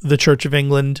the Church of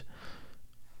England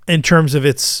in terms of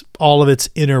all of its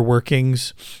inner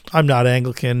workings. I'm not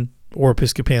Anglican or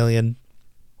Episcopalian.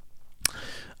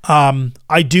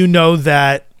 I do know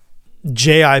that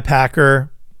J.I.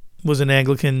 Packer was an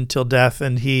Anglican till death,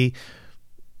 and he,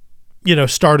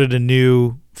 started a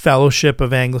new fellowship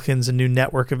of Anglicans, a new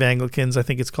network of Anglicans. I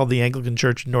think it's called the Anglican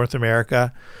Church in North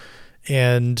America.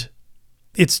 And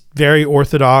it's very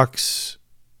orthodox,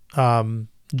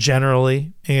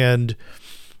 generally, and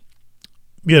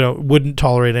wouldn't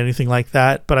tolerate anything like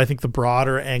that. But I think the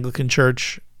broader Anglican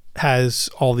Church has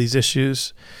all these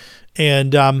issues,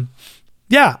 and I'm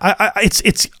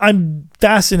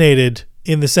fascinated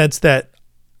in the sense that,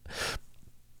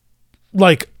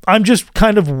 I'm just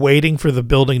kind of waiting for the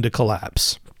building to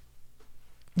collapse.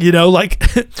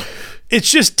 It's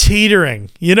just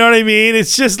teetering. You know what I mean?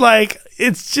 It's just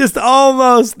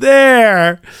almost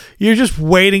there. You're just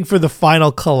waiting for the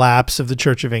final collapse of the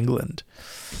Church of England.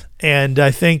 And I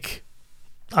think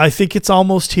it's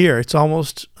almost here. It's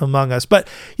almost among us. But,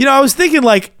 I was thinking,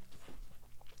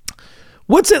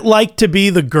 what's it like to be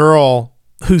the girl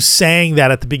who's saying that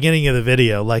at the beginning of the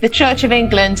video? The Church of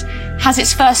England has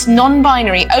its first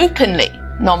openly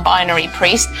non-binary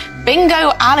priest.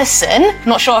 Bingo Allison,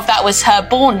 not sure if that was her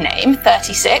born name,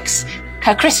 36,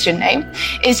 her Christian name,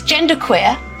 is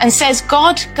genderqueer and says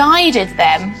God guided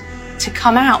them to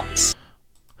come out.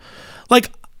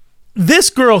 This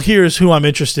girl here is who I'm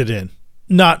interested in.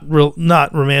 Not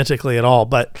romantically at all,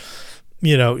 but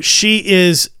she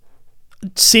is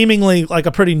seemingly like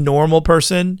a pretty normal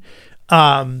person.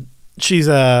 She's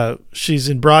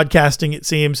in broadcasting, it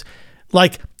seems.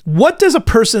 What does a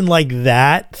person like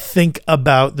that think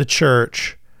about the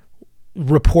church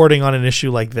reporting on an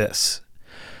issue like this?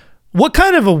 What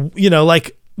kind of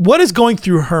what is going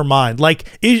through her mind?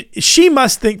 She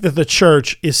must think that the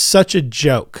church is such a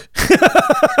joke.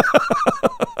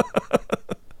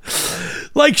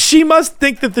 She must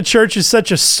think that the church is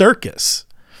such a circus.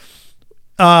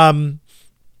 And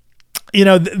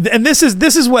this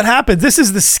is what happens. This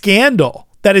is the scandal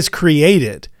that is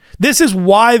created. This is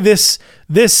why this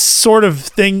sort of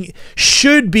thing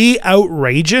should be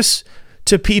outrageous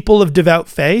to people of devout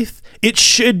faith. It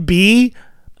should be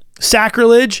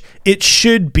sacrilege. It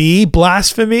should be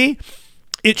blasphemy.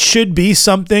 It should be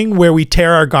something where we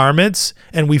tear our garments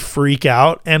and we freak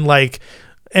out and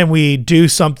we do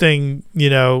something,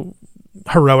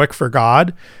 heroic for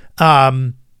God,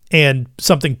 and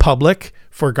something public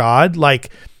for God,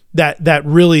 that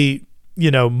really,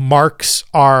 marks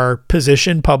our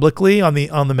position publicly on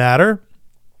the matter.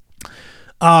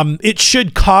 It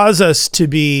should cause us to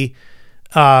be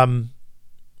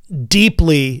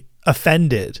deeply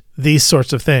offended, these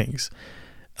sorts of things,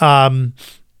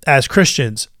 as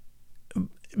Christians,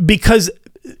 because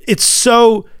it's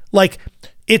so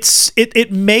it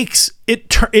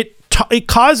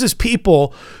causes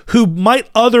people who might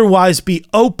otherwise be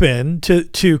open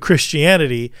to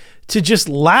Christianity to just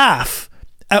laugh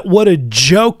at what a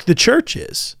joke the church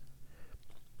is.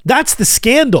 That's the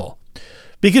scandal,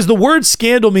 because the word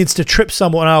scandal means to trip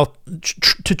someone out,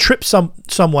 to trip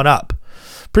someone up,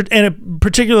 and it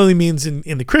particularly means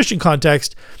in the Christian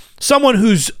context, someone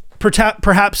who's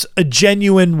perhaps a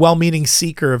genuine, well-meaning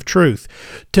seeker of truth,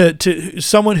 to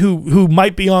someone who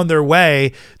might be on their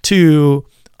way to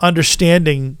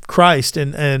understanding Christ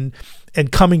and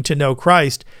coming to know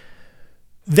Christ.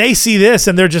 They see this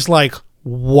and they're just like,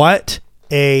 what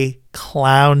a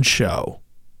clown show.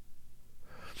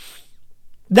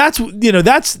 That's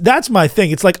my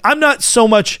thing. It's like, I'm not so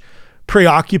much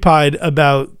preoccupied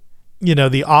about,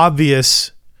 the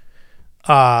obvious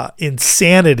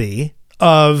insanity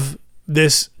of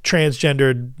this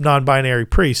transgendered non-binary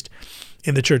priest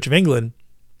in the Church of England.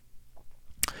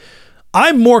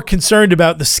 I'm more concerned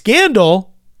about the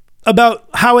scandal, about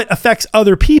how it affects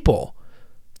other people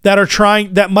that are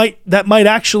that might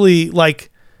actually like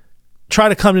try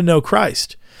to come to know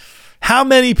Christ. How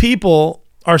many people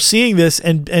are seeing this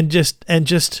and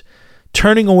just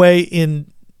turning away in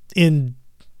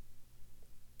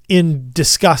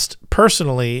disgust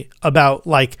personally about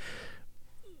like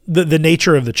the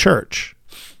nature of the church,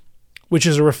 which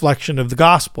is a reflection of the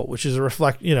gospel, which is a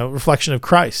reflection of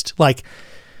Christ. Like,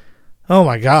 oh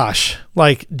my gosh,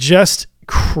 like just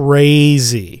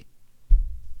crazy.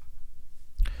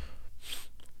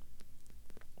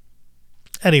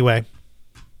 Anyway,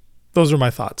 those are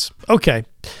my thoughts. Okay.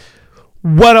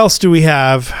 What else do we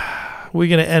have? We're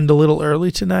going to end a little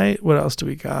early tonight. What else do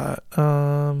we got?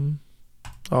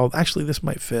 Actually, this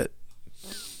might fit.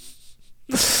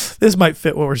 This might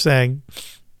fit what we're saying.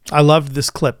 I loved this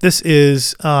clip. This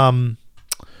is, who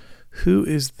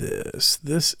is this?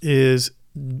 This is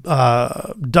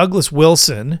Douglas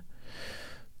Wilson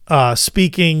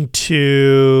speaking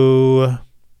to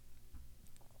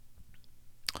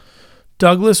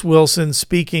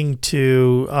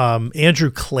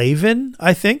Andrew Klavan,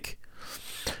 I think.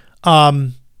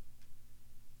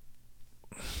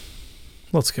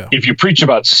 Let's go. If you preach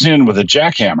about sin with a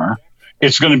jackhammer,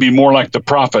 it's going to be more like the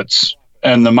prophets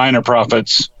and the minor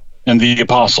prophets and the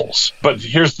apostles. But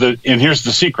here's the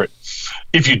secret.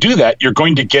 If you do that, you're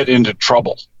going to get into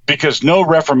trouble, because no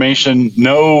reformation,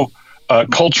 no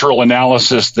cultural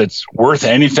analysis that's worth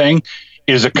anything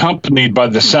is accompanied by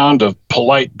the sound of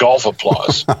polite golf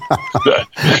applause.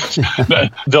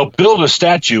 They'll build a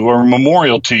statue or a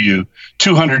memorial to you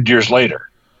 200 years later.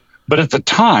 But at the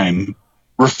time,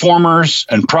 reformers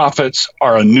and prophets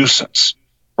are a nuisance,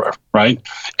 right?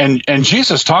 And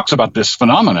Jesus talks about this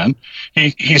phenomenon.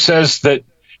 He says that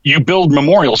you build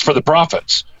memorials for the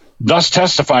prophets, thus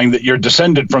testifying that you're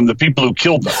descended from the people who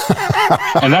killed them.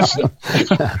 And that's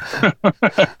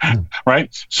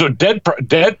right. So dead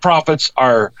prophets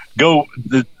go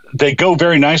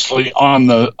very nicely on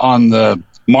the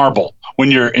marble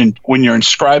when you're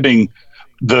inscribing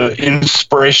the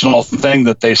inspirational thing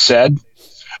that they said.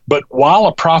 But while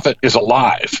a prophet is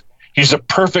alive, he's a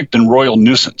perfect and royal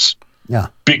nuisance. Yeah,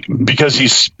 because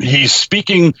he's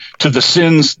speaking to the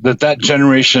sins that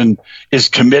generation is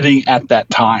committing at that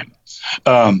time,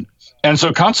 and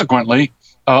so consequently,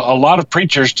 a lot of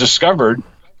preachers discovered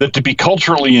that to be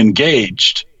culturally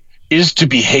engaged is to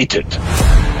be hated.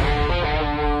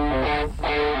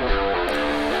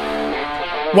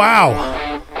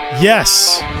 Wow!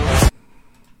 Yes,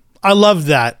 I love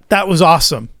that. That was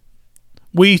awesome.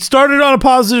 We started on a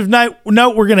positive note.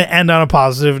 We're going to end on a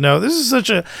positive note. This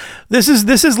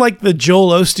is like the Joel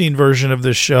Osteen version of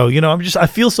this show. I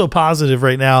feel so positive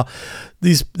right now.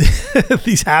 These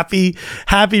these happy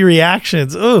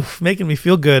reactions. Oof, making me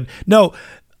feel good. No,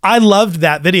 I loved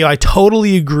that video. I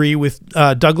totally agree with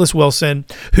Douglas Wilson,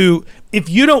 who, if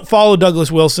you don't follow Douglas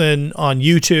Wilson on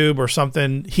YouTube or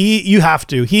something, you have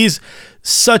to. He's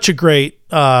such a great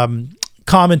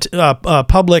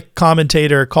public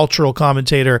commentator, cultural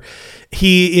commentator.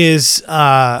 He is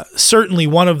certainly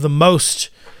one of the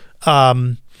most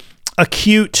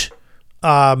acute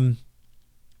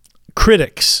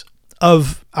critics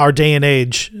of our day and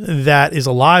age that is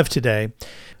alive today,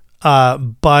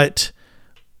 but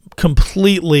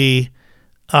completely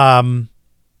on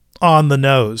the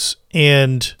nose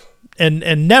and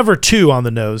never too on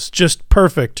the nose, just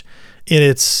perfect in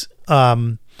its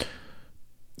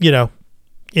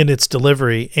in its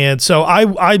delivery. And so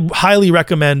I highly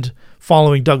recommend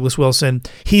following Douglas Wilson.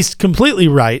 He's completely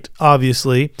right,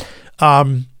 obviously.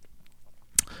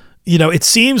 It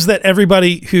seems that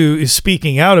everybody who is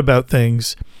speaking out about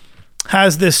things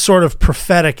has this sort of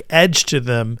prophetic edge to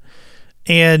them.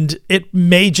 And it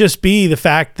may just be the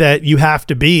fact that you have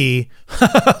to be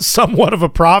somewhat of a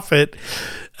prophet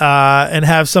and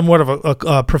have somewhat of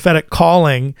a prophetic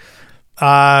calling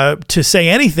to say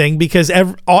anything, because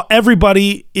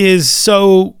everybody is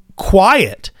so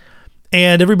quiet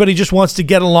and everybody just wants to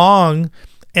get along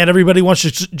and everybody wants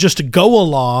just to go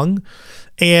along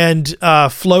and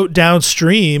float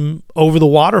downstream over the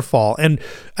waterfall. And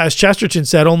as Chesterton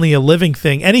said, only a living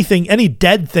thing, any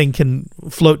dead thing can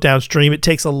float downstream. It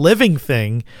takes a living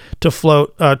thing to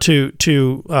float,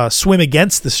 to swim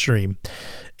against the stream.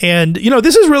 And,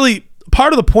 this is really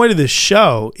part of the point of this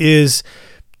show, is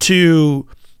to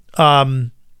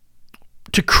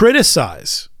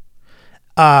criticize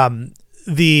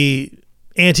the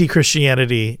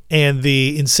anti-Christianity and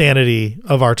the insanity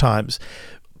of our times.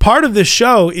 Part of this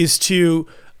show is to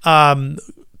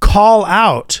call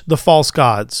out the false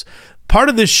gods. Part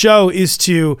of this show is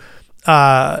to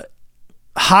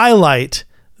highlight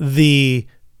the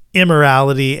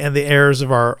immorality and the errors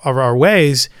of our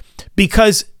ways,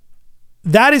 because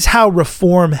that is how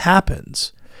reform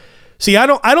happens. See, I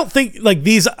don't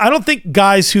think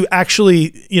guys who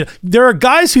actually, there are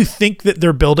guys who think that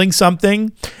they're building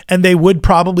something and they would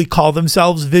probably call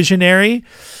themselves visionary,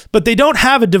 but they don't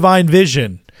have a divine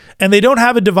vision. And they don't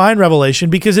have a divine revelation,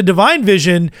 because a divine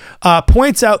vision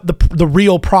points out the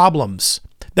real problems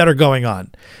that are going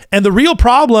on. And the real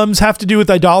problems have to do with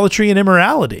idolatry and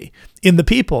immorality in the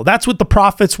people. That's what the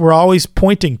prophets were always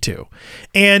pointing to.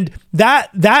 And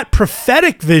that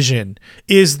prophetic vision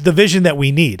is the vision that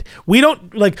we need. We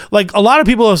don't like a lot of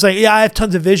people will say, yeah, I have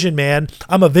tons of vision, man.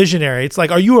 I'm a visionary. It's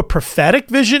like, are you a prophetic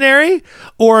visionary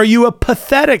or are you a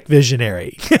pathetic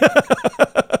visionary?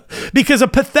 Because a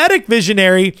pathetic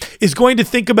visionary is going to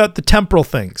think about the temporal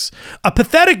things. A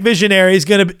pathetic visionary is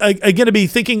going to be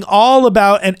thinking all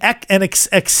about and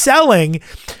excelling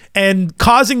and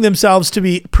causing themselves to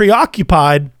be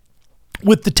preoccupied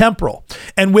with the temporal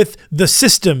and with the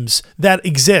systems that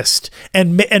exist,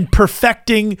 and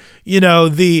perfecting,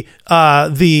 the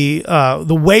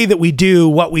way that we do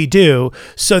what we do,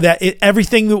 so that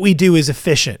everything that we do is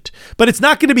efficient. But it's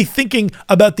not going to be thinking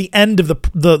about the end of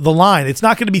the line. It's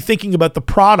not going to be thinking about the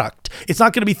product. It's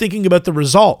not going to be thinking about the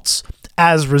results.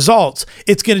 As results,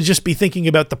 it's going to just be thinking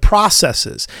about the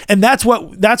processes. And that's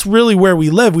really where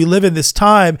we live. We live in this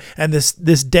time and this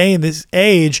day and this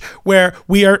age where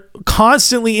we are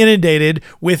constantly inundated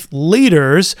with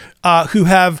leaders who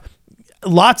have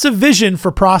lots of vision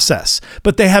for process,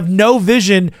 but they have no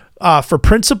vision for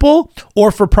principle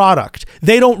or for product.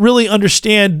 They don't really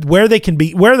understand where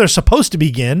they're supposed to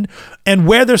begin and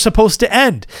where they're supposed to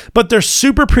end, but they're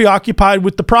super preoccupied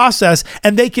with the process,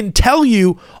 and they can tell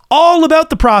you all about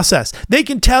the process. They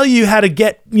can tell you how to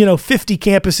get, 50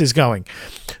 campuses going,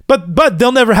 but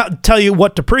they'll never tell you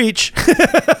what to preach.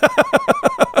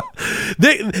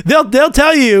 They'll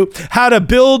tell you how to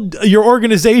build your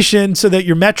organization so that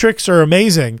your metrics are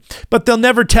amazing, but they'll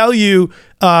never tell you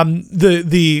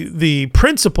the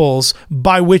principles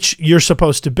by which you're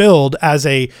supposed to build as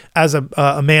a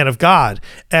man of God,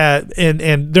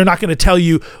 and they're not going to tell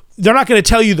you. They're not going to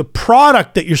tell you the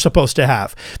product that you're supposed to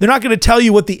have. They're not going to tell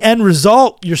you what the end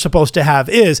result you're supposed to have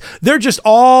is. They're just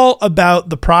all about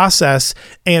the process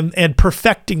and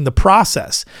perfecting the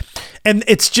process. And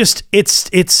it's just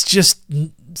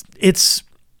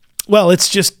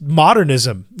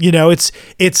modernism.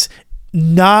 It's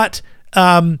not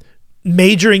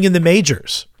majoring in the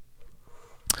majors.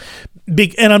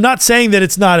 And I'm not saying that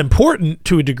it's not important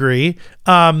to a degree,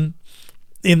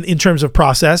 in terms of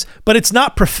process, but it's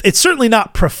certainly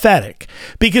not prophetic,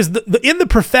 because in the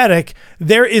prophetic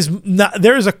there is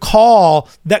a call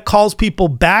that calls people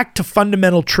back to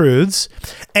fundamental truths,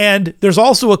 and there's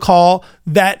also a call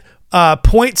that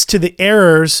points to the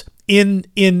errors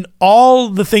in all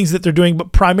the things that they're doing,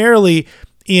 but primarily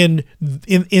in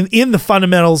the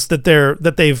fundamentals that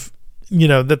they've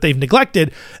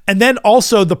neglected, and then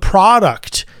also the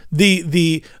product,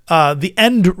 the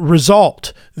end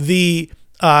result, the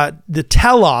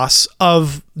telos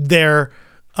of their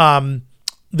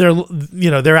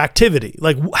activity.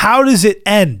 Like, how does it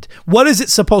end? What is it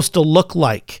supposed to look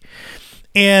like?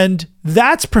 And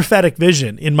that's prophetic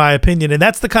vision, in my opinion. And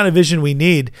that's the kind of vision we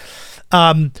need.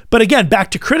 But again,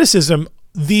 back to criticism,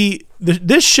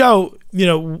 this show,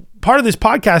 part of this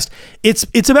podcast,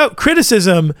 it's about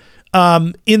criticism,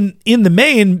 in the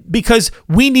main, because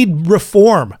we need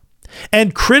reform.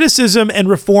 And criticism and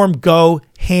reform go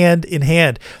hand in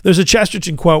hand. There's a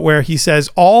Chesterton quote where he says,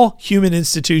 all human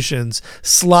institutions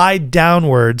slide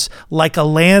downwards like a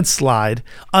landslide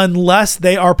unless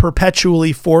they are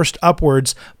perpetually forced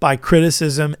upwards by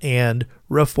criticism and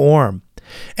reform.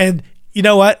 And you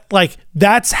know what? Like,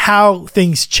 that's how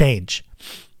things change.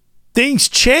 Things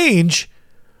change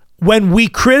when we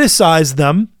criticize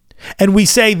them and we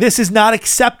say, this is not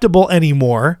acceptable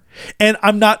anymore, and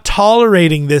I'm not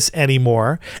tolerating this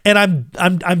anymore, and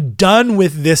I'm done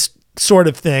with this sort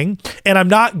of thing, and I'm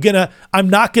not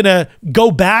gonna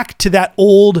go back to that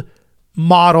old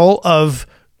model of,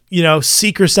 you know,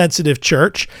 seeker sensitive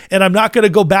church, and I'm not going to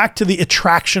go back to the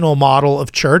attractional model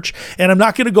of church, and I'm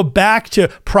not going to go back to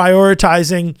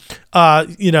prioritizing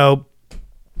the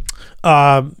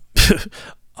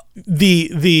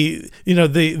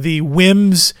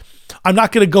whims. I'm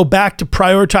not going to go back to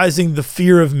prioritizing the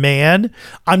fear of man.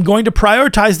 I'm going to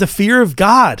prioritize the fear of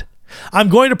God. I'm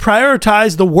going to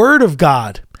prioritize the word of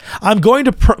God. I'm going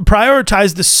to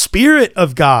prioritize the Spirit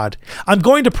of God. I'm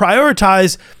going to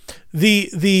prioritize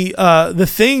the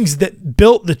things that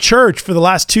built the church for the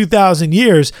last 2,000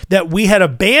 years that we had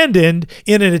abandoned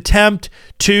in an attempt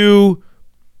to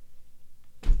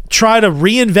try to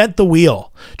reinvent the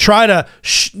wheel, try to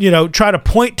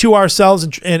point to ourselves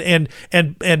and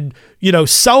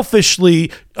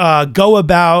selfishly go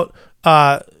about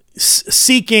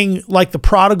seeking, like the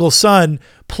prodigal son,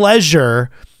 pleasure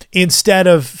instead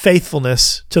of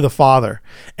faithfulness to the Father.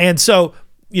 And so,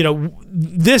 you know,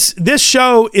 this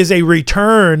show is a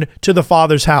return to the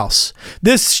Father's house.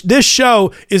 This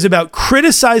show is about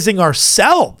criticizing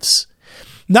ourselves,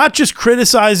 not just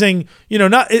criticizing,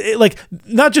 not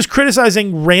just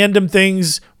criticizing random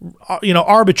things,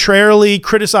 arbitrarily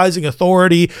criticizing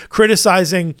authority,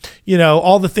 criticizing,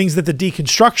 all the things that the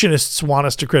deconstructionists want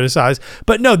us to criticize.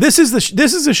 But no, this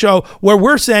is a show where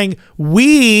we're saying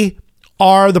we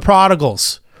are the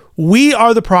prodigals. We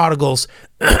are the prodigals.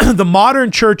 The modern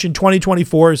church in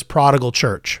 2024 is prodigal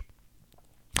church.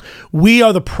 We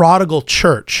are the prodigal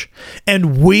church,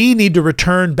 and we need to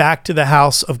return back to the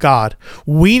house of God.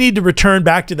 We need to return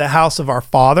back to the house of our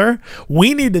Father.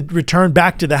 We need to return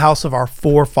back to the house of our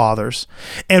forefathers.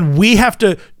 And we have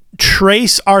to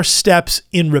trace our steps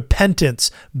in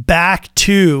repentance back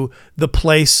to the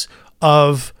place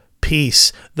of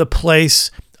peace, the place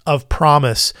of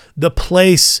promise, the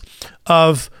place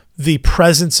of the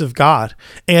presence of God.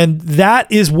 And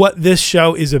that is what this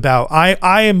show is about.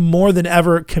 I am more than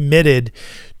ever committed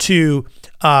to,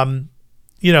 to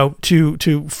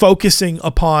focusing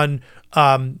upon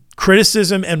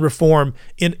criticism and reform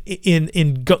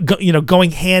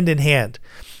going hand in hand.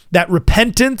 That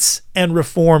repentance and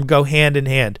reform go hand in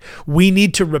hand. We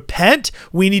need to repent.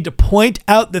 We need to point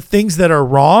out the things that are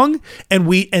wrong, and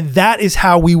that is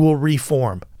how we will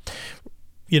reform.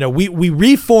 We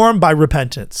reform by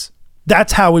repentance.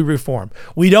 That's how we reform.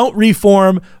 We don't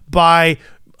reform by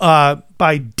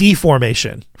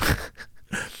deformation.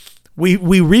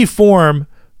 we reform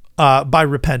by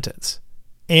repentance,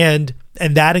 and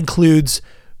that includes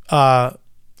a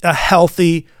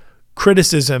healthy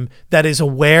criticism that is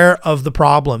aware of the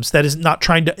problems, that is not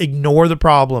trying to ignore the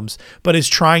problems, but is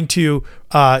trying to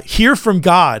hear from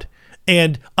God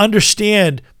and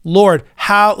understand, Lord,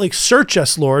 search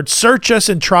us, Lord, search us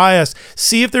and try us,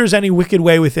 see if there's any wicked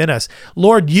way within us.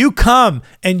 Lord, you come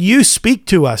and you speak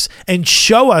to us and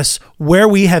show us where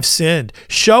we have sinned,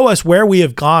 show us where we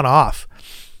have gone off.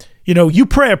 You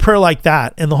pray a prayer like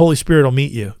that and the Holy Spirit will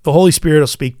meet you. The Holy Spirit will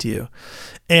speak to you.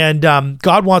 And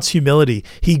God wants humility.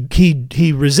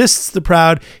 He resists the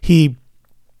proud. He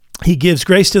gives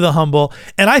grace to the humble.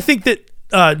 And I think that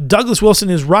Douglas Wilson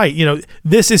is right.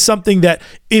 This is something that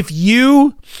if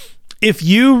you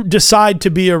decide to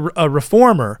be a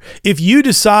reformer, if you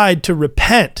decide to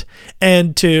repent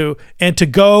and to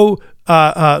go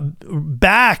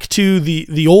back to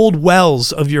the old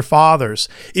wells of your fathers,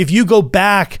 if you go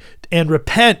back and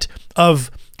repent of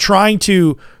trying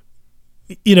to,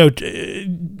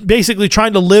 basically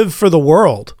trying to live for the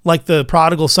world like the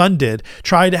prodigal son did,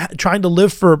 trying to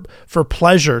live for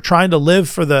pleasure, trying to live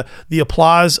for the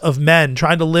applause of men,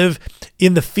 trying to live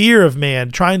in the fear of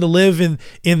man, trying to live in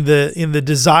the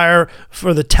desire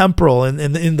for the temporal and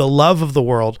in the love of the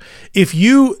world. If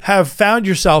you have found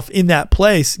yourself in that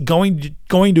place, going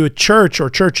to a church or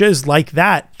churches like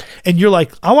that, and you're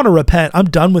like, I want to repent, I'm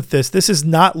done with this. This has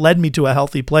not led me to a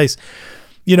healthy place.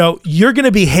 You're going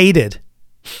to be hated.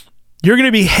 You're going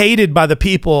to be hated by the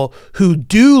people who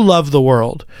do love the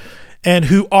world and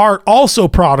who are also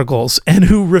prodigals and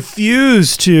who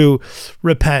refuse to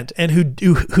repent and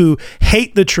who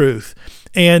hate the truth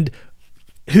and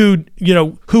who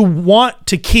want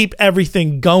to keep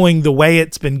everything going the way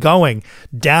it's been going,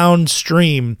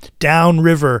 downstream,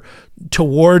 downriver,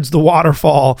 towards the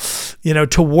waterfall,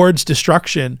 towards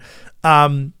destruction.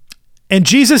 And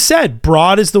Jesus said,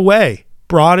 broad is the way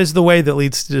that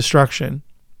leads to destruction.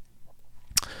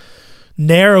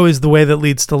 Narrow is the way that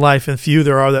leads to life, and few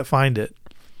there are that find it.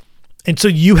 And so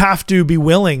you have to be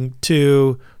willing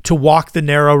to walk the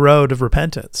narrow road of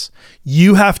repentance.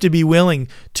 You have to be willing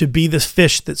to be the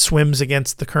fish that swims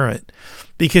against the current,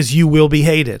 because you will be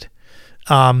hated.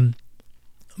 But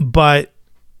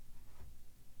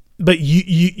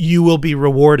you will be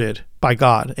rewarded by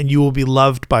God, and you will be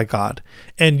loved by God,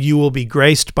 and you will be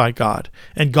graced by God,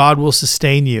 and God will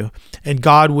sustain you, and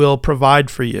God will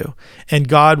provide for you, and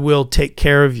God will take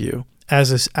care of you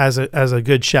as a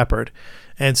good shepherd.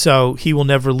 And so he will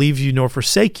never leave you nor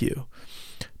forsake you,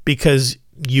 because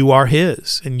you are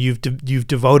his, and you've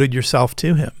devoted yourself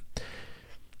to him.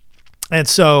 And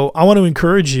so I want to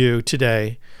encourage you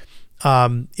today,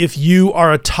 if you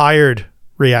are a tired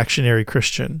reactionary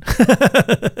Christian,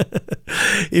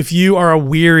 if you are a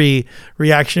weary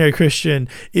reactionary Christian,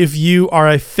 if you are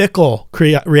a fickle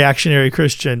reactionary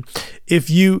Christian,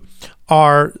 if you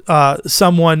are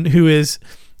someone who is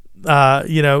not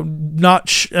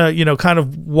kind of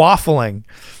waffling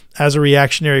as a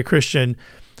reactionary Christian,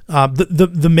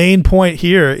 the main point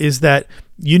here is that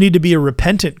you need to be a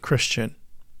repentant Christian.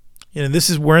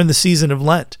 We're in the season of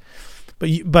Lent, but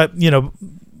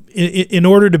in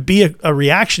order to be a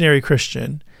reactionary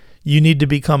Christian, you need to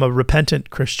become a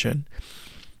repentant Christian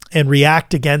and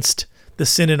react against the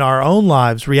sin in our own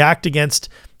lives, react against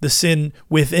the sin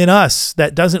within us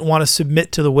that doesn't want to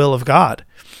submit to the will of God.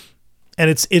 And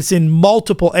it's in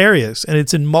multiple areas, and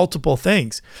it's in multiple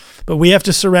things, but we have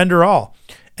to surrender all.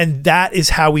 And that is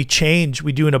how we change.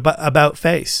 We do an about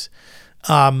face.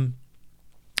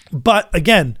 But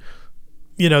again,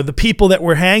 the people that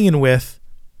we're hanging with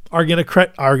are going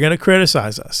to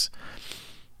criticize us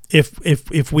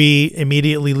if we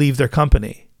immediately leave their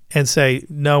company and say,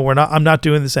 no, I'm not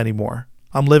doing this anymore.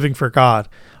 I'm living for God.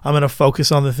 I'm going to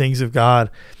focus on the things of God,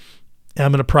 and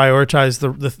I'm going to prioritize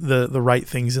the right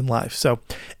things in life. So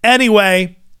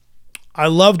anyway, I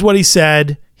loved what he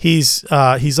said. He's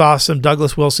awesome.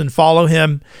 Douglas Wilson, follow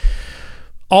him.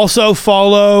 Also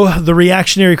follow The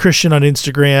Reactionary Christian on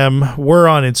Instagram. We're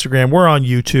on Instagram. We're on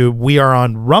YouTube. We are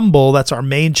on Rumble. That's our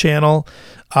main channel.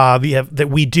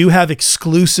 We do have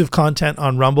exclusive content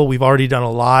on Rumble. We've already done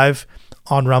a live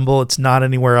on Rumble. It's not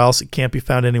anywhere else. It can't be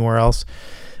found anywhere else.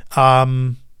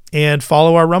 And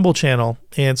follow our Rumble channel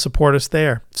and support us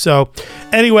there. So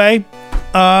anyway,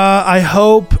 I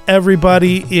hope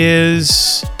everybody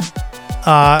is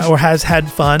or has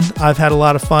had fun. I've had a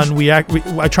lot of fun.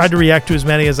 I tried to react to as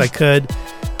many as I could.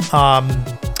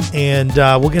 And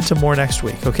we'll get to more next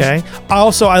week, okay?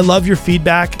 Also, I love your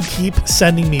feedback. Keep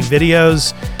sending me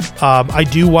videos. I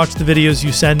do watch the videos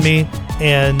you send me,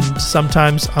 and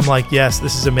sometimes I'm like, yes,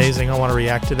 this is amazing. I want to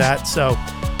react to that. So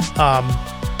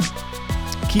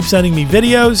keep sending me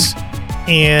videos,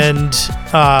 and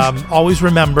always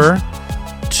remember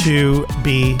to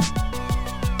be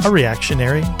a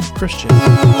reactionary Christian.